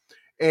parents.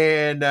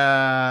 And,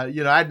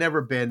 I'd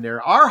never been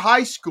there. Our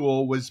high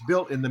school was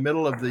built in the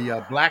middle of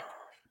the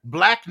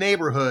black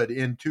neighborhood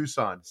in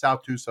Tucson,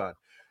 South Tucson.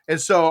 And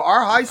so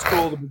our high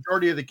school, the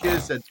majority of the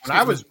kids that when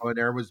I was going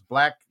there was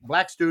black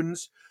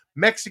students,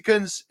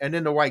 Mexicans, and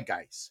then the white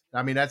guys.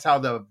 I mean, that's how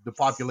the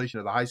population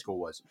of the high school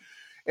was.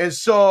 And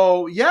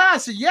so, I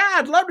said,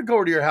 I'd love to go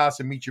over to your house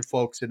and meet your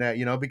folks and that,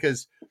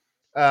 because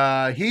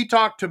he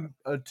talked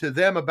to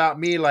them about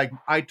me like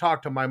I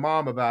talked to my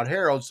mom about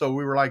Harold. So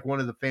we were like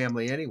one of the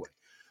family anyway.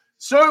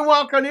 So we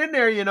walk on in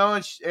there,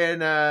 and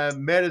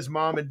met his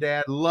mom and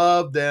dad,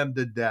 loved them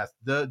to death,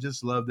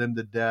 just loved them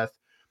to death,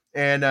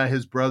 and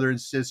his brother and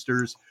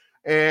sisters.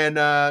 And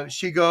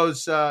he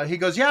goes,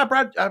 yeah,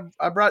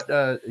 I brought,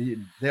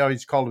 they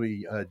always called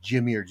me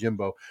Jimmy or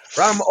Jimbo,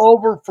 brought him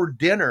over for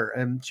dinner.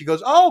 And she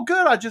goes, oh,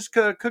 good. I just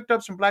cooked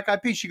up some black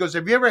eyed peas. She goes,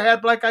 have you ever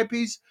had black eyed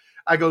peas?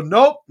 I go,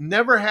 nope,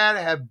 never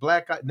had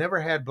black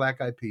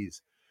eyed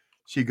peas.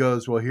 She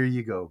goes, well, here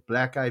you go.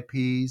 Black eyed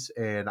peas.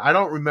 And I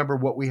don't remember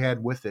what we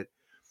had with it.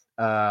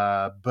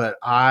 But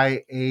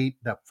I ate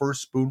the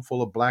first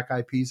spoonful of black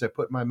eyed peas I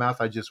put in my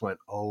mouth. I just went,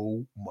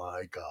 oh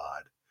my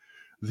God.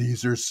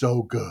 These are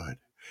so good.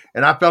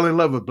 And I fell in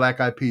love with black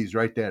eyed peas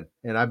right then.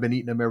 And I've been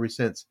eating them ever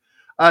since.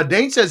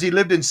 Dane says he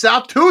lived in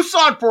South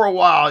Tucson for a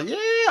while. Yeah,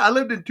 I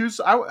lived in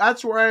Tucson.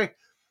 That's where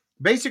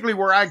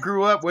I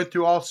grew up, went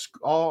through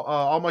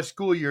all my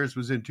school years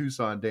was in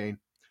Tucson, Dane.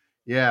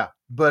 Yeah.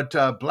 But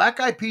black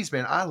eyed peas,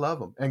 man, I love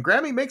them. And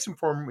Grammy makes them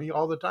for me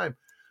all the time.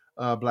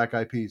 Black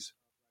eyed peas.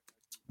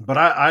 But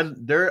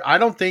I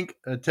don't think,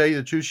 to tell you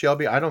the truth,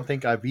 Shelby, I don't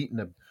think I've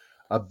eaten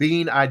a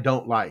bean I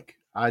don't like.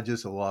 I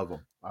just love them.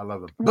 I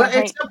love them. But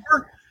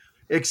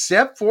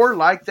except for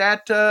like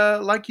that,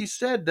 like you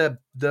said,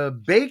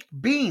 the baked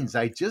beans.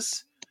 I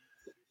just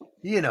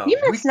You know, You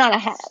must not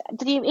have.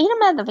 Do you eat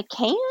them out of a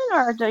can,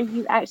 or do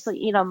you actually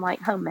eat them like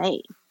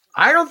homemade?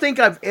 I don't think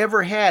I've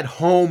ever had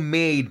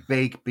homemade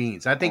baked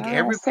beans. I think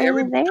every See, time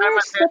there's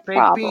I've had the baked beans,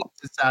 problem.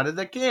 it's out of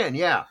the can.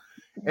 Yeah,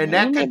 and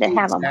You need to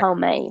have them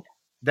homemade.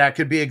 that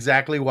could be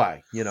exactly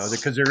why.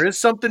 Because there is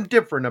something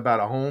different about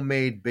a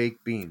homemade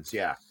baked beans.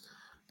 Yeah,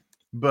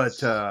 but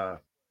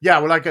yeah,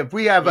 well, like if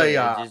we have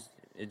Yeah, a,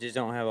 it just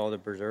don't have all the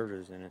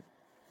preservatives in it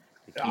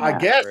to keep I No.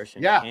 it guess, fresh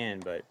in the yeah, can.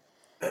 But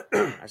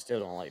I still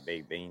don't like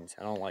baked beans.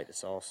 I don't like the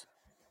sauce.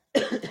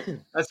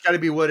 that's got to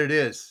be what it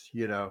is.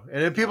 And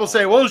then people No,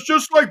 say, well, it's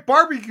just like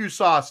barbecue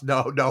sauce.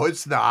 No,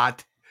 it's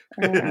not.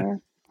 Uh,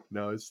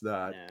 No, it's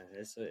not. no,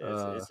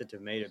 Uh, it's a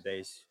tomato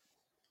base.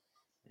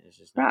 It's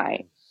just not right.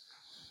 good.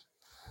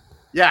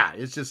 yeah,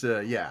 it's just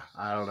yeah,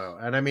 I don't know.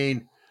 And I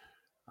mean,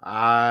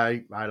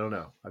 I don't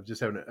know. I'm just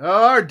having.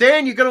 Oh,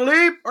 Dan, you gonna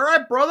leave? All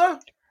right, brother.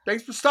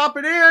 Thanks for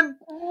stopping in.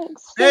 See you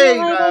Hey,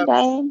 later,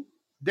 Dave.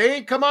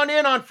 Dan, come on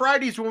in on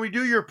Fridays when we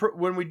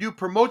do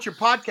promote your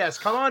podcast.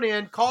 Come on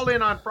in, call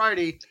in on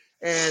Friday,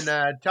 and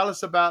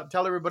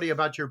tell everybody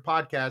about your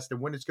podcast and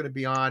when it's going to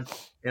be on,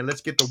 and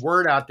let's get the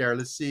word out there.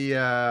 Let's see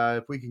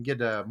if we can get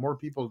more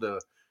people to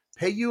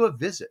pay you a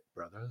visit,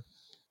 brother.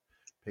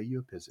 Pay you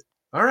a visit.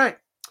 All right.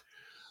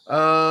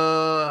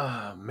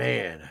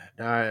 Man,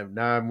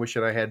 now I'm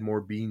wishing I had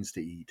more beans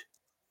to eat.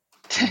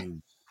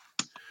 Beans.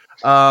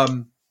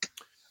 Well,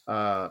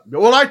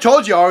 I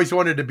told you I always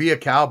wanted to be a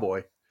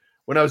cowboy.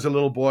 When I was a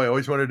little boy, I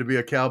always wanted to be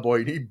a cowboy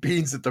and eat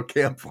beans at the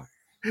campfire.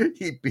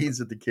 Eat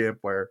beans at the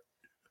campfire.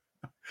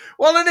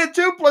 Well, and then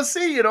too, plus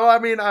see, I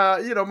mean,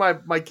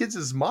 my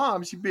kids'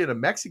 mom, she being a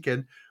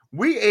Mexican,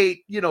 we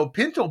ate,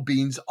 pinto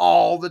beans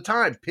all the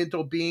time.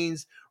 Pinto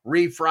beans,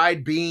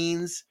 refried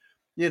beans,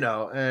 and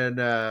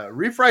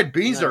refried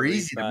beans are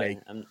easy to make.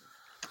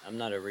 I'm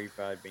not a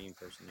refried bean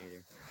person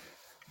either.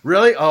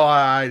 Really? Oh,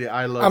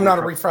 I love. I'm not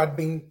a refried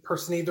bean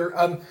person either.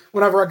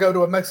 Whenever I go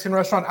to a Mexican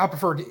restaurant, I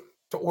prefer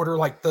to order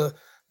like the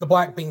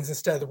black beans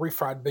instead of the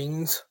refried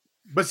beans.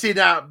 But see,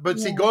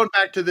 going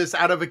back to this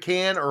out of a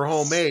can or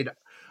homemade,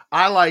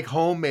 I like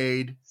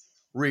homemade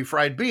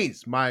refried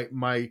beans.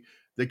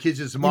 The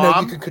kids'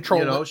 mom, You can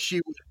control it.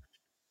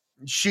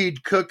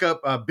 she'd cook up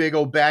a big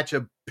old batch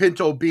of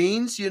pinto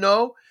beans,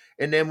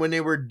 and then when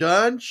they were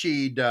done,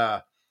 she'd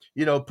put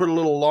a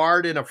little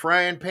lard in a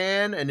frying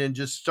pan and then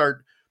just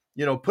start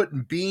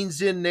putting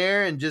beans in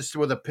there and just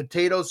with a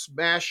potato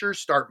smasher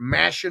start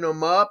mashing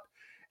them up,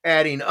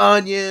 adding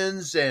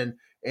onions and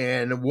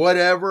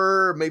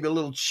whatever, maybe a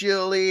little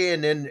chili,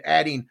 and then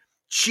adding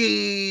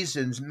cheese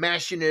and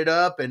mashing it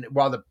up. And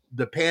while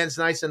the pan's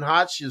nice and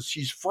hot,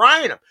 she's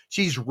frying them.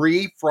 She's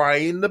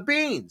refrying the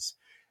beans.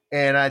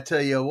 And I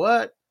tell you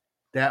what,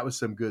 that was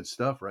some good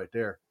stuff right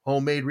there.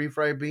 Homemade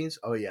refried beans.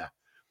 Oh yeah.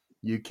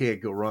 You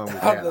can't go wrong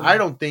with that. I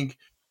don't think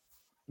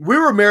we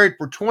were married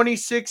for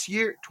 26,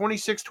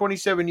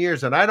 27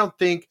 years, and I don't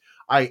think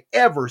I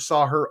ever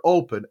saw her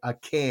open a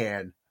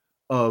can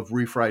of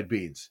refried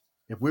beans.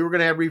 If we were going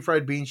to have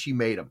refried beans, she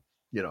made them,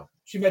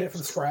 She made it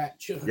from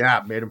scratch.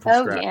 Yeah, made them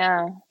from scratch.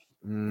 Yeah.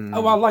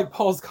 Oh, I like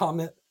Paul's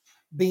comment.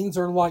 Beans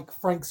are like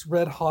Frank's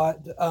Red Hot.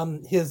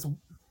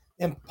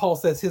 And Paul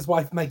says his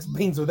wife makes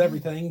beans with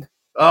everything.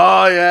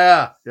 Oh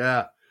yeah,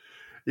 yeah,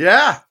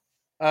 yeah.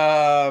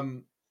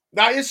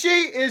 Now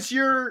is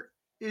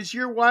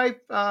your wife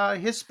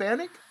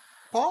Hispanic,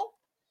 Paul?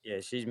 Yeah,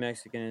 she's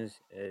Mexican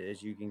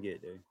as you can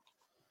get, dude.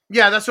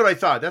 Yeah, that's what I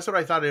thought.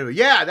 Anyway.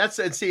 Yeah, and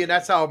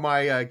that's how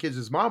my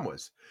kids' mom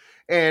was.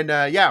 And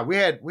yeah, we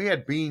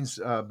had beans.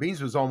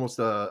 Beans was almost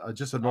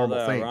just a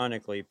normal thing.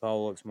 Ironically,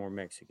 Paul looks more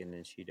Mexican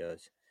than she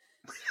does.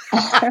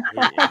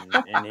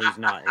 and he's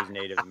not. He's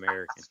Native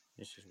American.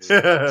 It's just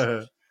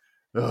weird.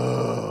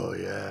 Oh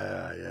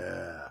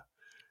yeah.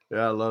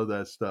 I love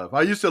that stuff.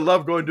 I used to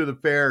love going to the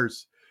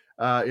fairs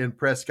in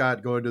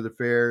Prescott, going to the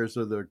fairs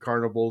or the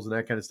carnivals and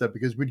that kind of stuff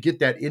because we'd get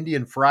that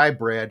Indian fry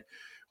bread,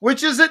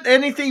 which isn't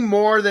anything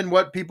more than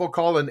what people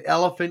call an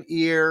elephant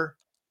ear,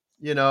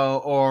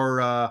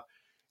 or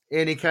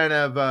any kind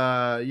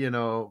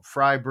of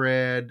fry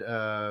bread.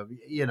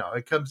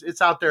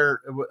 It's out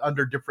there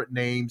under different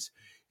names.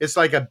 It's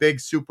like a big,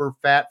 super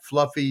fat,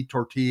 fluffy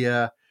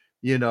tortilla.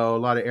 A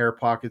lot of air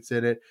pockets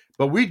in it.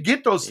 But we'd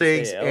get those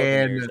things,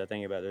 and ears, I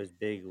think about those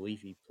big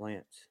leafy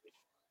plants.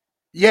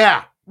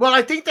 Yeah, well,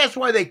 I think that's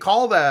why they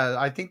call that.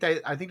 I think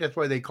that's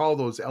why they call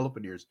those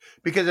elephant ears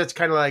because it's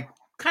kind of like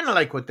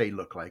what they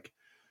look like.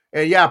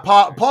 And yeah,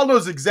 Paul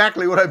knows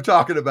exactly what I'm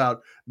talking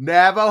about.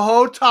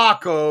 Navajo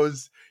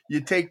tacos.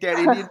 You take that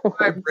Indian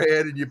fry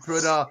bread and you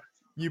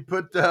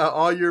put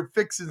all your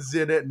fixings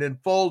in it and then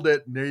fold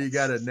it, and there you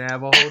got a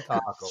Navajo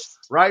taco.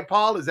 Right,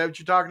 Paul? Is that what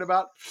you're talking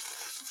about?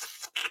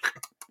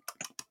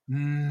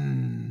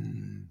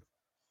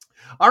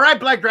 All right,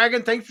 Black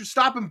Dragon, thanks for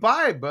stopping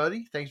by,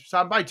 buddy. Thanks for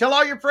stopping by. Tell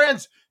all your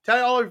friends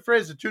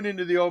to tune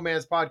into the Old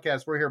Man's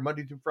Podcast. We're here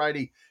Monday through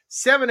Friday,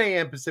 7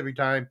 a.m. Pacific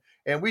time,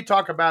 and we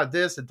talk about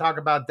this and talk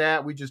about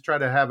that. We just try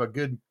to have a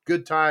good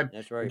time.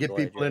 That's right, and get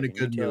people in a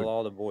good mood. Tell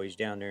all the boys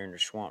down there in the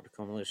swamp to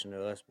come listen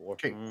to us, boy.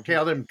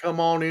 Tell them come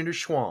on in the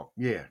swamp.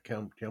 Yeah,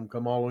 come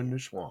all in the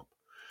swamp.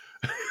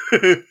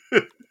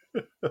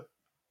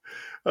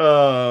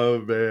 Oh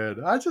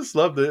man, I just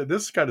love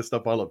this kind of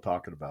stuff. I love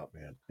talking about,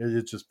 man.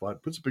 It's just fun.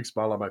 Puts a big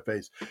smile on my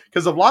face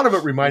because a lot of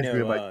it reminds me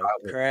of my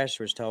childhood. Crash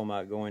was talking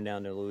about going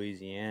down to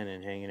Louisiana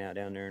and hanging out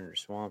down there in the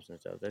swamps and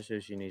stuff. That's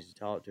who she needs to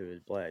talk to is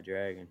Black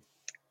Dragon.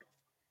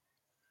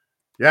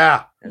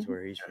 Yeah, that's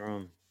where he's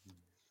from.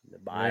 The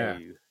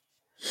bayou.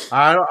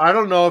 I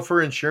don't know if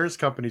her insurance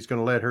company's going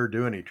to let her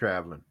do any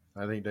traveling.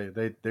 I think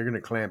they're going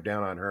to clamp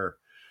down on her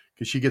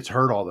because she gets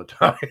hurt all the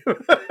time.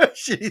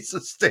 She needs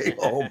to stay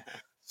home.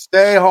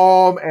 Stay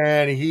home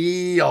and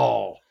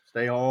heal.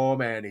 Stay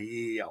home and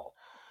heal.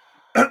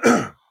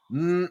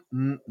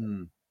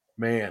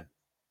 Man,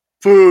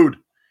 food.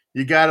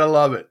 You got to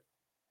love it.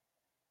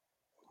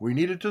 We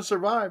need it to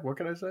survive. What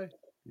can I say?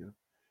 Yeah.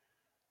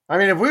 I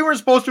mean, if we were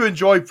supposed to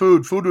enjoy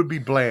food, food would be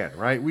bland,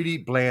 right? We'd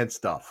eat bland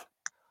stuff.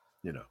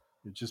 You know,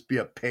 it'd just be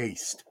a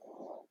paste.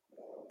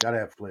 Got to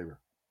have flavor.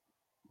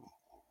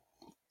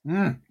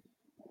 Unless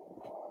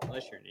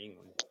you're in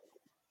England.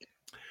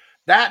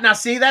 Now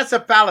see, that's a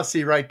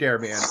fallacy right there,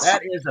 man.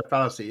 That is a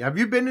fallacy. Have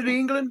you been to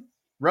England,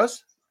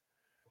 Russ?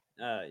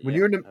 When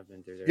you were in the, I've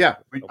been through there. Yeah,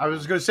 I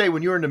was going to say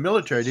when you were in the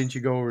military, didn't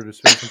you go over to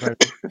spend some time?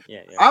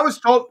 Yeah. I was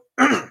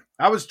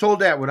told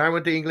that when I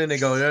went to England, they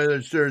go,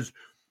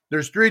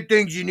 there's three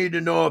things you need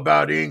to know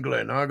about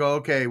England. I go,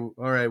 okay, all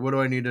right. What do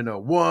I need to know?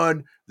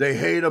 One, they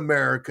hate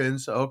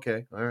Americans.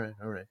 Okay, all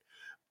right.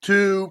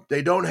 Two,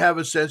 they don't have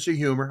a sense of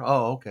humor.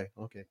 Oh, okay.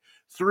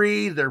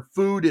 Three, their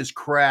food is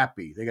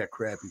crappy. They got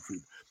crappy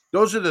food.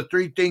 Those are the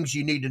three things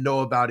you need to know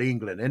about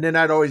England. And then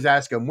I'd always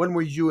ask them, when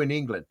were you in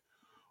England?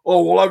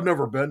 Oh, well, I've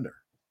never been there.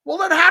 Well,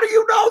 then how do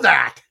you know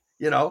that?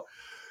 You know?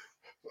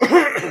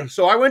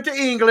 So I went to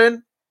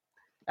England.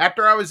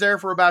 After I was there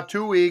for about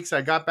 2 weeks,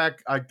 I got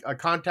back. I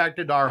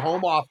contacted our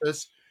home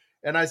office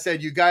and I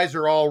said, you guys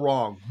are all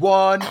wrong.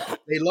 One,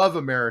 they love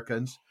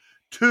Americans.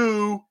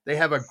 Two, they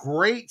have a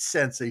great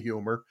sense of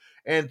humor.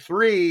 And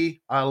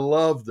three, I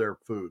love their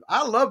food.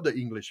 I love the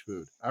English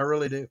food. I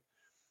really do.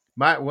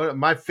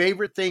 My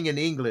favorite thing in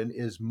England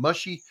is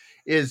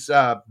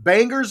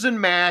bangers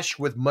and mash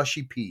with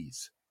mushy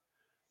peas.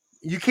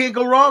 You can't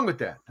go wrong with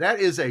that. That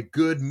is a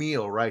good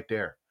meal right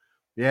there.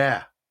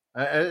 Yeah,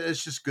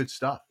 it's just good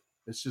stuff.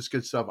 It's just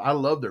good stuff. I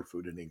love their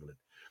food in England.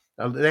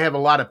 They have a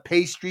lot of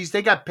pastries.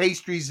 They got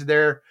pastries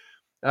there.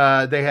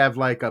 They have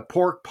like a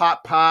pork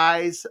pot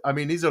pies. I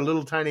mean, these are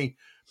little tiny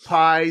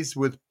pies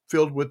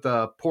filled with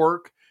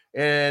pork,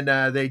 and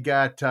they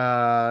got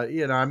I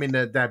mean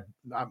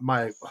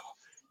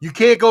you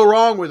can't go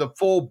wrong with a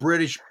full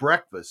British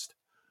breakfast.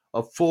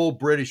 A full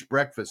British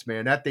breakfast,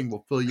 man. That thing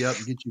will fill you up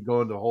and get you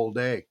going the whole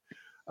day.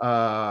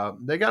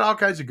 They got all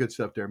kinds of good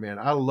stuff there, man.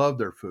 I love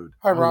their food.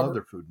 Hi, I Robert. love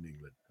their food in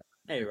England.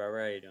 Hey, Robert,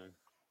 how you doing?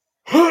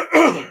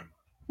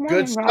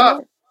 Good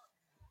stuff.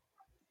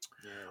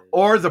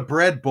 Or the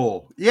bread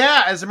bowl.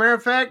 Yeah, as a matter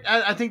of fact,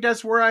 I think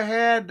that's where I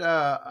had.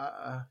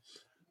 I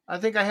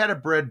think I had a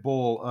bread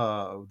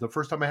bowl. The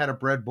first time I had a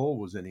bread bowl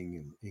was in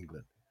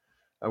England.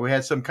 We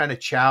had some kind of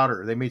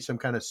chowder. They made some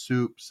kind of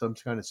soup, some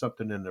kind of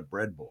something in a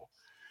bread bowl.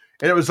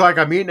 And it was like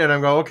I'm eating it.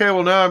 I'm going, okay,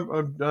 well now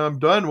I'm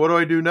done. What do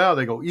I do now?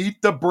 They go,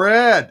 eat the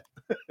bread.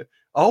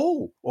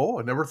 Oh,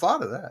 I never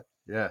thought of that.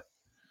 Yeah,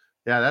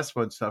 that's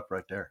fun stuff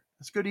right there.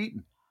 That's good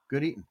eating.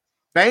 Good eating.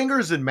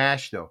 Bangers and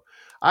mash though.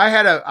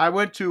 I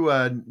went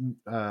to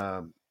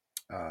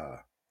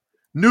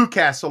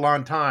Newcastle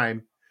on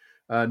time,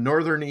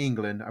 northern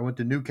England. I went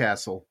to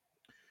Newcastle,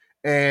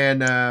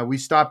 and we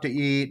stopped to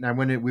eat.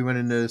 And we went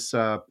in this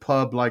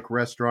pub like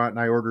restaurant, and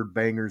I ordered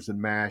bangers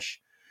and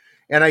mash.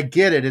 And I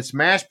get it. It's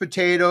mashed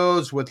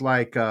potatoes with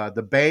like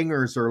the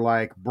bangers are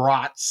like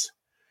brats,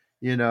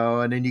 and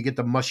then you get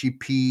the mushy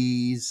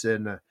peas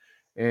and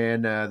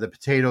the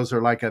potatoes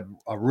are like a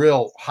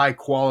real high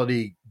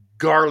quality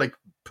garlic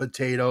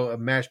potato, a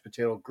mashed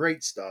potato,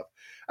 great stuff.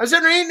 I was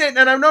sitting there eating it,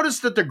 and I've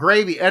noticed that the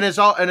gravy and it's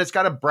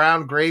got a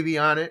brown gravy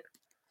on it,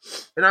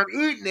 and I'm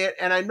eating it,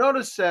 and I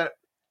noticed that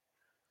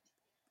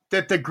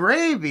the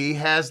gravy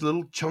has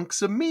little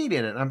chunks of meat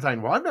in it. I'm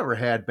thinking, well, I've never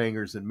had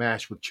bangers and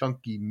mash with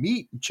chunky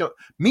meat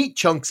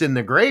chunks in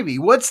the gravy.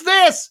 What's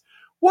this?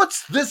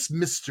 What's this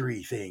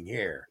mystery thing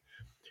here?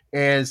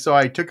 And so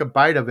I took a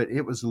bite of it.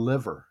 It was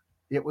liver.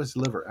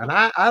 And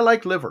I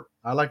like liver.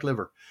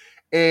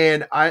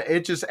 And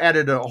it just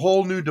added a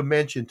whole new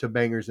dimension to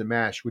bangers and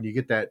mash when you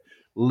get that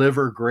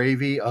liver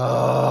gravy.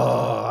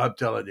 Oh, I'm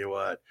telling you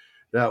what,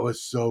 that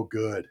was so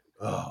good.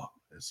 Oh,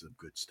 that's some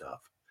good stuff.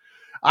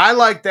 I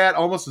like that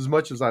almost as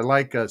much as I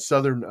like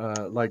Southern,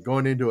 like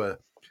going into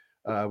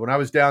when I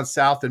was down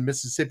south in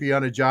Mississippi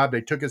on a job,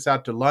 they took us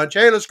out to lunch.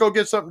 Hey, let's go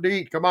get something to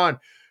eat. Come on.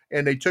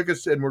 And they took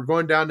us and we're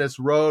going down this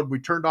road. We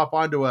turned off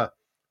onto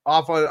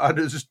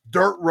this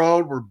dirt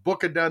road. We're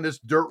booking down this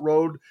dirt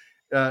road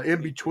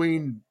in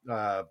between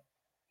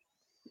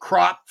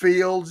crop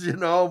fields,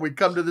 we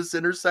come to this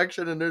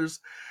intersection and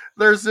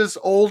there's this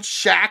old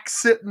shack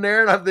sitting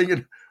there. And I'm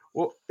thinking,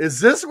 well, is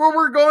this where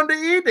we're going to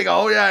eat? They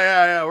go, oh,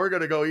 yeah. We're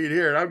going to go eat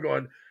here. And I'm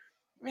going,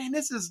 man,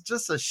 this is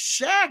just a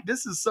shack.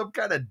 This is some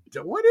kind of,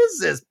 what is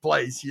this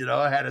place?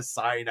 I had a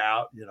sign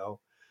out,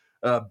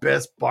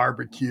 best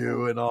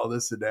barbecue and all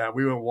this and that.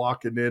 We went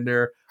walking in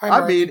there.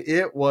 I mean,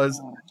 it was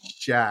a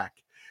shack.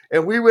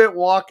 And we went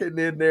walking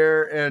in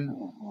there, and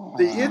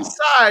the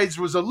insides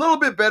was a little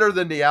bit better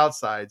than the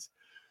outsides.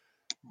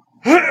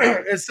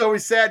 And so we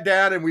sat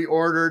down and we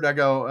ordered. I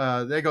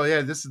go, they go,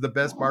 yeah, this is the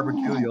best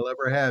barbecue you'll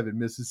ever have in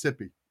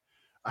Mississippi.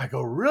 I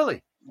go,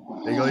 really?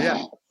 They go,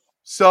 yeah.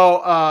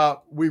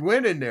 So we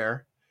went in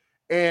there,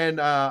 and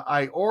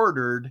I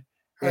ordered,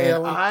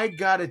 and I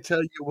got to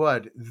tell you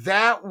what,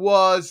 that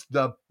was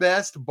the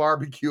best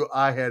barbecue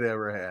I had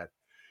ever had.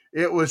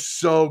 It was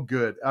so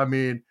good. I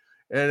mean,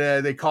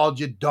 and they called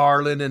you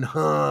darling and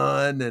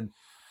hun, and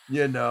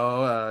you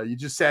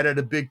just sat at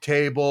a big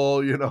table.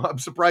 I'm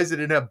surprised they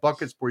didn't have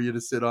buckets for you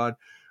to sit on,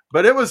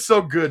 but it was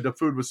so good. The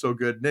food was so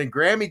good. And then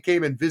Grammy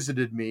came and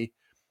visited me.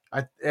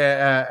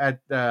 That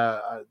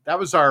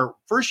was our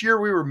first year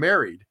we were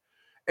married,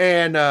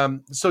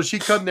 and so she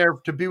come there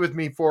to be with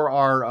me for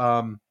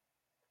our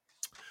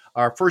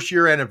first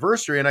year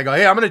anniversary. And I go,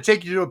 hey, I'm going to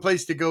take you to a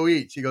place to go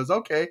eat. She goes,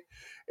 okay.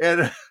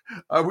 And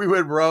we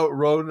went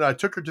road, and I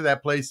took her to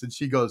that place, and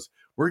she goes,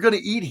 we're going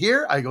to eat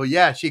here? I go,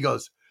 yeah. She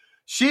goes,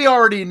 she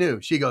already knew.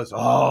 She goes,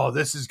 oh,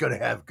 this is going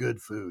to have good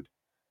food.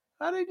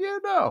 How did you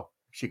know?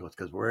 She goes,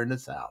 because we're in the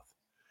South,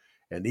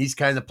 and these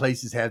kinds of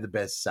places have the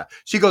best South.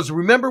 She goes,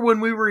 remember when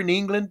we were in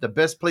England, the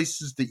best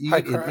places to eat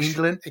in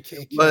England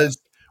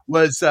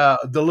was the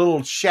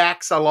little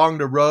shacks along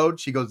the road.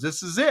 She goes,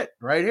 this is it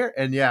right here.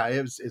 And yeah,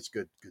 it's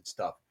good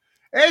stuff.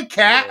 Hey,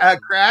 Cat,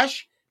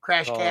 Crash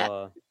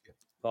Cat.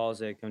 Paul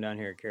said, come down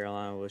here to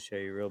Carolina. We'll show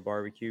you real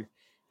barbecue.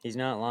 He's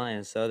not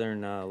lying.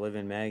 Southern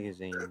Living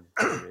Magazine,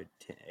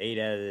 8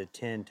 out of the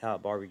 10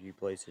 top barbecue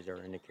places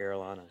are in the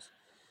Carolinas.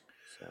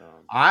 So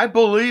I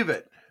believe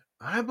it,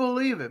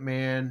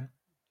 man.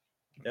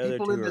 The other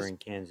two are in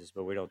Kansas,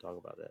 but we don't talk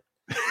about that.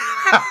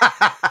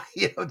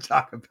 You don't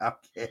talk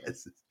about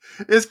Kansas.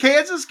 Is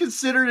Kansas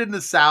considered in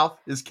the South?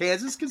 Is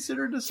Kansas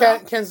considered the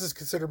South? Kansas is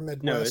considered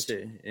Midwest.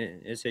 No,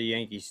 it's a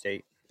Yankee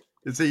state.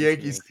 It's a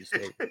Yankee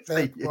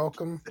state.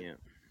 Welcome. Yeah.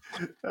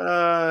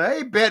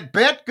 Hey,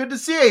 Bet, good to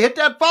see you. Hit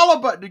that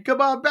follow button and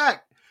come on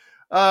back.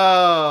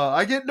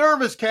 I get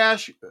nervous,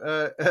 Crash,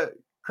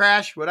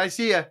 when I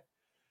see you.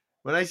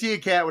 When I see you,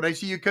 Cat, when I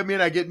see you come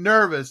in, I get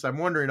nervous. I'm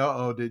wondering,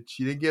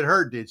 she didn't get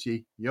hurt, did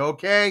she? You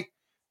okay?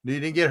 You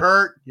didn't get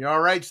hurt? You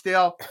all right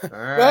still? All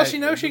right. Well, she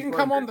knows she can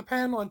come on the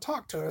panel and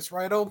talk to us,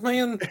 right, old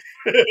man?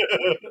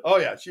 Oh,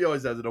 yeah. She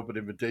always has an open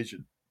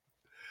invitation.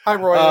 Hi,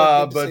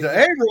 Roya.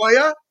 Hey,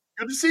 Roya.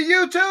 Good to see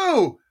you, too.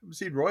 I haven't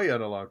seen Roya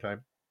in a long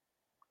time.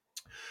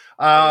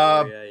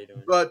 I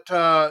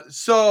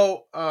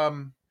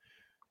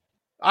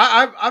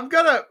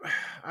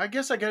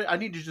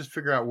need to just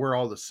figure out where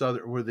all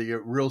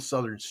the real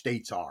southern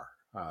states are.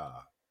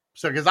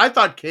 Because I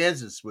thought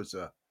Kansas was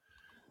a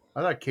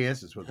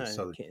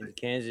southern state.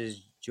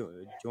 Kansas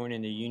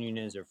joining the Union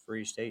as a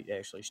free state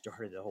actually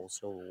started the whole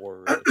Civil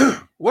War. Really.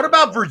 What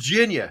about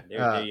Virginia?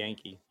 They're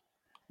Yankee.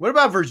 What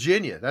about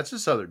Virginia? That's a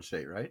southern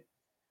state, right?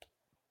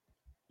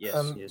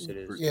 Yes, yes, it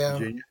is. Yeah.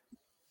 Virginia?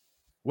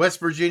 West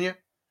Virginia?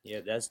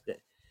 Yeah, that's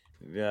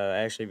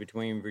actually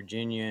between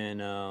Virginia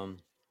and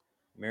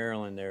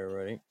Maryland there,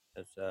 right?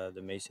 That's the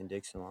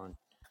Mason-Dixon line.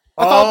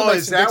 Oh,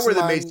 is that where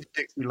the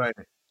Mason-Dixon line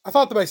is? I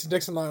thought the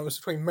Mason-Dixon line was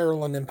between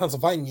Maryland and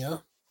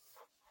Pennsylvania.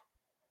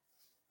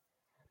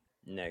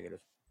 Negative.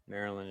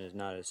 Maryland is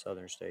not a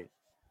southern state.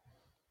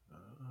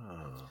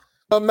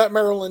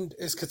 Maryland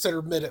is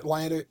considered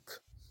mid-Atlantic.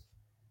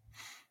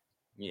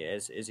 Yeah,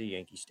 it's a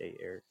Yankee state,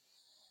 Eric.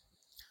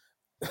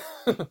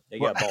 They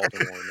got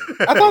Baltimore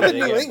now. I thought the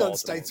New England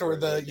states were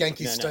the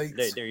Yankee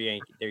states. They're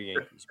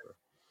Yankees,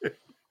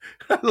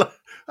 bro.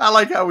 I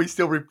like how we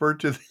still refer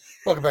to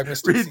Welcome back,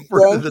 Mr.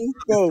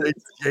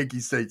 Yankee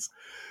states.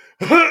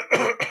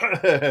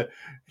 Kat,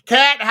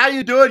 how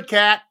you doing,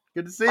 Kat?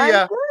 Good to see you.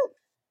 Good.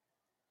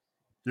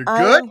 You're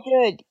good? I'm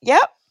good.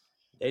 Yep.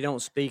 They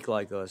don't speak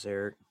like us,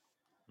 Eric.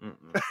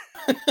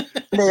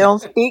 They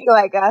don't speak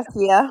like us,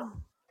 yeah.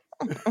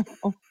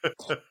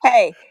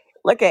 Hey,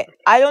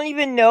 I don't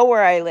even know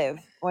where I live.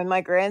 When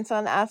my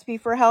grandson asked me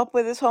for help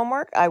with his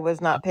homework, I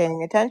was not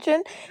paying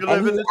attention.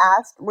 And he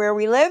asked where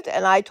we lived,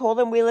 and I told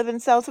him we live in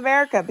South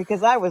America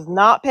because I was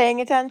not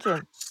paying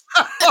attention.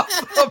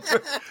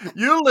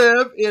 You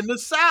live in the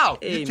South.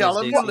 Hey, you tell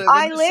him you live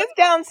I in the live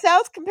down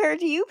south compared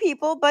to you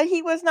people, but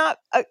he was not.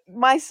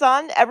 My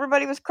son,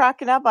 everybody was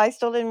cracking up. I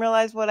still didn't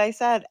realize what I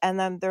said. And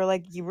then they're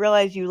like, you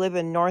realize you live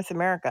in North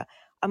America.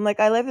 I'm like,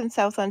 I live in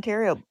South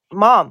Ontario.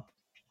 Mom,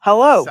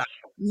 hello. South.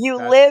 You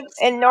live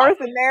in North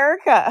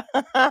America.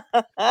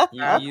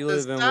 You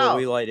live in what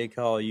we like to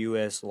call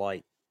U.S.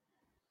 light.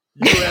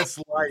 U.S.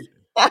 light.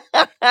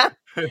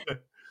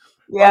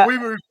 Yeah.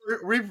 Well,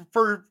 we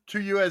refer to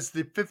you as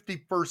the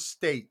 51st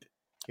state.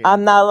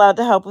 I'm not allowed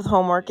to help with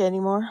homework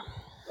anymore.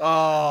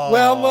 Oh.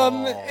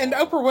 Well, and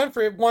Oprah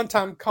Winfrey at one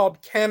time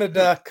called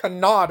Canada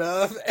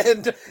Canada,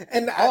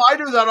 and I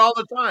do that all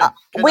the time.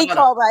 We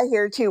call that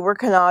here too. We're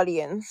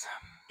Canadians.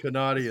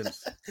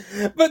 Canadians.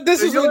 But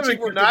this is when you she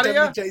worked at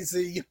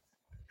WJZ.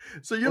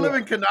 So you live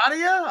in Canada?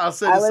 I'll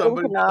say I to live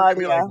in somebody, they'll look at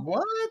me like, Canada.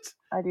 what?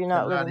 I do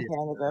not live in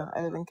Canada.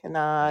 I live in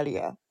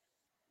Canada.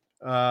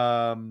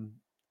 Um,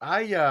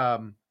 I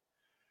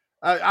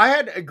I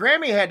had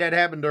Grammy had that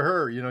happen to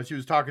her. You know, she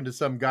was talking to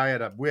some guy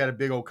we had a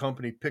big old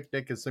company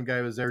picnic, and some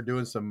guy was there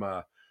doing some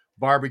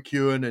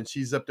barbecuing, and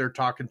she's up there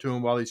talking to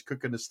him while he's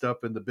cooking the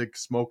stuff in the big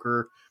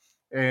smoker.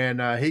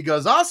 And he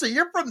goes, "Also,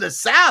 you're from the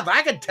South.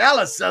 I can tell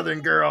a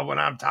Southern girl when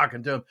I'm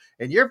talking to him.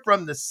 And you're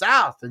from the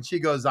South." And she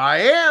goes, "I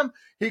am."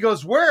 He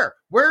goes, "Where?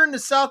 Where in the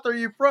South are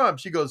you from?"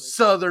 She goes,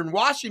 "Southern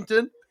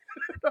Washington."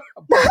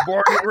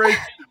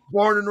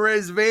 Born and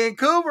raised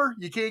Vancouver.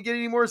 You can't get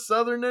any more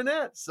Southern than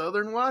that.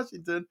 Southern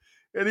Washington.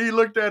 And he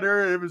looked at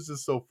her, and it was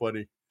just so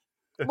funny.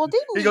 Well,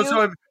 didn't He goes,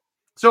 you?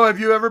 so have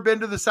you ever been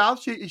to the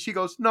South? She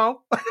goes,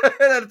 no.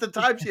 And at the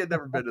time, she had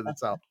never been to the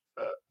South.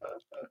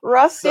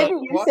 Russ, So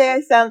didn't you say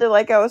I sounded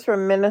like I was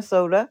from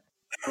Minnesota?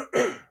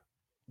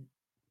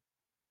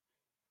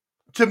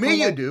 To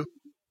me, you do.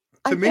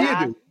 To me,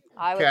 you do.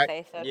 I would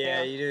say so too.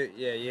 Yeah, you do.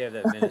 Yeah, you have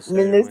that Minnesota.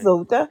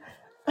 Minnesota.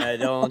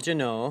 Don't you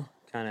know?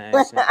 Kind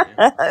of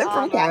accent. I'm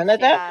from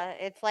Canada. Yeah,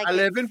 it's like I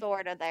live in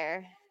sort of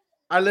there.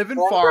 I live in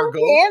I'm from Fargo.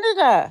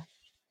 Canada.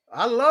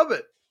 I love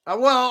it.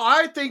 Well,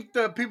 I think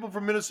the people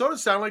from Minnesota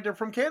sound like they're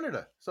from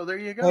Canada. So there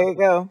you go. There you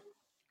go.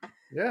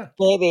 Yeah.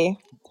 Maybe.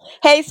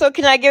 Hey, so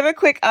can I give a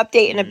quick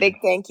update and a big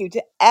thank you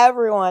to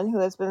everyone who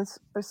has been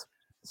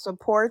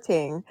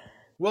supporting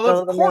Well, the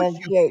of little course man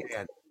you Jake?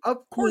 can.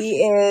 Of course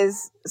He you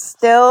is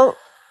still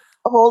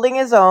holding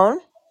his own.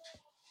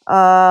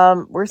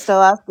 We're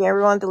still asking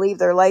everyone to leave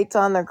their lights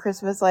on, their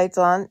Christmas lights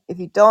on. If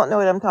you don't know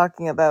what I'm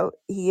talking about,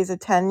 he is a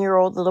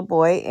 10-year-old little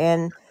boy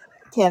in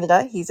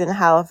Canada. He's in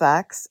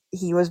Halifax.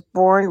 He was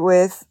born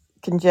with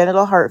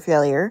congenital heart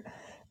failure,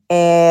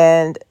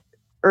 and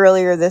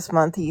earlier this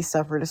month he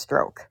suffered a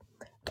stroke.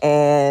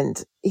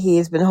 And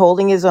he's been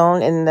holding his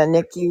own in the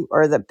NICU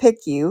or the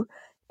PICU,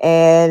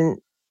 and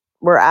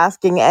we're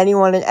asking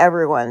anyone and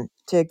everyone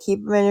to keep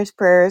him in his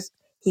prayers.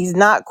 He's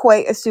not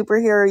quite a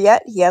superhero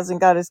yet. He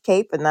hasn't got his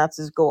cape, and that's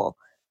his goal,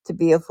 to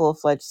be a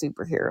full-fledged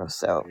superhero.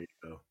 So There you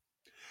go.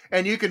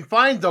 And you can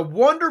find the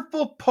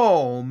wonderful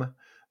poem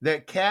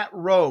that Kat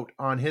wrote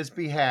on his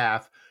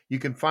behalf. You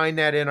can find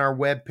that in our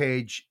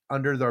webpage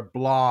under the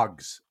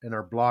blogs. In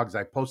our blogs,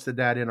 I posted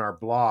that in our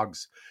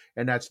blogs,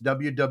 and that's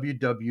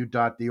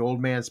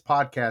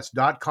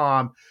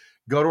www.theoldmanspodcast.com.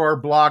 Go to our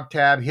blog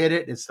tab, hit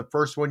it. It's the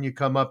first one you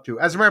come up to.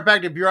 As a matter of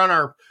fact, if you're on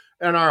our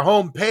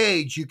home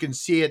page, you can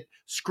see it.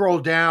 Scroll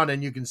down,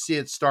 and you can see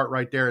it start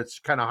right there. It's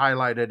kind of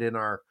highlighted in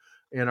our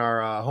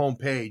home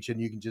page, and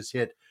you can just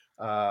hit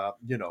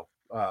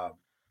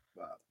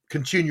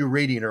continue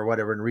reading or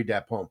whatever and read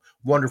that poem.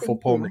 Wonderful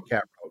thank poem you. that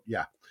Kat wrote.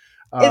 Yeah.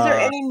 Is there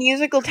any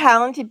musical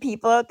talented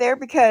people out there?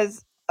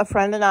 Because a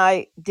friend and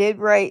I did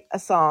write a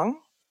song.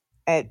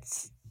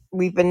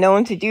 We've been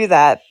known to do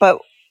that, but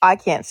I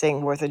can't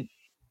sing worth a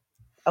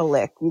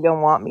lick. You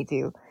don't want me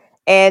to.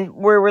 And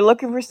we're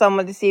looking for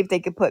someone to see if they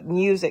could put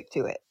music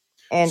to it.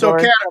 And So, or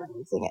Kat,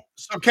 sing it.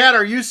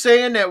 are you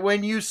saying that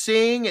when you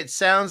sing, it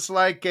sounds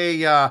like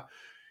a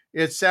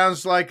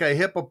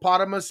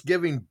hippopotamus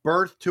giving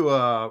birth to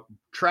a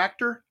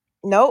tractor?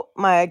 Nope.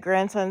 My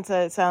grandson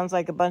said it sounds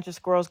like a bunch of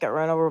squirrels got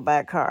run over by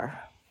a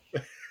car.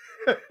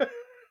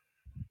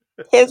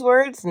 His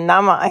words,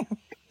 not mine.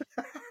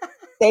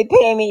 They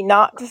pay me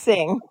not to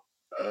sing.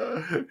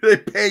 They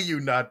pay you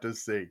not to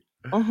sing.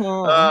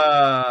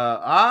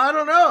 I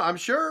don't know. I'm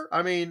sure.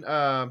 I mean,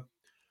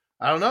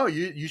 I don't know.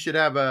 You should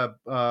have a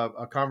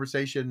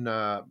conversation,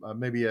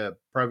 maybe a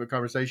private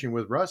conversation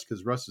with Russ,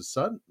 because Russ's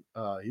son,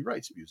 he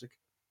writes music.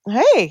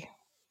 Hey.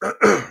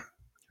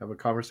 Have a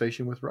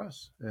conversation with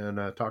Russ and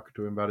talk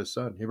to him about his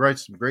son. He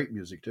writes some great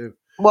music too.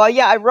 Well,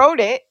 yeah, I wrote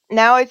it.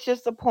 Now it's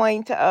just the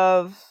point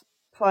of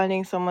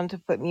finding someone to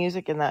put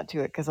music in that to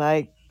it, because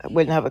I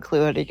wouldn't have a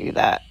clue how to do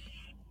that.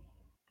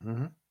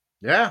 Mm-hmm.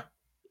 Yeah,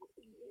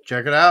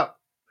 check it out.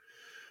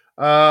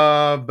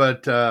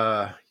 But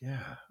yeah,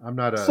 I'm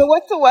not a. So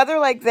what's the weather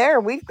like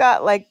there? We've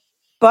got like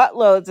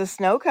buttloads of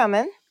snow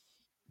coming.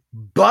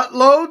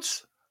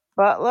 Buttloads?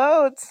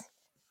 Buttloads.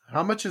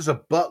 How much is a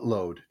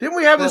buttload? Didn't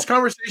we have this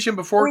conversation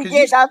before? We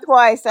did. That's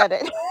why I said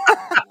it.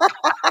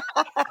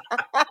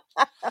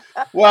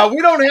 Well,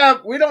 we don't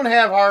have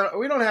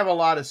a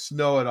lot of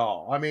snow at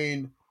all. I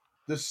mean,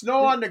 the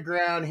snow on the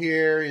ground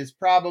here is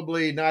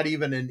probably not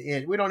even an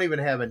inch. We don't even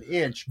have an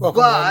inch,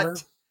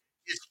 but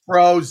it's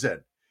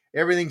frozen.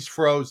 Everything's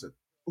frozen.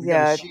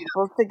 Yeah, it's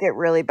supposed to get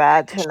really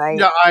bad tonight.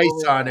 The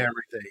ice on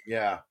everything.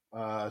 Yeah.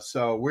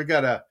 So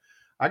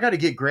I got to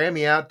get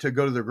Grammy out to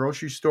go to the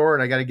grocery store,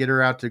 and I got to get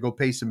her out to go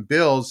pay some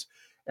bills.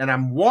 And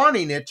I'm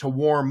wanting it to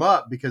warm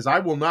up because I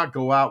will not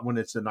go out when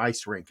it's an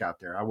ice rink out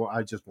there.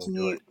 I just won't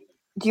do it.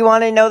 Do you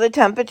want to know the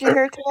temperature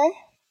here today?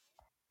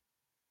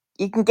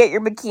 You can get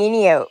your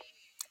bikini out.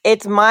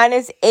 It's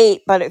 -8,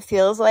 but it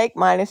feels like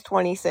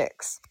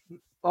 -26.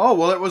 Oh,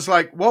 well, it was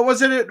like, what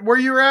was it where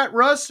you were at,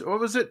 Russ?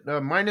 What was it?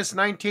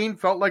 -19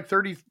 felt like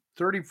 30,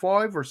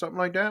 35 or something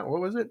like that.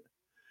 What was it?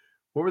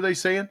 What were they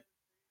saying?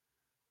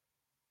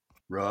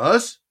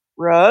 Russ?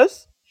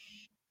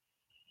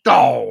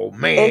 Oh Is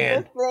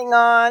man. this thing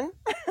on?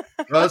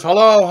 Buzz,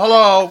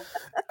 hello.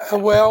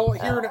 Well,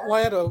 here in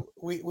Atlanta,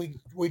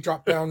 we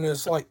dropped down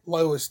as like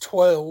low as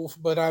 12,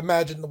 but I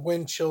imagine the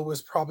wind chill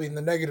was probably in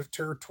the negative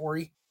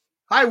territory.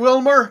 Hi,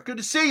 Wilmer. Good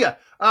to see you.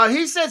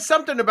 He said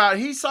something about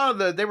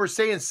they were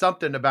saying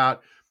something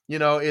about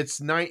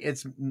it's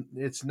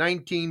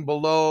 19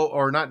 below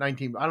or not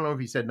 19. I don't know if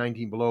he said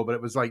 19 below, but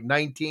it was like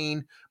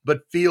 19,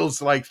 but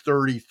feels like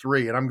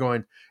 33. And I'm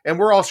going, and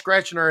we're all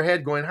scratching our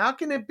head, going, how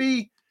can it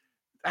be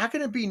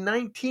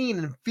 19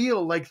 and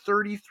feel like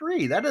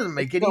 33? That doesn't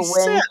make any The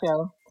wind sense.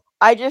 chill.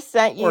 I just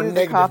sent Or you the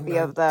negative copy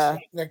of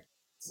 19. the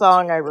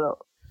song I wrote,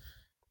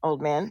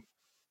 old man.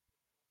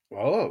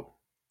 Oh,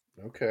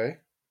 okay.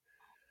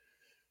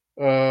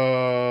 I'll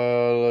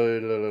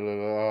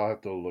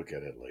have to look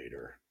at it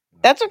later.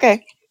 That's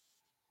okay.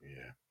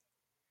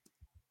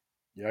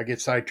 Yeah, I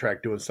get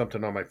sidetracked doing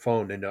something on my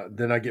phone, and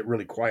then I get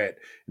really quiet,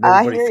 and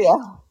I hear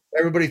you.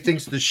 everybody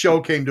thinks the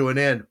show came to an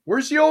end.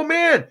 Where's the old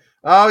man?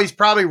 Oh, he's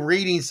probably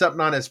reading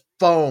something on his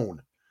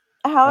phone.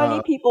 How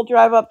many people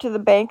drive up to the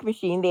bank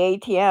machine, the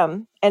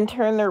ATM, and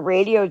turn their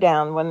radio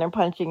down when they're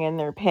punching in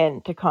their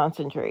PIN to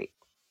concentrate?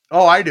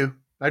 Oh, I do.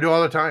 I do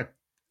all the time.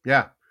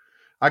 Yeah.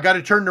 I got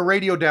to turn the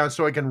radio down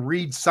so I can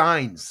read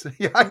signs.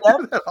 Yeah, I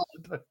do that all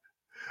the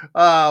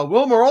time.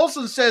 Wilmer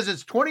Olson says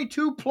it's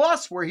 22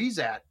 plus where he's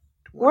at.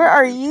 22. Where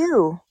are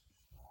you?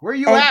 Where are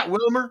you at,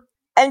 Wilmer?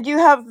 And you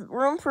have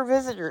room for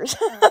visitors.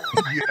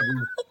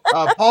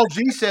 Paul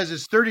G says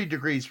it's 30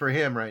 degrees for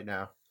him right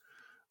now.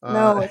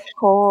 No, it's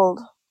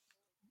cold.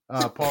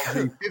 Paul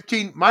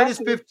G, minus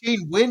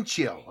 15 wind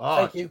chill.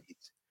 Oh, Thank you.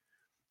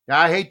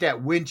 I hate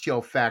that wind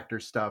chill factor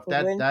stuff.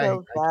 The wind I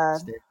chill's can't bad.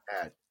 stand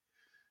that.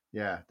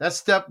 Yeah, that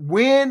stuff,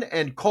 wind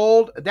and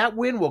cold, that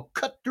wind will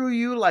cut through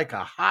you like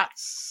a hot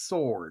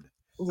sword.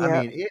 Yep.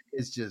 I mean, it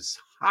is just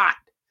hot.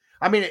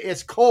 I mean,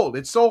 it's cold.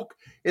 It's so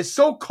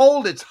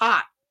cold, it's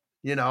hot.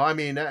 I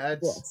mean,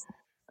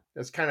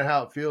 that's kind of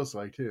how it feels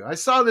like too. I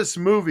saw this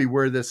movie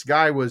where this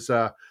guy was,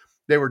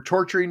 they were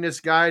torturing this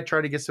guy,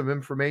 trying to get some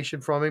information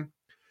from him.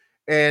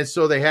 And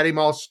so they had him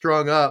all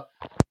strung up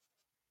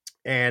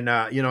and,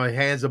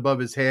 hands above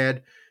his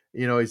head,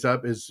 he's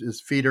up,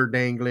 his feet are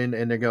dangling,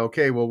 and they go,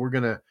 okay, well, we're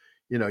going to,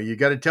 you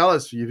got to tell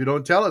us. If you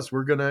don't tell us,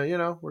 we're going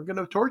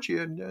to torch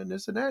you and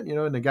this and that,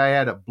 and the guy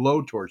had a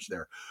blowtorch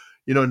there,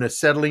 and a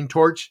acetylene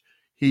torch.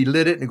 He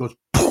lit it and it goes,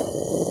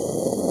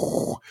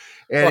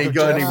 and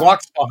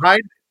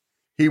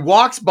he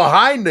walks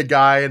behind the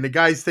guy, and the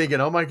guy's thinking,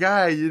 oh my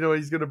God,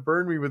 he's going to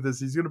burn me with this.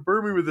 He's going to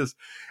burn me with this.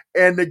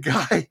 And the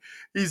guy,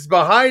 he's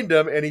behind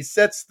him and he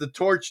sets the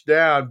torch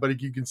down,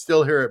 but you can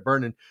still hear it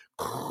burning.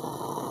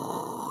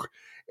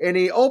 And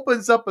he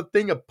opens up a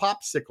thing of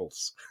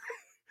popsicles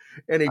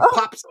and he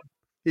pops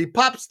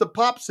the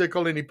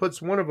popsicle and he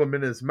puts one of them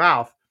in his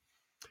mouth.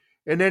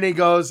 And then he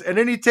goes, and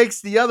then he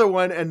takes the other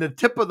one and the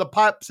tip of the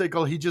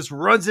popsicle, he just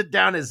runs it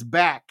down his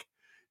back.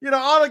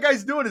 All the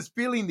guy's doing is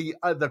feeling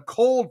the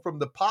cold from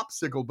the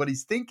popsicle, but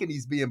he's thinking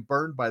he's being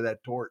burned by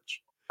that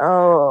torch.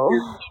 Oh.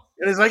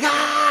 And he's like,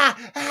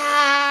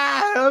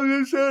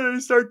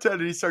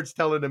 and he starts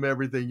telling him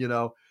everything,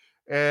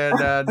 And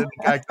then the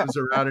guy comes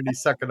around and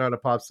he's sucking on a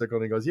popsicle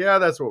and he goes, yeah,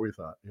 that's what we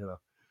thought,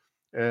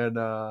 And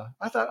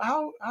I thought,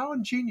 how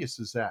ingenious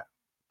is that?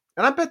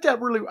 And I bet that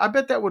would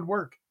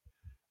work.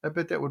 I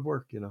bet that would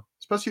work,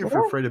 especially if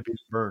you're afraid of being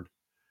burned.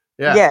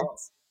 Yeah.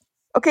 Yes.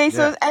 Okay,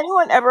 so has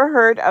anyone ever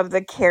heard of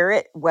the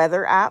Carrot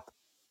weather app?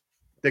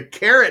 The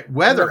Carrot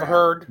weather Never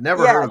heard.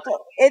 Never heard of it. So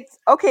it's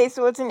okay,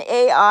 so it's an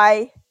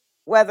AI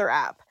weather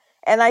app.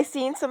 And I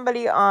seen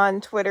somebody on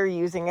Twitter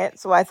using it,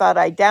 so I thought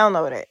I'd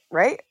download it,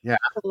 right? Yeah.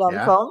 Put it on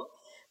the phone.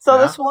 So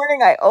this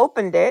morning I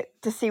opened it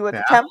to see what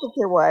the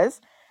temperature was,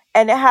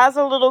 and it has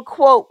a little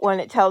quote when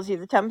it tells you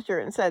the temperature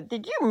and said,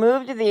 "Did you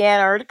move to the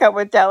Antarctica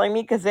with telling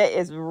me? Because it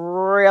is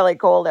really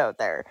cold out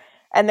there."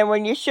 And then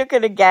when you shook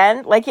it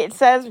again, like it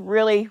says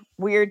really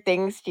weird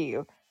things to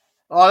you.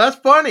 Oh, that's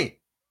funny.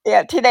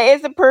 Yeah, today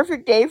is the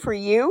perfect day for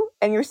you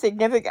and your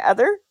significant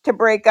other to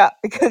break up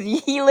because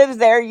he lives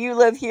there, you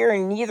live here,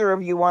 and neither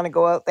of you want to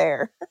go out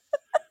there.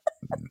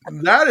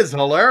 That is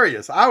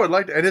hilarious. I would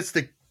like to, and it's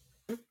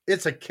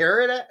a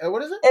Carrot.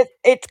 What is it?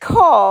 It's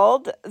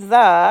called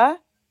the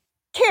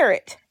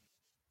Carrot,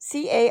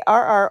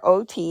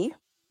 CARROT,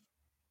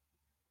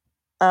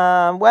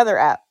 weather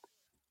app.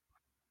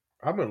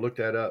 I'm gonna look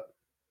that up.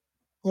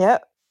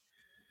 Yep.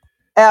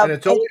 And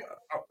it's only.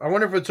 I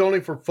wonder if it's only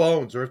for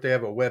phones or if they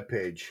have a web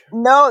page.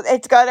 No,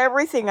 it's got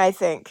everything, I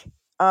think,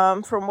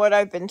 from what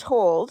I've been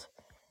told.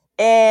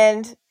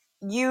 And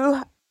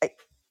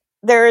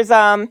there's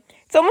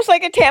it's almost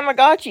like a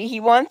Tamagotchi. He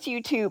wants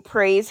you to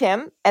praise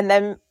him, and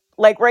then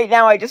like right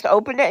now I just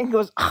opened it and he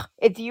goes,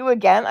 "It's you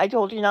again. I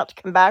told you not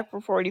to come back for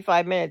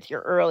 45 minutes.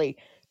 You're early.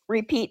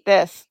 Repeat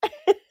this."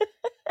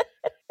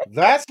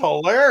 That's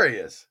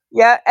hilarious.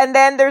 Yeah, and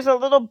then there's a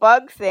little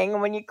bug thing,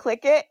 and when you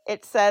click it,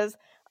 it says,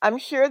 "I'm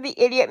sure the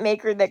idiot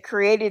maker that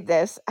created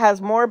this has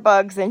more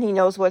bugs than he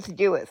knows what to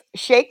do with.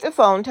 Shake the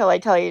phone till I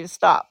tell you to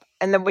stop."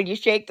 And then when you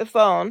shake the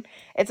phone,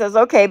 it says,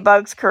 "Okay,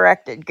 bugs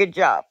corrected. Good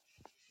job."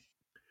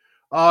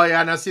 Oh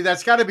yeah, now see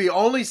that's got to be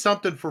only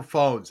something for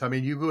phones. I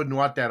mean, you wouldn't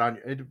want that on.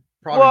 It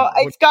probably Well,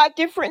 would. it's got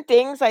different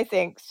things, I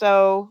think.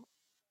 So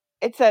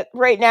it's at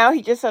right now.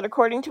 He just said,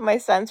 according to my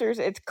sensors,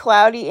 it's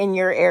cloudy in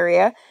your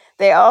area.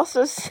 They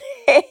also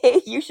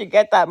say you should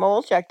get that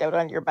mole checked out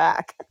on your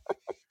back.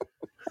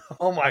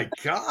 Oh my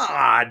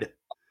god,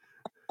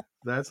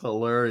 that's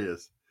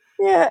hilarious.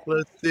 Yeah.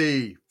 Let's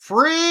see.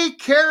 Free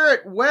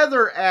Carrot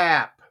Weather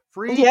app.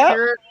 Free Yep.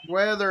 Carrot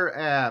Weather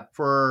app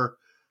for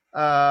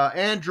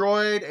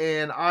Android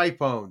and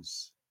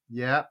iPhones.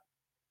 Yep.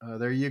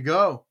 There you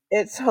go.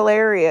 It's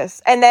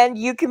hilarious. And then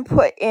you can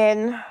put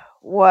in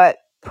what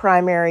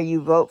primary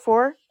you vote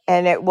for,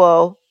 and it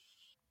will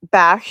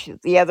bash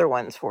the other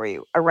ones for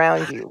you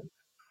around you.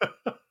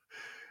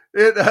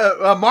 It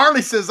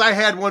Marley says I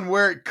had one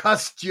where it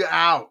cussed you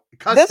out.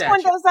 Cussed This at one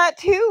you. does that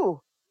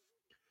too.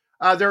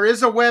 There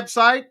is a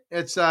website.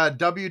 It's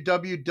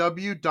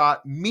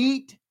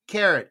www.meetcarrot,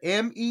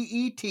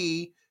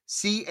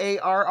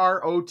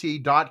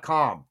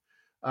 MEETCARROT.com.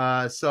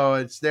 So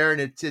it's there and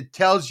it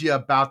tells you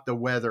about the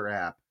weather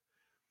app.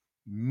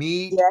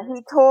 Meet. Yeah,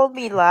 he told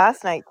me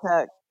last night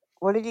to,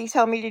 what did he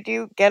tell me to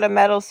do? Get a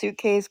metal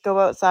suitcase, go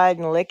outside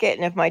and lick it,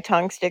 and if my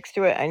tongue sticks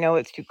to it, I know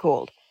it's too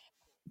cold.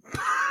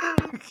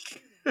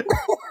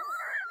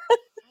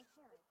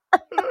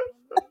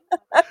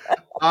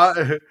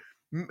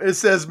 It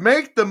says,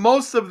 make the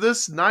most of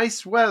this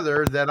nice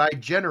weather that I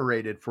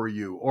generated for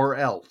you, or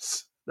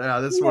else.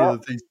 Yeah, this is one of Yep.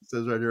 the things it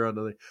says right here on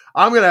the thing.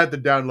 I'm going to have to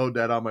download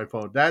that on my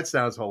phone. That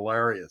sounds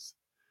hilarious.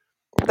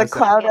 The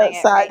cloud getting it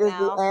outside right is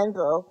the now.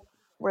 anvil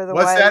where the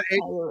What's wide that?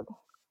 coyote.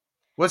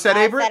 What's that,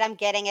 I Avery? said I'm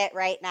getting it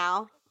right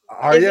now.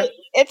 Are Is you? it?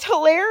 It's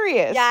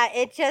hilarious. Yeah,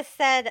 it just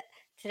said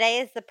today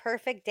is the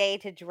perfect day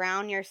to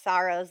drown your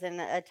sorrows in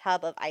a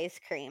tub of ice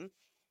cream.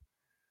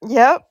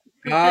 Yep.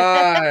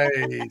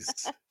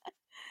 Nice.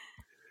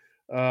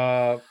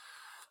 I've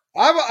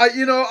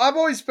I've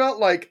always felt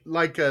like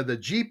the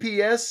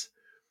GPS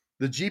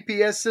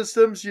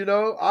systems.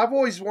 I've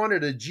always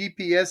wanted a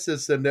GPS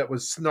system that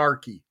was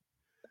snarky.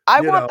 I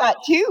You want know, that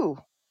too.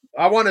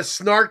 I want a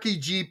snarky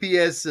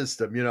GPS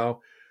system.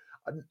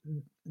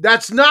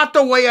 That's not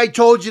the way I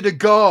told you to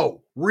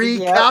go. Yep.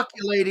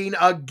 Recalculating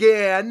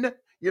again.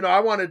 I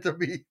want it to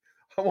be.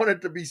 I want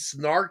it to be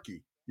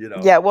snarky.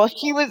 Yeah, well,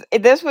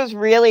 this was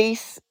really,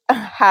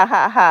 ha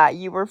ha ha.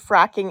 You were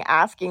fracking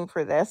asking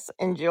for this.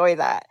 Enjoy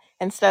that.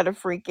 Instead of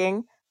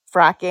freaking,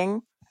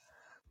 fracking,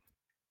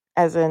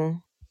 as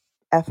in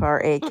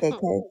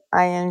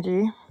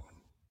FRAKKING.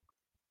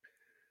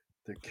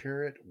 The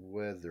carrot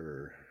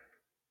weather.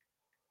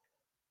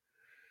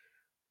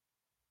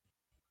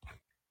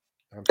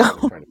 I'm trying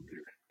to find it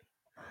here.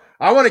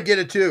 I want to get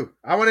it too.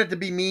 I want it to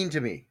be mean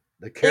to me.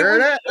 The carrot.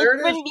 There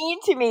It's it is. been mean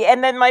to me.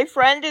 And then my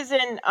friend is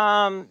in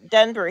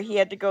Denver. He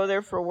had to go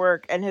there for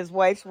work, and his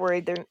wife's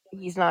worried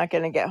he's not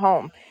going to get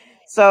home.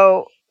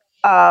 So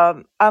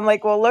I'm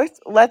like, well,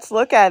 let's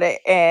look at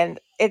it. And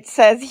it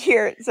says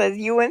here,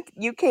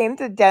 you came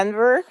to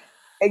Denver,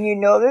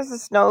 and there's a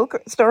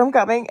storm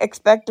coming.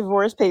 Expect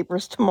divorce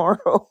papers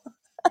tomorrow.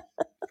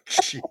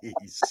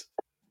 Jeez.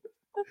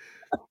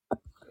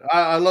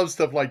 I love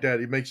stuff like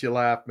that. It makes you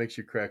laugh, makes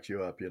you crack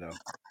you up.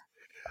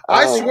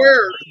 I Oh,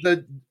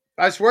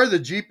 swear the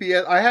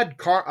GPS. I had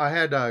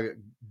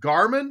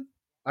Garmin.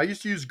 I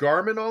used to use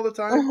Garmin all the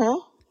time,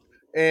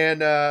 and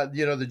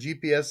the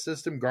GPS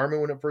system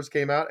Garmin when it first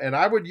came out, and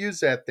I would use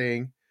that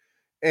thing,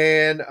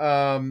 and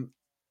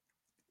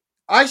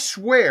I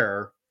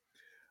swear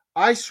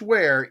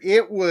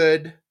it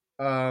would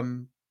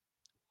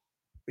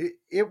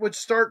it would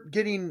start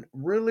getting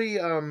really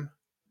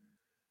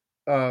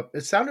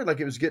it sounded like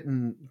it was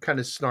getting kind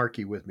of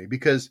snarky with me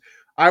because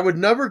I would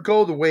never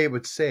go the way it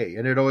would say,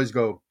 and it'd always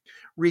go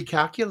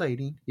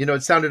recalculating.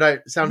 It sounded yeah.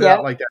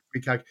 out like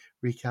that,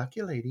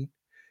 recalculating,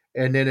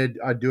 and then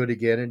I'd do it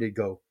again, and it'd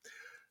go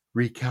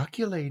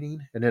recalculating,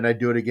 and then I'd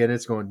do it again.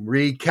 It's going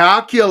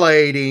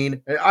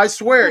recalculating. I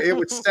swear it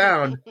would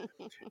sound.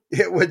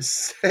 It would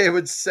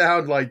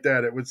sound like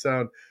that. It would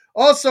sound.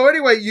 Also,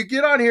 anyway, you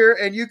get on here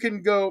and you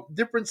can go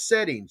different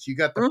settings. You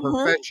got the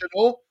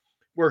professional,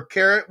 where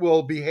Carrot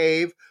will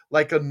behave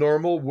like a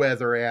normal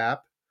weather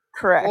app,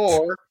 Correct.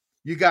 or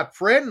you got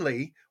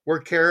friendly, where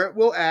Carrot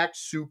will act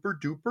super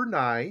duper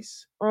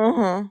nice,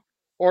 or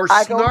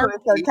I go for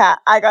snarky.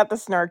 I got the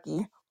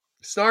snarky.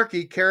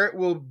 Snarky, Carrot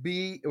will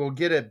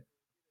get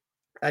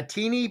a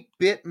teeny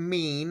bit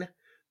mean.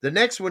 The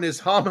next one is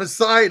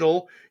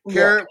homicidal.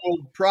 Carrot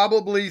will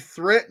probably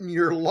threaten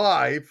your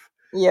life.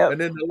 Yep.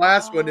 And then the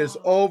last one is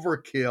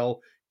overkill.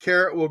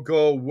 Carrot will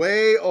go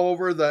way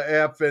over the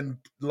effing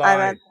I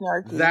meant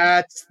line. snarky.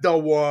 That's the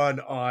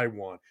one I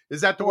want.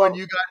 Is that the one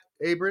you got,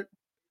 Abrit?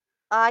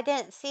 I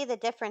didn't see the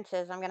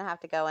differences. I'm gonna have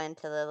to go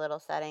into the little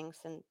settings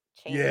and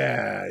change it.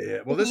 Yeah.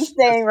 Well, He's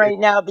saying right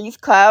now these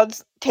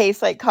clouds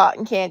taste like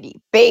cotton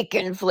candy,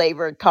 bacon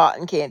flavored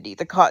cotton candy.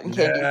 The cotton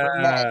candy for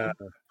men.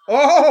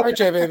 Oh,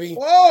 RJ, baby.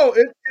 oh!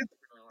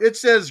 It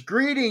says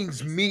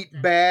greetings, meat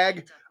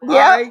bag. Yep.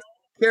 I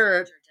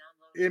Carrot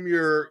am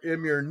your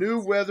new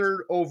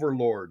weather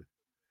overlord.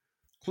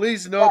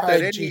 Please note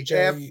that Hi, any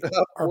effed GJ,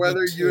 up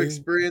weather you RB2.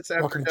 experience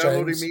after Welcome,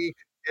 downloading James. me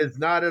is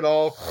not at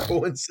all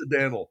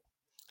coincidental.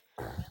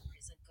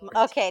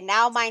 Okay,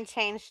 now mine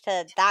changed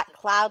to that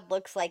cloud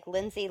looks like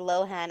Lindsay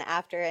Lohan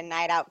after a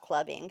night out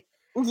clubbing.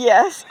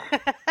 Yes.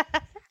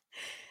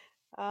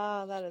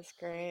 Oh, that is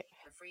great.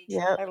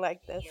 Yep. I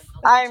like this.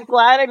 I'm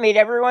glad I made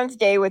everyone's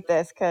day with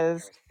this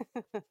because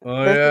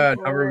Oh this is yeah,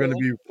 now we're gonna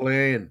hilarious. be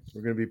playing.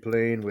 We're gonna be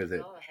playing with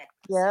it.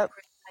 Yep.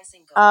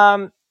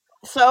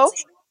 So,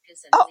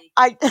 oh,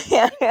 I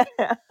yes,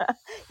 It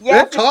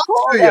it's talks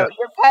cold to you. out.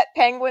 Your pet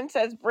penguin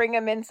says, "Bring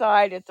him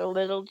inside. It's a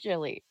little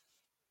chilly."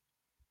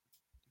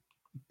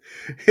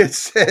 It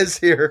says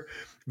here,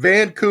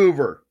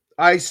 Vancouver,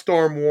 ice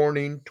storm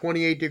warning,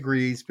 28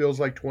 degrees, feels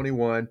like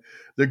 21.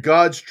 The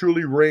gods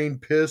truly rain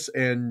piss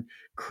and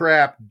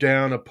crap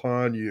down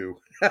upon you.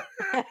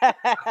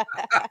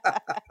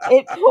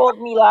 It told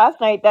me last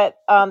night that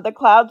the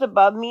clouds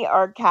above me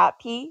are cat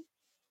pee,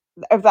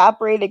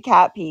 evaporated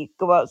cat pee.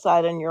 Go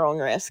outside on your own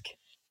risk.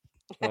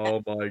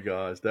 Oh my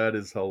gosh, that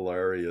is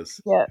hilarious.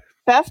 Yeah,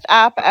 best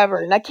app ever,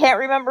 and I can't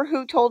remember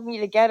who told me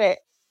to get it.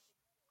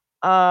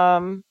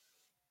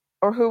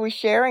 Or who was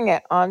sharing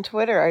it on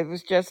Twitter. I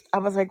was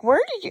like,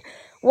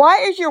 why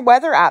is your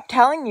weather app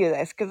telling you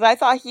this? Because I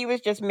thought he was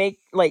just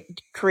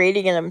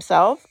creating it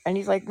himself. And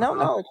he's like, no,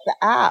 it's the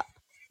app.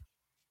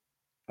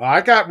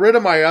 I got rid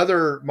of my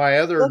other This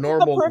is the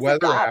normal perfect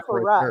weather app app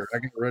for right Russ. there. I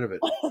got rid of it.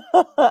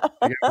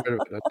 I got rid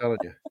of it. I'm telling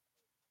you.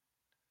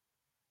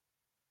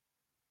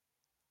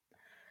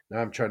 Now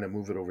I'm trying to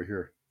move it over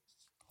here.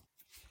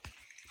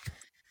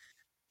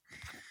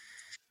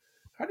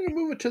 How do you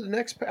move it to the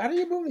next page? How do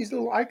you move these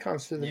little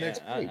icons to the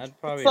next page? I'd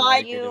probably So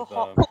like it if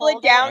pull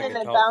it down I and could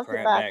then talk bounce it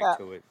crap back back up.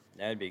 to it.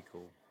 That'd be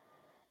cool.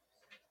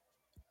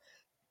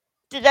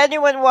 Did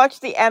anyone watch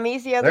the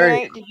Emmys the other There you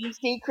night? Did you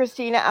see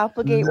Christina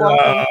Applegate No, walk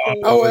on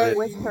stage Oh,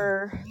 with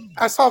her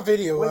I saw a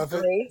video with of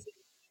it. Grace?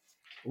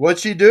 What'd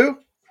she do?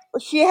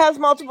 She has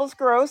multiple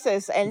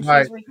sclerosis and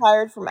Right. she's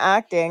retired from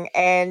acting,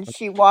 and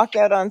she walked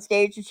out on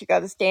stage and she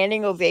got a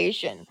standing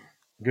ovation.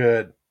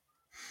 Good.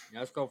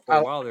 Let's go for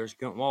a while there. She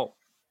couldn't walk.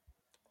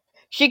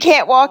 She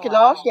can't walk Oh, at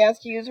all. wow. She has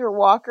to use her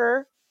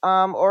walker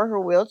or her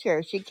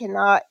wheelchair. She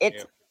cannot.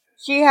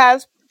 She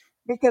has,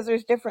 because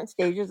there's different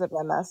stages of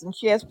MS, and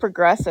she has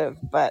progressive.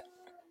 But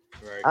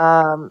Right.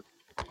 I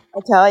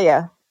tell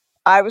you,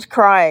 I was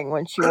crying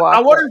when she I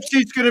walked wonder out. if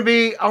she's going to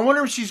be. I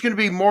wonder if she's going to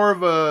be more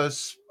of a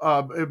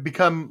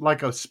become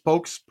like a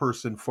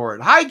spokesperson for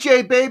it. Hi,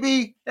 Jay,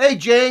 baby. Hey,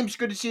 James.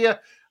 Good to see you.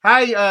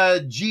 Hi, Yeah,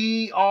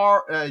 she's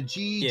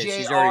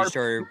already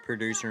started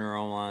producing her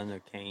own line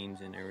of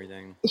canes and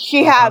everything.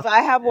 She has.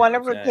 I have one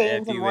of It's her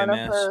canes and one of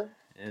FUMS her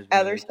is one of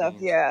other the stuff.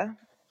 canes. Yeah.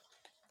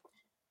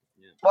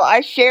 Well,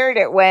 I shared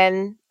it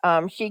when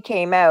she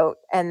came out,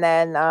 and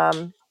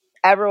then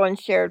everyone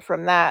shared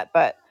from that.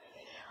 But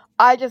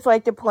I just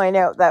like to point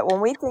out that when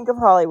we think of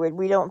Hollywood,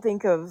 we don't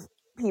think of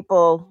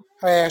people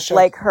Hi, Asha.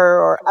 like her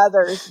or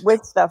others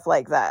with stuff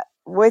like that,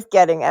 with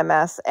getting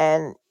MS.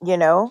 And,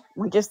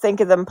 we just think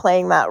of them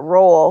playing that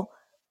role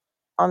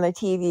on the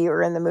TV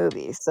or in the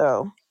movies.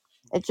 So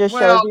it just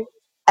shows you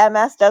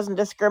MS doesn't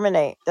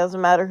discriminate.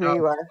 Doesn't matter who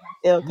you are.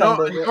 It'll come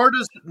no,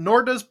 visit.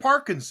 nor does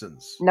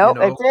Parkinson's. Nope,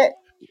 it's it.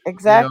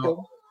 Exactly.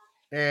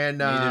 And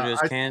neither does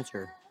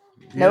cancer.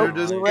 Nope, neither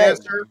does you're right.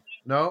 cancer.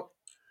 No,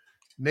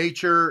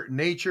 nature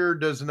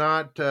does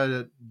not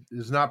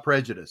is not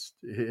prejudiced.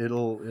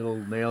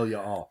 It'll nail you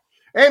all.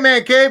 Hey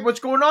man, Cave, what's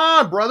going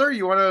on, brother?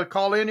 You want to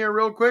call in here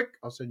real quick?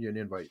 I'll send you an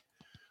invite.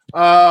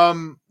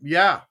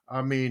 Yeah,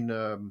 I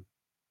mean,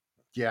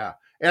 yeah,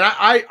 and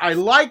I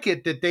like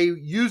it that they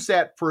use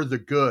that for the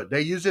good.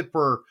 They use it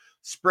for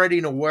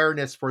spreading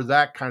awareness for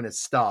that kind of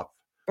stuff.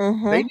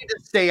 Mm-hmm. They need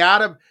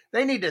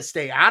to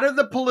stay out of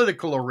the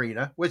political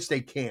arena, which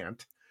they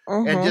can't,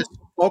 and just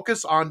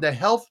focus on the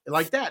health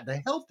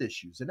the health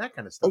issues and that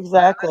kind of stuff.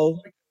 Exactly.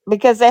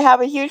 Because they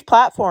have a huge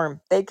platform.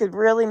 They could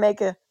really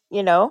make an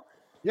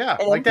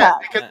like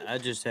impact. that. I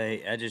just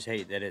hate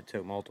that it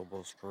took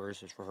multiple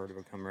sclerosis for her to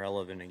become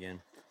relevant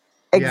again.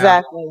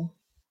 Exactly.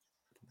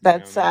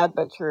 That's sad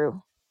but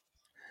true.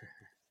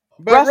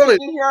 But Russ, really,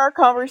 did you hear our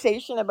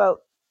conversation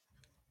about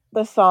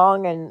the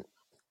song and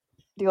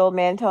the old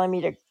man telling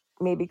me to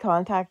maybe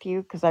contact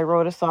you because I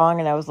wrote a song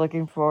and I was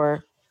looking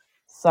for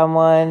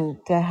someone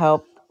to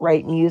help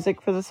write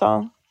music for the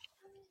song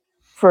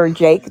for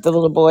Jake, the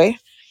little boy.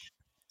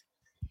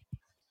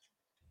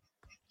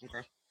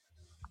 Okay.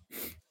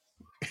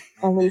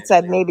 And he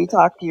said maybe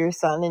talk to your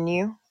son and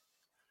you.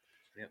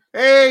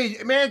 Hey,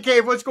 man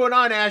cave, what's going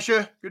on,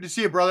 Asha? Good to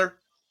see you, brother.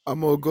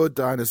 I'm all good,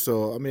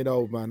 dinosaur. I mean,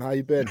 old man, how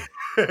you been?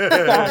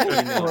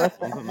 I'm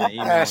put my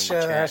email in the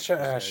chat.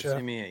 Asha.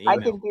 Send me an email. I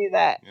can do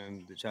that.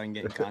 So I can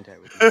get in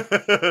contact with you.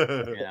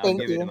 And I'll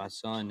Thank give it you. to my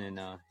son, and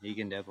he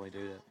can definitely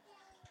do that.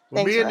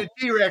 Well, Thanks, me and Russ.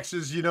 the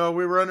T-Rexes,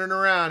 we're running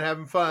around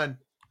having fun.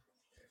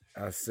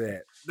 That's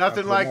it.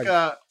 Nothing like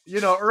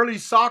early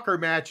soccer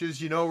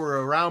matches,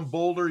 we're around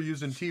Boulder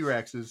using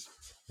T-Rexes.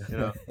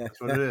 That's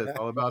what it is.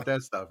 All about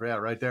that stuff. Yeah,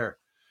 right there.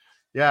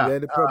 Yeah. Yeah,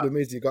 the problem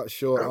is you got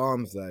short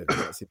arms though.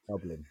 That's the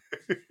problem.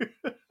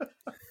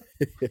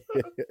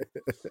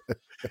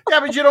 Yeah,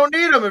 but you don't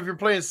need them if you're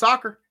playing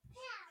soccer.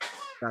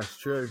 That's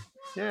true.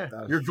 Yeah,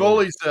 That's your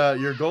true.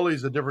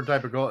 goalie's a different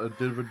type of a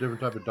different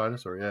type of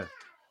dinosaur. Yeah,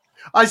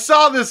 I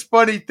saw this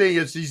funny thing.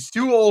 It's these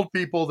two old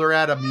people. They're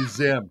at a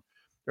museum.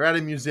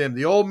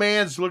 The old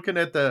man's looking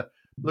at the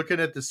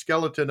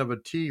skeleton of a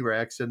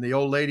T-Rex, and the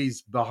old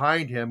lady's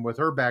behind him with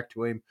her back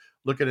to him,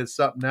 looking at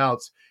something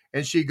else.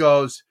 And she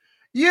goes,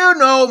 you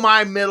know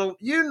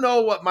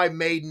what my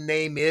maiden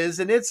name is,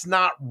 and it's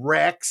not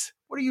Rex.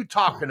 What are you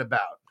talking about?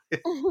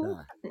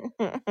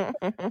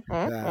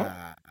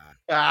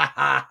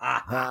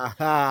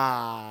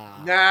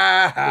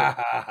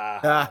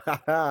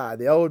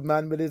 The old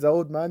man with his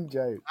old man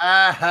joke.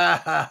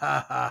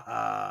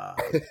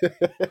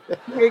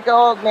 Here you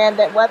go, old man.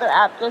 That weather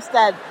app just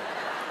said.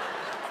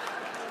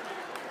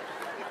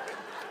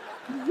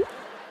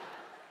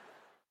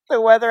 The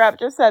weather app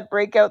just said,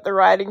 break out the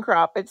riding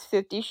crop. It's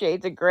 50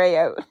 shades of gray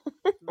out.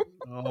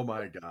 Oh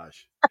my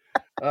gosh.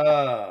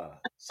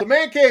 So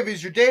Man Cave,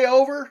 is your day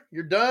over?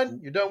 You're done?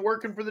 You're done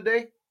working for the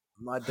day?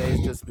 My day's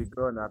just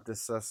begun. I've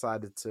just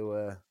decided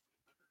to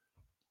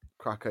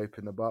crack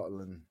open the bottle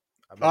and.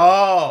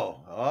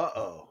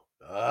 Uh-oh.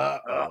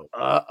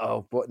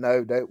 But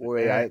no, don't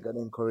worry. Man. I ain't gonna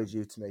encourage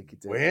you to make it.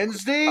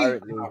 Wednesday?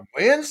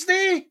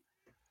 Wednesday?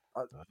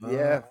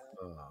 Yeah.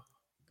 Oh,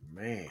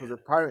 man. Because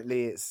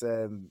apparently it's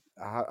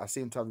I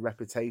seem to have a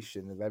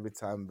reputation of every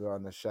time we're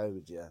on a show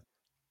with you,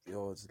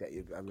 you'll just get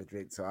you have a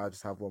drink. So I'll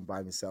just have one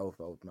by myself,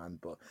 old man.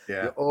 But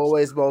yeah, you're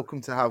always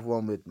welcome to have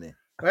one with me.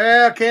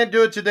 Well, can't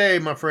do it today,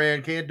 my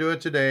friend. Can't do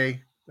it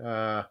today.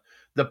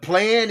 The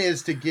plan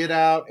is to get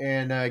out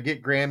and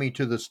get Grammy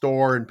to the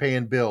store and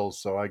paying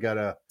bills. So I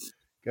gotta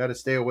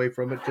stay away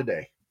from it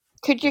today.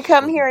 Could you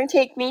come here and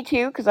take me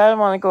too? Because I don't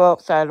want to go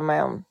outside on my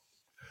own.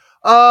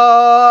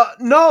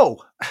 No.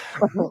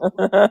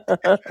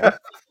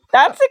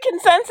 That's the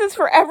consensus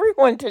for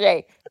everyone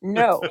today.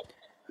 No.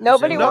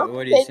 Nobody So wants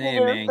what to he's take me saying,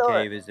 to the Man store.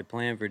 Cave, is the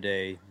plan for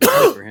day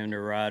is for him to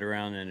ride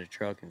around in a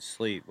truck and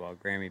sleep while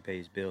Grammy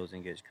pays bills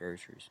and gets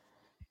groceries.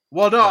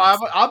 Well, no,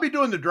 I'll be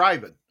doing the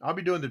driving.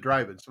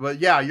 So, but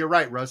yeah, you're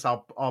right, Russ.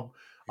 I'll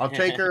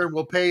take her and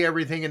we'll pay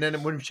everything, and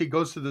then when she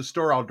goes to the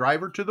store, I'll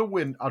drive her to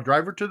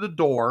the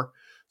door,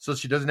 so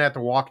she doesn't have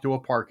to walk to a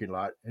parking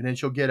lot, and then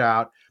she'll get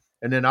out,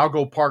 and then I'll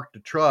go park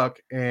the truck,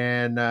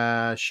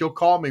 and she'll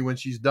call me when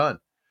she's done.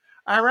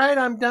 All right,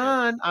 I'm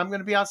done. I'm going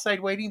to be outside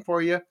waiting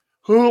for you.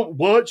 Who?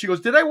 What? She goes,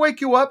 did I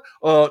wake you up?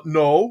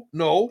 No.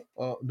 No,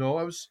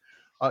 I was.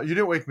 You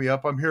didn't wake me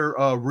up. I'm here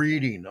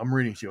reading. I'm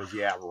reading. She goes,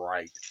 yeah,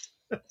 right.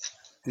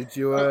 Did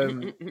you are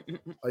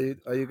you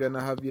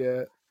gonna have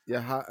your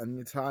hat and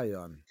your tie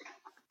on?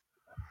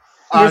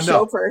 Your No.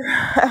 chauffeur.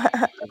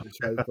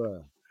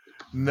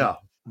 No.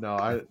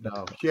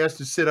 She has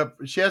to sit up.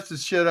 She has to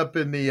sit up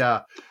in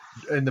the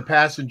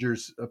passenger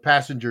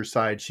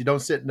side. She don't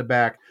sit in the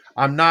back.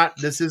 I'm not.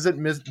 This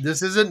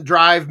isn't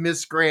drive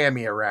Miss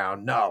Grammy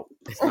around. No.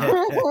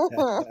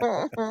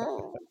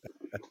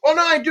 Well,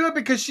 no, I do it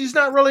because she's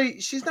not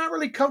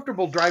really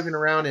comfortable driving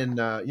around in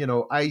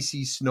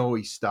icy,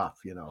 snowy stuff.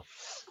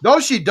 Though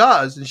she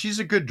does, and she's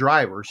a good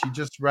driver. She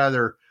just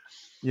rather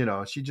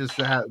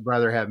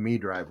have me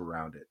drive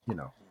around it.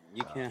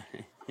 You can't.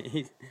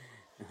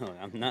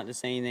 I'm not to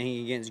say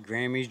anything against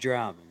Grammy's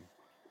driving,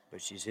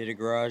 but she's hit a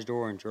garage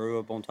door and drew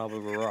up on top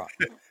of a rock.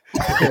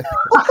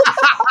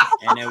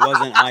 And it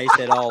wasn't ice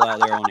at all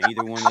out there on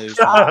either one of those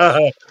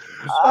times.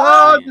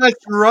 Oh,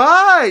 that's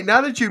right.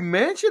 Now that you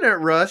mention it,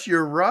 Russ,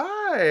 you're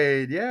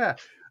right. Yeah.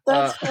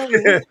 That's funny.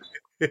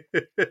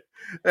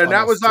 And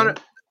that was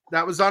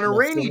on a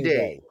rainy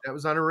day. That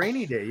was on a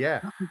rainy day.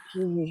 Yeah.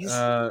 Jeez.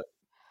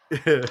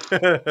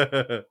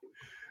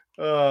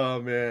 Oh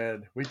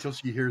man! Wait till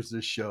she hears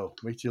this show.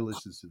 Wait till she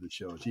listens to the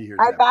show. She hears.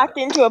 I backed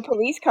into a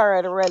police car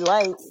at a red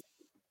light.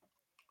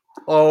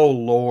 Oh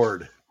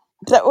Lord!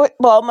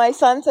 Well, my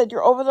son said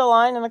you're over the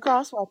line in the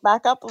crosswalk.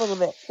 Back up a little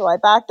bit. So I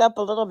backed up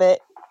a little bit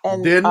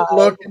and didn't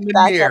look in the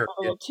backed mirror. Up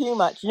a little too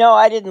much. No,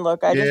 I didn't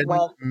look. I just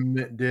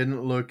went.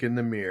 Didn't look in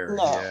the mirror.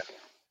 No. Yeah.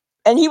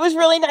 And he was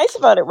really nice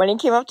about it. When he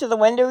came up to the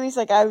window, he's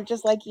like, "I would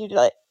just like you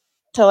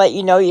to let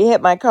you know you hit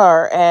my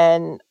car,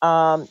 and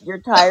your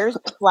tires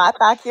are flat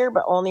back here,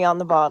 but only on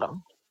the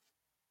bottom."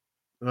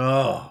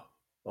 Oh,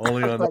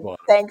 only on the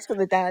bottom. Thanks for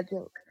the dad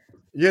joke.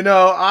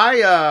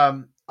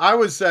 I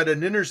was at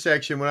an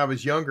intersection when I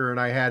was younger,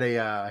 and I had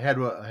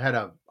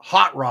a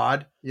hot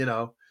rod,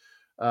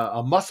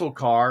 a muscle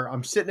car.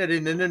 I'm sitting at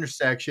an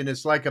intersection.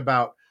 It's like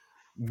about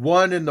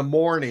 1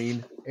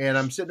 a.m, and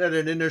I'm sitting at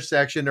an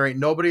intersection. There ain't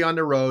nobody on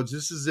the roads.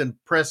 This is in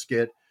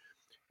Prescott.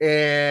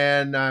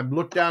 And I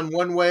look down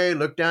one way,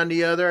 look down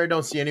the other. I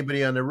don't see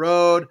anybody on the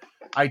road.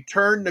 I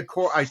turn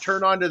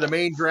onto the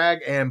main drag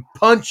and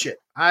punch it.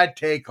 I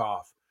take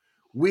off.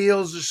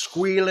 Wheels are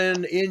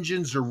squealing,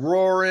 engines are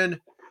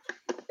roaring,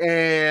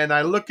 and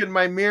I look in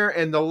my mirror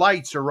and the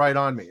lights are right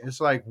on me.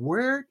 It's like,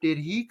 where did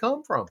he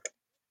come from?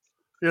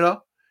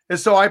 And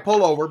so I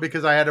pull over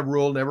because I had a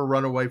rule, never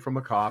run away from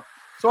a cop.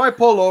 So I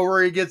pull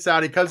over. He gets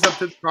out. He comes up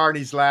to the car and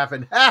he's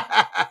laughing.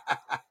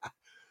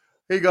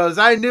 He goes,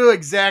 I knew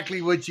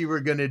exactly what you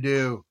were going to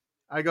do.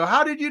 I go,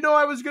 how did you know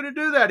I was going to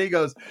do that? He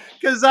goes,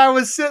 because I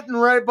was sitting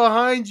right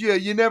behind you.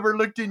 You never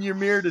looked in your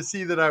mirror to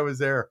see that I was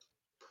there.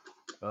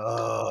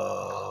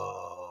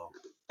 Oh,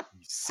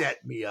 you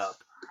set me up.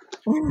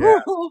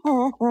 Yeah.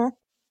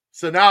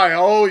 So now I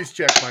always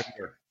check my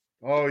mirror.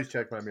 Always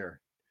check my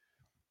mirror.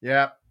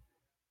 Yeah.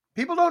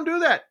 People don't do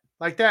that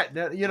like that.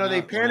 You know,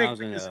 they panic.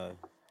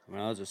 When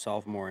I was a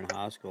sophomore in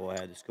high school, I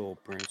had the school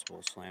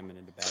principal slamming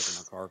in the back of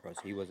my car because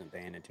he wasn't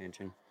paying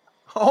attention.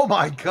 Oh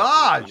my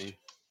gosh.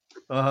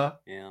 Uh-huh.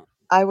 Yeah.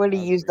 I would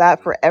have used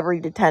that for every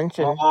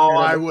detention that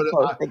I I was would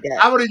supposed to get.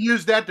 I would have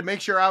used that to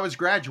make sure I was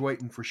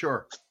graduating for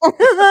sure.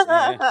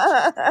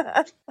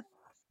 Yeah.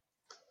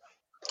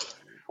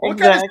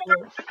 Exactly.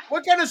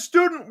 What kind of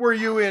student were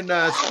you in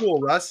school,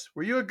 Russ?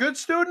 Were you a good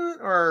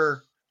student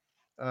or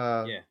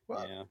Yeah.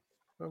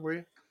 what were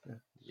you?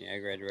 Yeah, I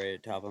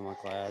graduated top of my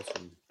class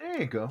and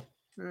There you go.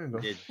 There you go.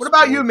 did What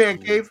about you, sports Man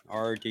and Cave?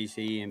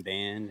 ROTC and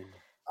band.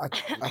 And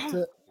I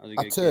was a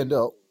good turned kid.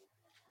 up.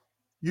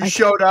 You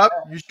showed up.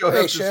 You showed Hey,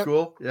 up to Shep.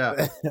 school.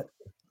 Yeah.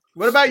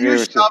 What about you, Yeah,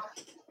 what's up?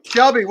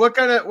 Shelby? What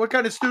kind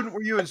of student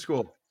were you in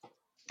school?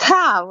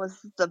 I was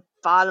the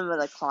bottom of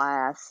the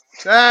class.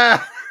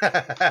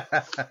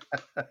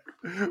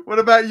 What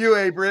about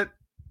you, Britt?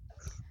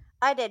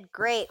 I did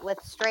great with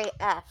straight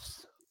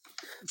Fs.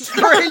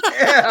 Straight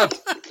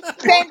Fs.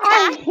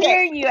 I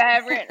hear you,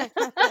 Everett.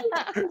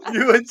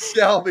 You and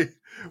Shelby.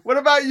 What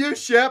about you,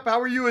 Shep? How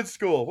were you in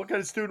school? What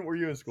kind of student were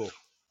you in school?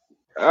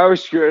 I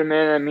was good,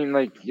 man. I mean,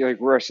 like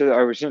Russ said,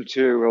 I was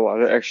into a lot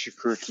of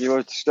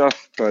extracurricular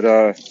stuff, but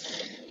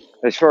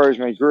as far as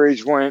my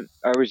grades went,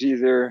 I was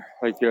either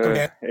like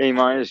Okay. A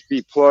minus,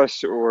 B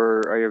plus,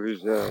 or I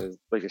was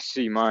like a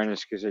C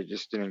minus because I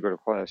just didn't go to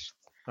class.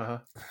 Uh-huh.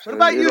 So What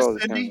about it you, all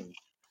Cindy? depended.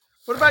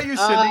 What about you,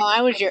 Cindy?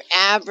 I was your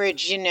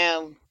average,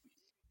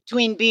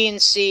 between B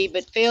and C,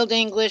 but failed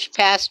English,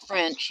 passed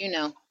French,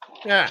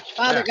 Yeah.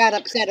 Father got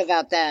upset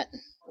about that.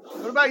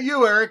 What about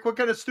you, Eric? What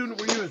kind of student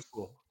were you in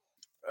school?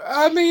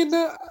 I mean,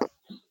 I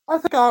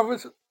think I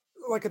was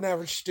like an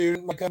average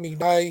student. Like, I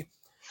mean, I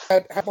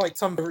had like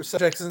some favorite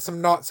subjects and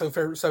some not so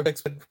favorite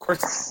subjects, but of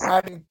course,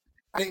 I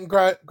didn't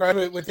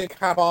graduate with any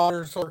kind of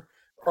honors or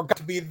got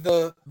to be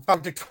the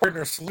valedictorian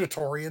or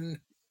salutatorian.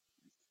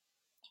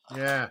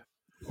 Yeah.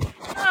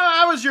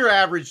 I was your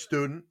average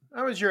student.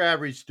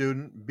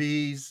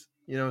 B's,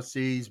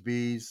 C's,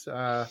 B's.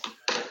 I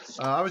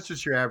was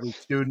just your average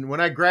student.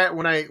 When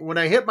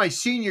I hit my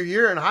senior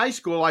year in high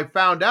school, I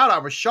found out. I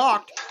was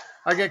shocked.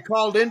 I get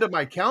called into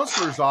my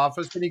counselor's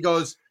office, and they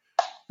go,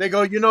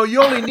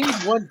 you only need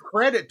 1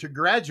 credit to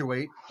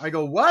graduate. I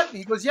go, what?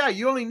 He goes, yeah,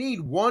 you only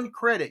need 1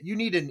 credit. You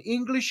need an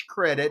English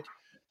credit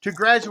to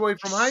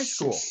graduate from high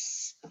school.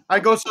 I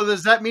go, so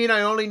does that mean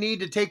I only need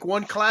to take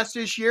 1 class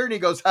this year? And he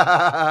goes,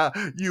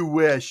 you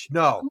wish.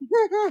 No.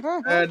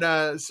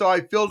 And so I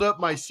filled up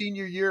my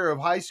senior year of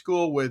high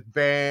school with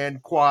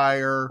band,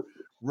 choir,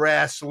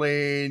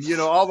 wrestling,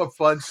 all the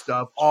fun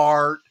stuff,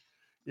 art,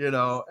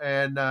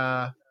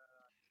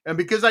 and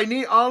because I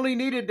only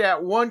needed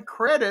that 1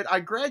 credit,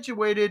 I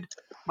graduated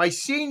my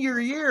senior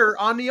year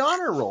on the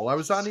honor roll. I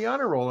was on the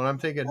honor roll, and I'm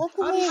thinking,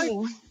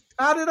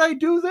 how did I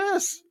do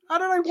this? How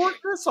did I work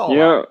this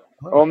all out?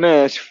 Oh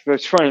man,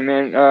 that's funny,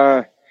 man.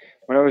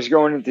 When I was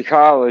going into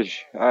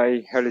college,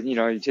 I had to,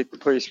 you take the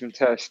placement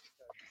test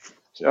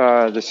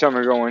the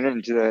summer going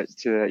into that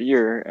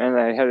year, and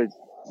I had to,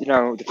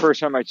 the first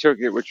time I took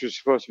it, which was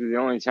supposed to be the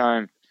only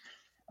time,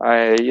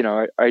 I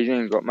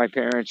didn't go. My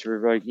parents were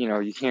like,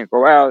 you can't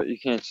go out, you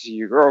can't see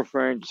your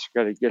girlfriend, you just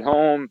got to get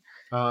home,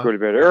 go to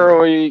bed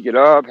early, get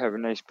up, have a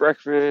nice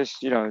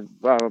breakfast,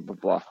 blah blah blah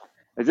blah.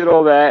 I did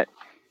all that,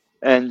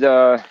 and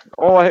the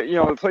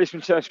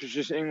placement test was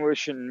just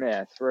English and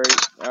math, right?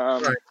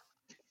 Right.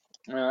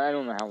 I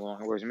don't know how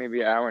long it was,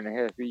 maybe an hour and a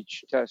half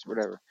each test,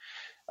 whatever.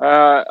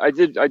 I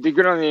did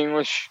good on the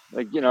English,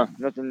 like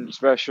nothing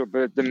special,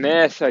 but the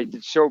math I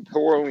did so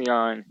poorly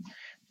on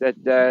that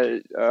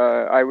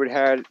I would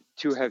have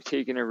to have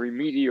taken a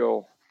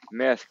remedial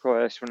math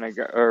class when I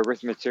got, or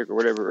arithmetic or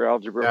whatever,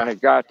 algebra, when I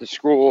got to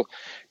school,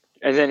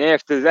 and then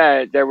after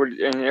that,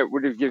 it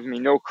would have given me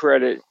no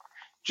credit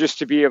just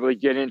to be able to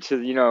get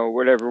into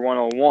whatever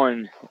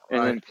 101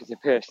 and then to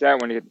pass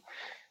that one.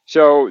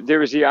 So there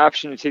was the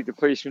option to take the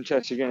placement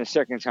test again a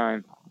second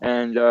time,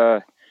 and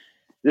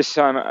this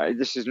time,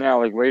 this is now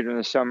like later in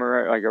the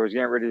summer. Like I was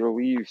getting ready to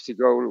leave to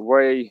go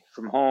away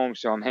from home,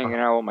 so I'm hanging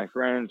out with my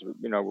friends.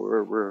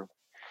 We're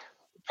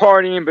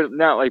partying, but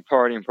not like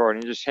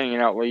partying, just hanging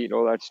out late,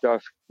 all that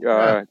stuff.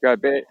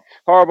 Got bed,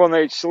 horrible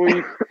night's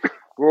sleep.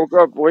 Woke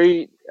up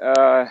late.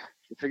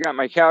 Forgot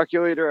my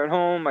calculator at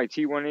home, my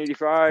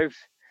T185,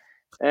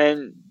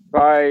 and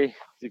by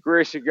the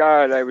grace of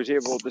God, I was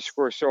able to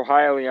score so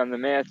highly on the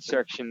math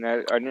section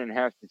that I didn't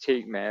have to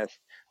take math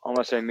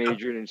unless I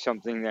majored in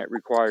something that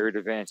required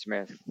advanced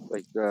math,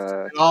 like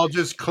it all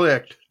just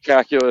clicked.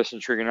 Calculus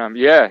and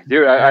trigonometry. Yeah,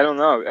 dude, I don't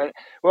know.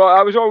 Well,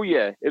 I was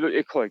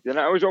it clicked, and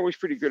I was always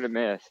pretty good at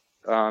math.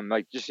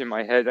 like just in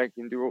my head, I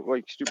can do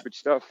like stupid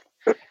stuff.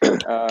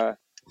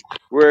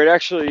 Where it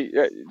actually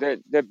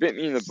that bit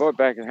me in the butt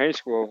back in high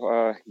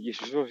school.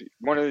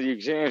 One of the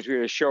exams we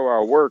had to show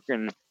our work,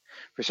 and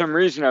for some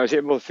reason I was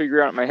able to figure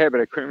it out in my head,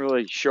 but I couldn't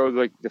really show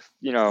like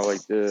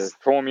the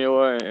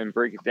formula and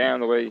break it down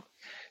the way.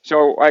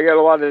 So I got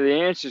a lot of the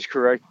answers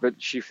correct, but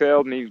she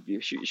failed me.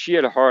 She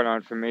had a hard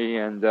on for me,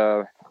 and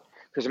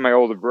because of my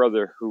older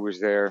brother who was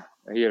there,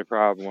 he had a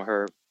problem with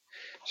her.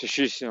 So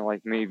she's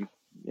like me,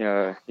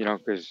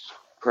 because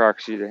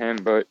proxy to him.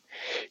 But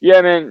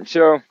yeah, man.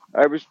 So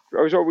I was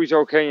always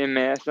okay in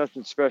math,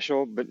 nothing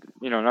special, but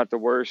not the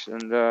worst,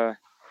 and it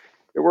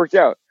worked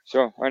out.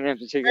 So I didn't have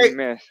to take any Hey,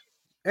 math.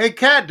 hey,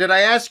 Kat, did I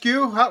ask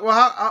you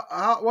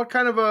what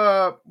kind of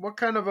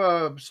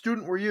a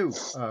student were you,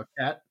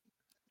 Kat?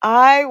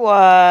 I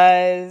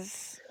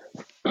was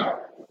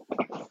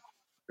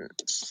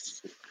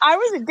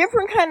a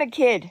different kind of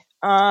kid.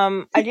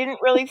 I didn't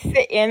really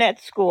fit in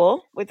at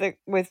school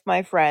with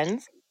my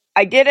friends.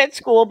 I did at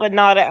school, but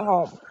not at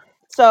home.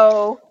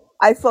 So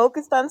I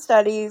focused on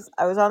studies.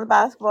 I was on the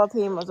basketball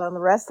team. I was on the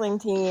wrestling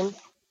team.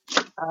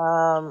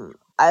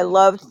 I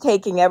loved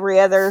taking every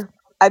other.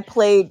 I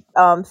played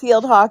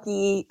field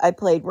hockey. I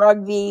played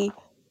rugby.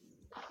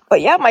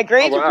 But yeah, my Oh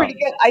grades were wow, pretty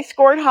good. I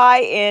scored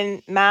high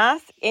in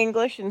math,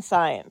 English, and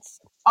science.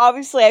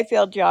 Obviously, I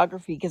failed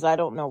geography because I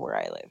don't know where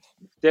I live.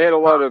 they had a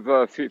lot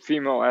of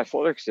female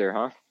athletics there,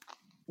 huh?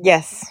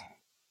 Yes.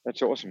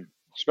 That's awesome,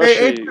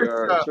 Hey, especially Chris,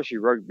 especially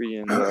rugby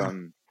and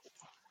football.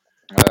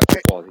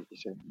 I think you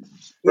said.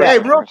 Yeah. hey,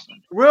 Wrestling,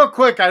 wrestling. real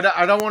quick,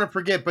 I don't want to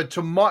forget, but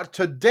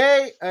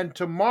today and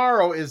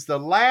tomorrow is the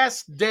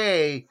last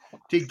day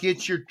to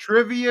get your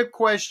trivia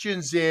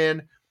questions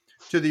in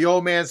to the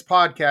Old Man's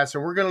Podcast,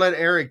 and we're going to let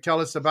Eric tell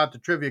us about the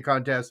trivia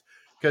contest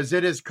because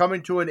it is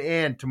coming to an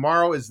end.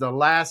 Tomorrow is the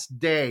last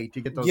day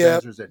to get those Yep.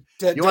 answers in.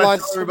 You want to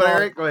Deadline's tell everybody,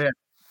 tomorrow. Eric? Go ahead.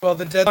 Well,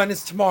 the deadline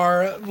is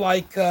tomorrow.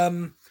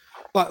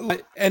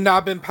 And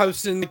I've been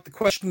posting the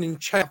question in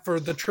chat for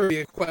the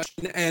trivia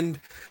question and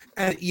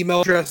an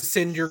email address to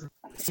send your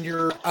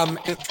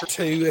answer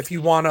to if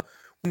you want to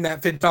win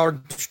that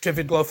 $50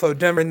 certificate Glowflow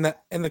Denver.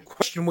 And the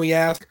question we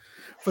ask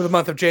for the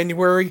month of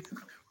January: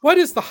 what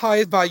is the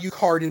highest value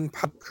card in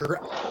poker?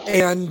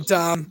 And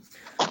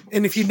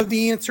if you know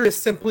the answer, is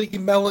simply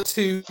email it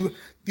to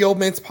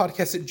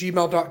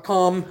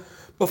theoldmanspodcast@gmail.com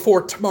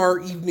before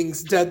tomorrow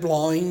evening's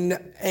deadline.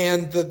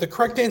 And the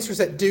correct answers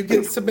that do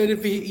get submitted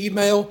via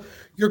email,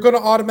 you're going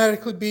to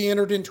automatically be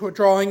entered into a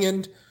drawing.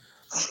 And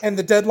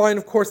the deadline,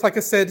 of course, like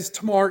I said, is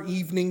tomorrow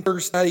evening,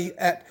 Thursday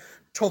at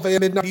 12 a.m.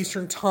 midnight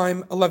Eastern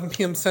Time, 11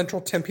 p.m.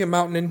 Central, 10 p.m.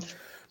 Mountain, and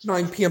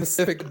 9 p.m.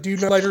 Pacific. Do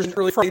no later than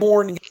early Friday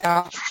morning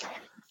at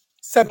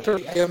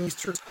 7:30 a.m.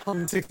 Eastern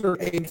Time,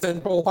 6:30 a.m.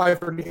 Central,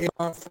 5:30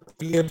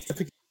 a.m.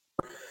 Pacific.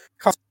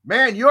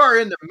 Man, you are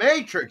in the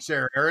matrix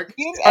there, Eric.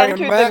 You've I am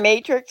entered the back.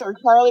 matrix, or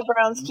Charlie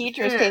Brown's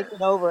teacher's Man,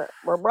 taken over.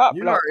 Blah, blah,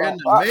 you blah, are blah, in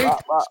the blah, blah,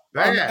 matrix. blah.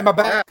 Bad. Am I Yeah.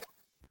 back?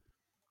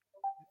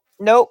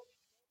 Nope.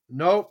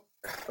 Nope.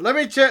 Let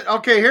me check.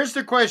 Okay, here's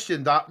the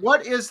question, Doc.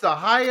 What is the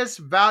highest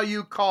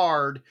value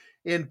card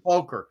in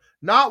poker?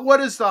 Not what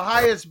is the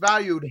highest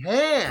valued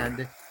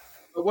hand,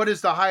 but what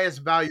is the highest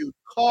valued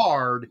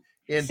card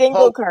in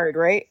Single poker? card,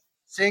 right?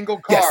 Single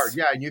card. Yes.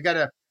 Yeah, and you got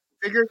to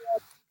figure it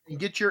out and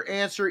get your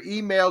answer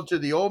emailed to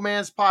the old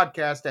man's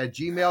podcast at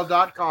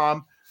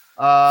gmail.com.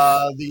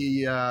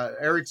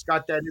 Eric's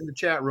got that in the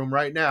chat room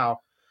right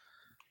now.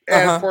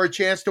 And for a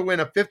chance to win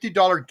a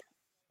 $50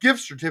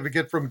 gift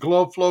certificate from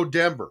Glowflow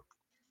Denver.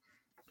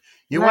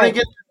 You want to Nice.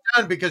 get this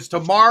done because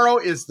tomorrow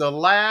is the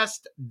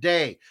last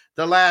day.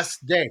 The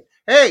last day.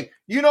 Hey,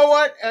 you know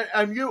what?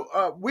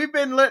 We've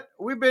been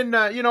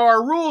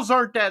our rules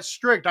aren't that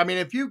strict. I mean,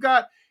 if you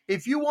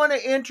want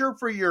to enter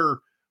for your,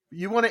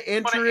 you want to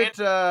enter it,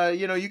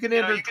 you can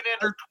enter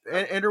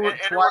it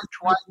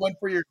twice. One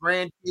for your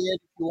grandkid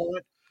if you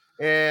want.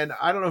 And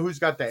I don't know who's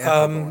got the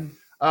echo going.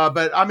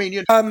 But I mean,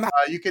 you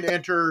can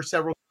enter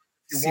several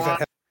if you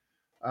want.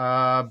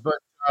 But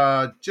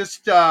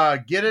just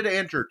get it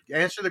entered.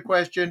 Answer the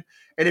question,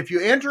 and if you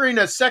enter in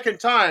a second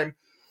time,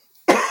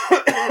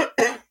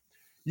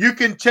 you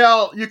can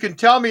tell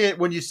me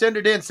when you send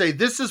it in. Say,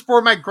 this is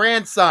for my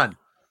grandson.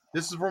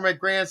 This is for my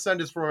grandson.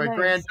 This is for my Nice.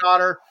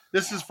 granddaughter.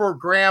 This is for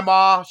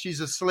grandma. She's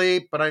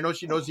asleep, but I know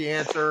she knows the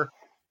answer.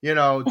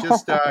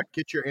 Just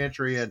get your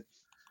entry in,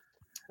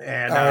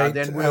 and All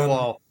then right.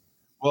 we'll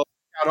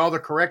out all the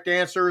correct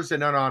answers,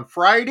 and then on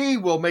Friday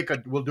we'll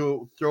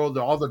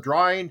all the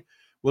drawing.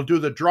 We'll do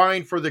the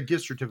drawing for the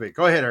gift certificate.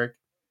 Go ahead, Eric.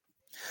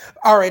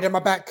 All right. Am I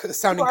back?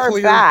 Sounding You are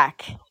clear?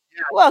 back.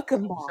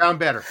 Welcome back. Sound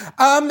better.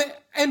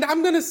 And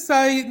I'm going to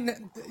say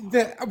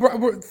that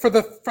for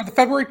the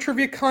February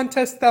trivia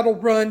contest that'll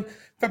run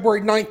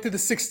February 9th through the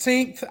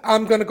 16th,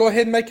 I'm going to go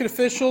ahead and make it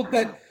official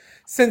that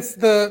since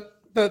the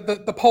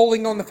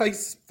polling on the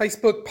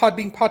Facebook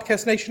Podbean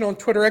Podcast Nation on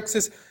Twitter X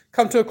has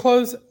come to a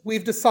close,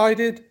 we've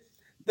decided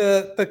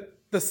the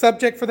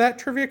subject for that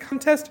trivia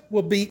contest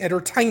will be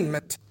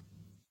entertainment.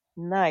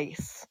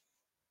 Nice.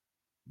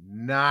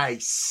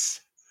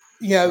 Nice.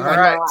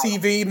 right.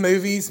 TV,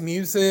 movies,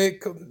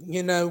 music,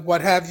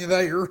 what have you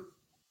there.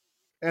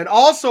 And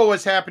also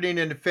what's happening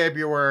in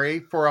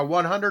February for a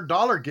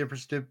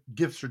 $100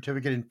 gift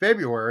certificate in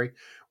February,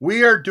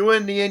 we are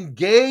doing the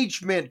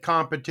engagement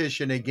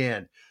competition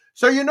again.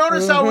 So you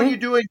notice how when you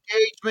do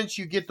engagements,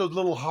 you get those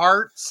little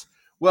hearts?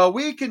 Well,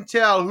 we can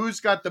tell who's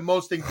got the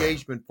most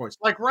engagement points.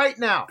 Like right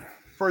now,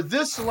 for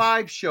this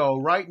live show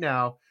right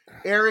now,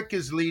 Eric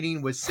is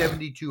leading with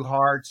 72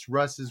 hearts.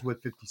 Russ is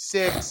with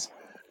 56.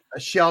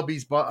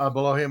 Shelbie's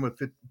below him with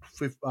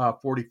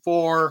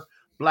 44.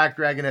 Black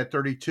Dragon at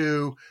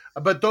 32.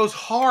 But those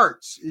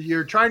hearts,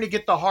 you're trying to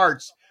get the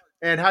hearts.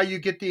 And how you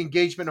get the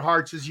engagement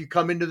hearts is you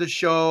come into the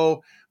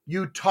show,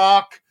 you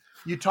talk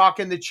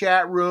in the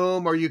chat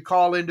room, or you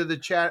call into the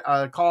chat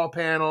call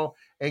panel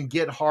and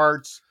get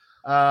hearts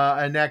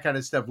and that kind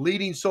of stuff.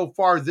 Leading so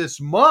far this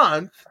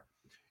month,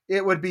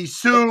 it would be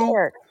Sue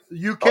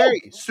UK.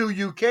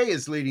 Sue UK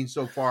is leading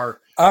so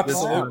far.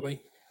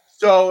 Absolutely.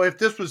 So if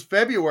this was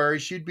February,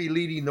 she'd be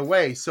leading the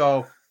way.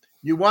 So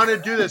you want to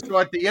do this. So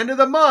at the end of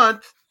the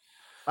month,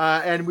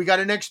 and we got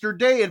an extra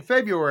day in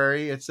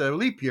February. It's a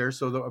leap year.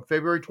 So the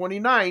February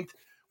 29th,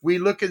 we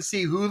look and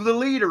see who the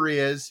leader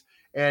is.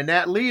 And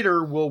that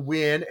leader will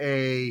win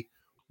a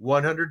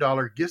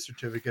 $100 gift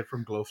certificate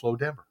from Glowflow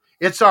Denver.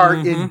 It's our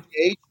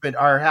engagement,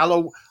 our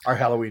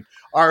Halloween,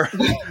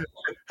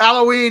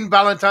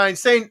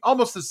 Valentine's,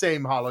 almost the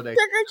same holiday.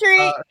 Trick or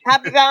treat.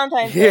 Happy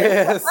Valentine's Day.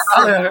 Yes.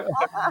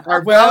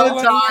 Our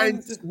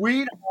Valentine's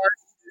sweetheart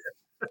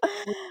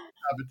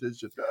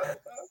competition.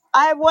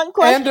 I have one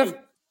question.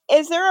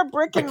 Is there a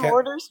brick and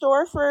mortar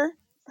store for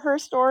her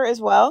store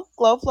as well,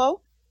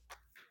 Glowflow?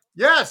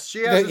 Yes,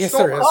 she has a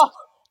store.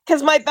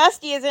 Because my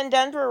bestie is in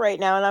Denver right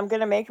now, and I'm going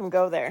to make him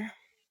go there.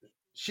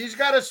 She's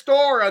got a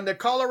store on the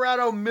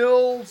Colorado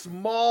Mills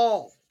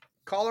Mall.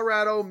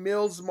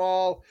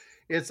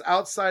 It's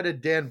outside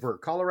of Denver.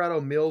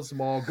 Colorado Mills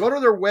Mall. Go to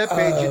their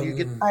webpage and you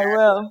get. I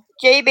will.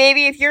 Jay,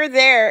 baby, if you're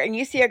there and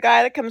you see a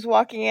guy that comes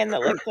walking in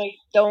that looks like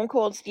Stone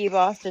Cold Steve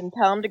Austin,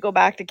 tell him to go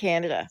back to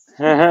Canada.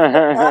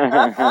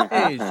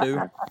 Hey, Sue.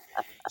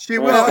 She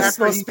will.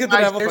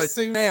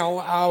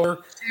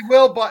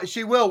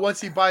 She will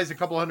once he buys a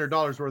couple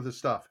 $100 worth of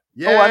stuff.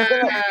 Yeah. Oh, I'm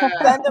gonna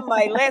send him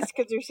my list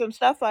because there's some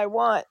stuff I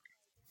want.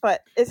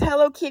 But is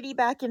Hello Kitty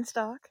back in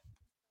stock?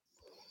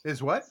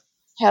 Is what?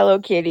 Hello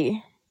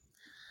Kitty.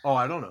 Oh,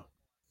 I don't know.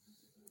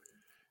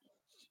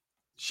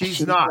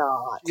 She's not.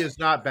 She is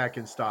not back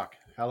in stock.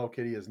 Hello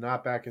Kitty is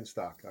not back in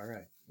stock. All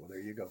right. Well, there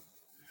you go.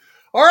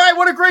 All right.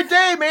 What a great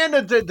day, man.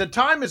 The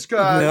time is,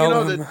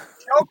 the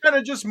show kind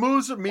of just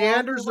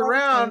meanders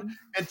around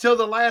until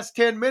the last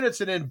 10 minutes,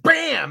 and then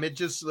bam, it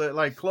just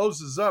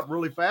closes up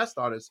really fast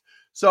on us.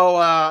 So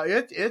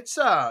it's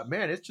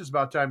just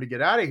about time to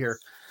get out of here.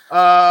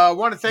 I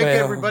want to thank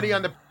everybody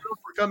on the panel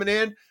for coming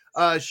in.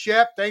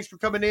 Shep, thanks for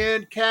coming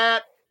in.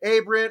 Kat,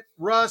 Abrant,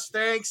 Russ,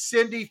 thanks.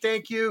 Cindy,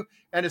 thank you.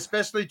 And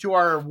especially to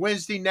our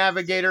Wednesday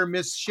navigator,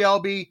 Miss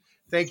Shelbie.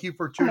 Thank you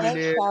for tuning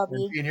in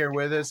and being here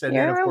with us. And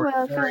You're then, of course,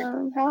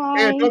 welcome.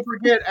 Hi. And don't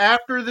forget,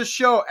 after this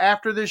show,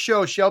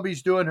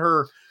 Shelby's doing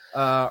her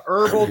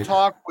herbal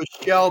talk with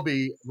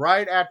Shelbie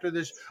right after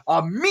this.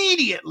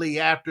 Immediately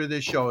after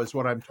this show is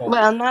what I'm told.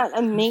 Well, not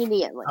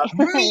immediately.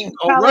 Probably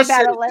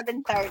about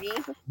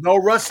 11:30. No,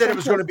 Russ said it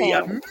was going to be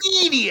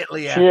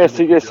immediately after. She has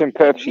to get some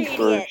Pepsi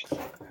first.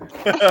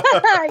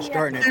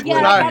 Starting at 12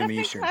 I gotta p.m.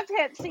 fix Eastern. my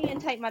Pepsi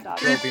and take my dog.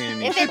 12 p.m.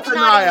 If Eastern. it's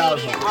not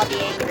immediate, I'll be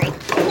angry.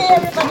 Okay,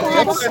 everybody,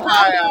 have a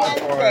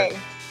happy Wednesday.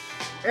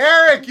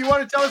 Eric, you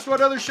want to tell us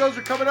what other shows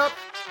are coming up?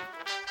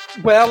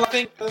 Well, I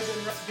think other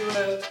than us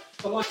doing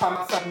a long time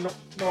outside of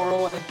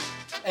Normal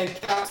and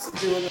Cass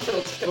doing the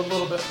show a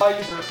little bit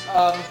later.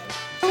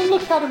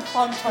 Look out in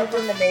prime time.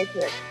 In the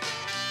Matrix.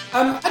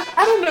 I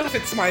don't know if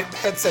it's my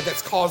headset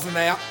that's causing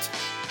that.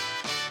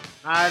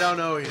 I don't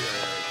know either.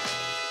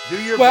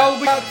 We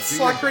got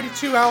Slack Ready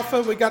 2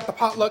 Alpha. We got the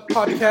Potluck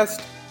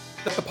Podcast,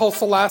 the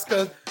Pulse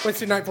Alaska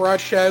Wednesday Night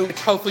Variety Show, which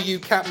hopefully you,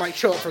 Kat, might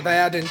show up for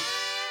that. And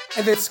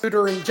then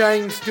Scooter and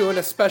James doing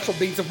a special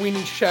Bees of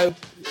Weenie show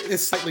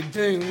is slightly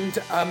doomed.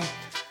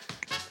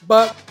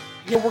 But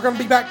we're going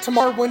to be back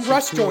tomorrow when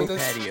Russ joins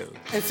us.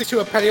 And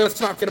 6-2 Patio.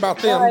 Let's not forget about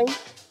them. Bye.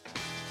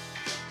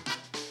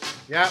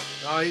 Yeah.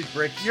 Oh,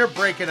 you're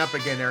breaking up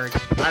again, Eric.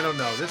 I don't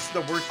know. This is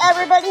the worst.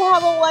 Everybody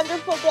have a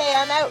wonderful day.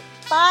 I'm out.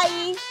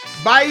 Bye.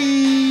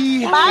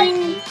 Bye.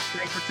 Bye.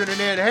 Thanks for tuning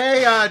in.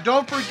 Hey,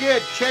 don't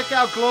forget, check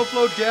out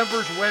Glowflow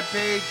Denver's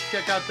webpage.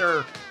 Check out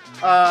their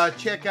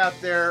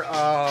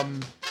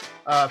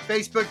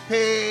Facebook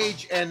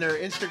page and their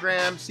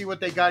Instagram. See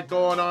what they got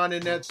going on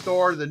in that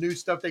store. The new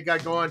stuff they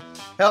got going.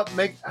 Help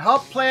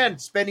plan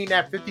spending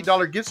that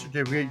 $50 gift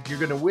certificate you're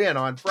going to win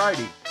on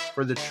Friday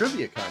for the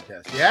trivia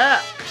contest. Yeah.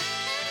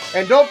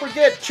 And don't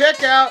forget,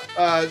 check out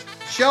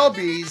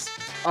Shelbie's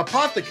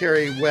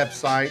apothecary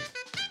website,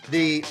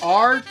 the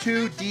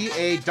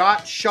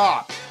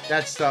r2da.shop.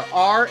 That's the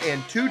R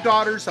and Two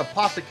Daughters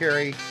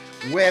Apothecary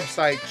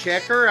website.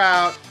 Check her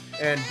out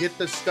and get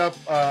the stuff.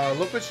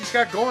 Look what she's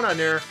got going on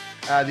there.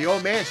 The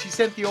old man, she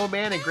sent the old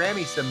man and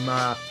Grammy some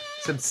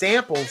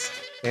samples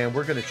and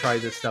we're going to try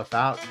this stuff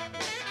out.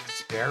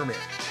 Experiment.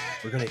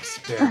 We're going to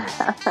experiment.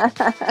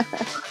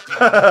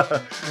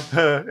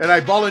 And I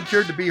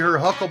volunteered to be her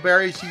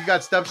huckleberry. She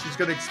got stuff she's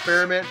going to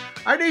experiment.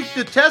 I need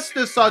to test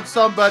this on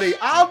somebody.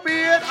 I'll be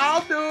it.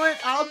 I'll do it.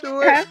 I'll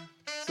do it.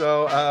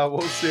 So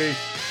we'll see.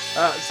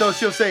 So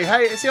she'll say,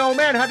 hey, old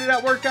man, how did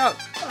that work out?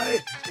 I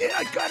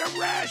got a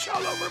rash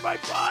all over my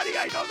body.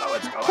 I don't know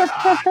what's going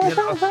on. You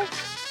know?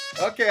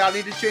 Okay, I'll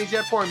need to change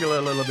that formula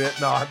a little bit.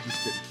 No, I'm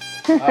just kidding.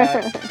 It's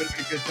going to be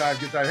a good time,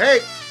 good time.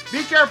 Hey,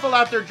 be careful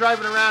out there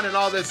driving around in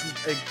all this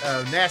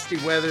nasty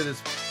weather.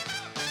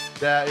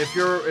 If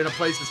you're in a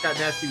place that's got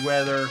nasty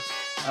weather,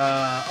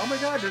 oh my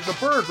God, there's a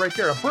bird right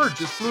there. A bird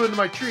just flew into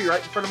my tree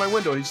right in front of my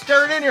window. He's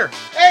staring in here.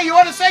 Hey, you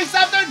want to say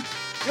something?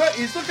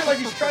 He's looking like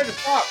he's trying to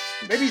talk.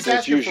 Maybe he's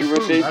asking for food. That's usually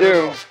what they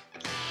do.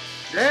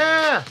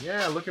 Yeah,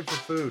 looking for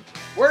food.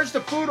 Where's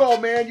the food,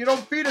 old man? You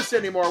don't feed us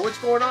anymore. What's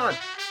going on?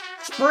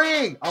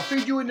 Spring. I'll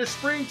feed you in the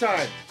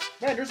springtime.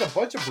 Man, there's a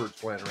bunch of birds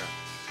flying around.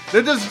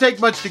 It doesn't take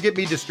much to get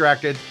me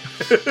distracted.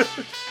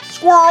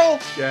 Squirrel.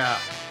 Yeah.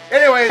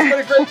 Anyway, it's been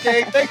a great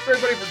day. Thanks for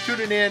everybody for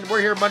tuning in.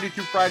 We're here Monday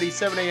through Friday,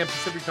 7 a.m.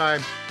 Pacific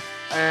time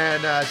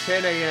and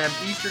 10 a.m.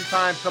 Eastern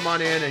time. Come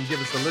on in and give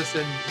us a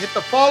listen. Hit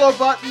the follow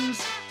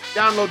buttons,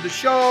 download the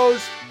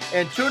shows,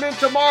 and tune in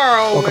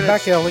tomorrow. Welcome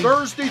back, Ellie.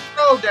 Thursday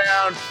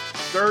Throwdown.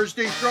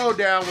 Thursday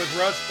Throwdown with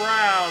Russ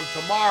Brown.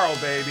 Tomorrow,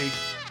 baby.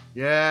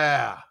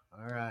 Yeah.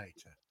 All right.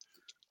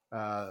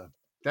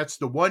 That's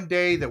the one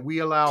day that we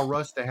allow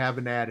Russ to have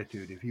an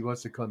attitude if he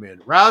wants to come in.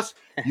 Russ,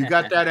 you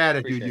got that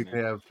attitude you can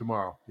have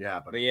tomorrow. Yeah.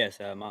 But yes,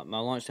 my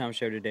lunchtime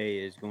show today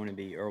is going to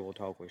be Herbal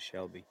Talk with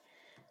Shelbie.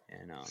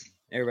 And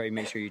everybody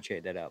make sure you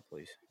check that out,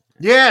 please.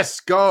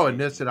 Yes, go. And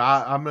listen,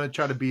 I'm going to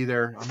try to be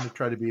there.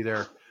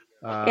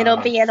 It'll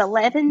be at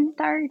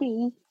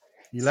 11:30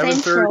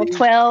 Central,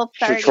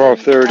 12:30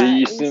 12:30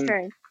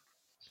 Eastern.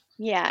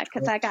 Yeah,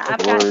 because I've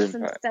got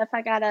some stuff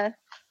I gotta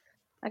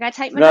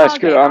take my dog. No, it's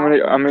good. I'm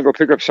gonna go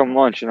pick up some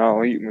lunch and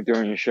I'll eat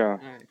during your show.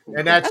 Right, cool.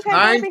 And that's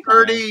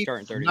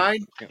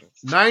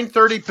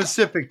 9:30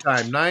 Pacific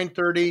time.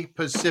 9:30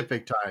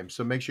 Pacific time.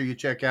 So make sure you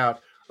check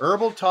out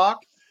Herbal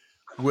Talk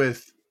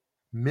with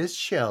Miss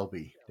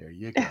Shelbie. There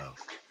you go.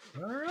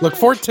 All right. Look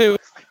forward to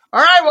it.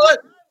 All right. Well,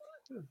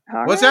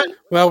 what's that?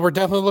 Well, we're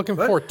definitely looking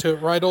forward to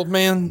it, right, old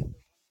man?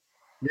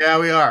 Yeah,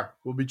 we are.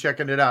 We'll be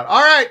checking it out.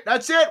 All right,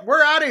 that's it.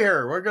 We're out of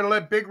here. We're going to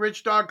let Big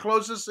Rich Dog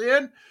close us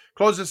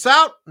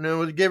out, and then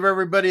we'll give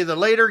everybody the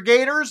later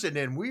gators, and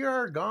then we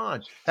are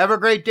gone. Have a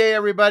great day,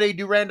 everybody.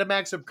 Do random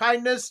acts of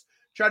kindness.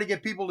 Try to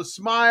get people to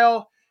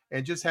smile,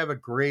 and just have a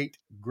great,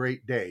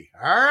 great day.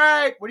 All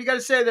right. What do you got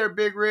to say there,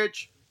 Big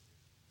Rich?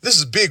 This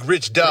is Big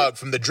Rich Dog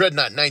from the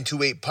Dreadnought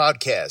 928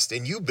 podcast,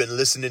 and you've been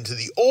listening to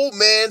the Old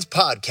Man's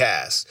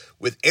Podcast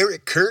with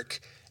Eric Kirk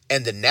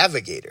and the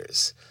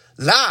Navigators.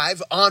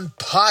 Live on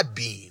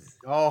Podbean.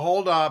 Oh,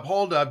 hold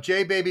up.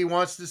 J Baby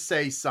wants to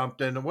say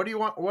something. What do you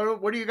want?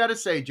 What do you got to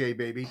say, J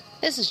Baby?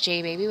 This is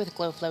J Baby with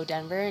Glowflow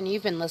Denver, and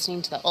you've been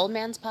listening to the Old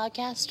Man's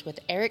Podcast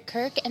with Eric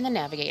Kirk and the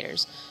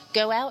Navigators.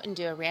 Go out and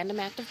do a random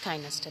act of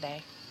kindness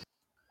today.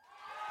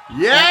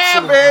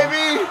 Yeah,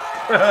 baby.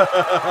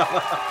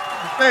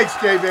 Thanks,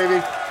 J Baby.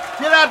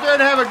 Get out there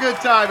and have a good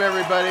time,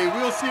 everybody.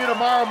 We'll see you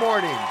tomorrow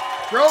morning.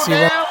 Throw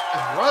down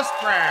with Russ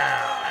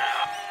Brown.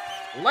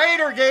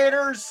 Later,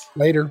 Gators.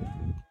 Later.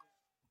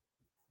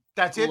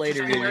 That's it.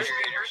 Later, Gators.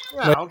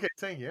 Yeah, okay.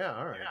 Yeah,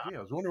 all right. Yeah,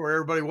 I was wondering where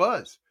everybody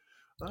was.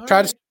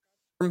 Try to.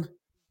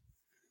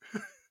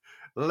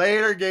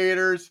 Later,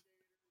 Gators.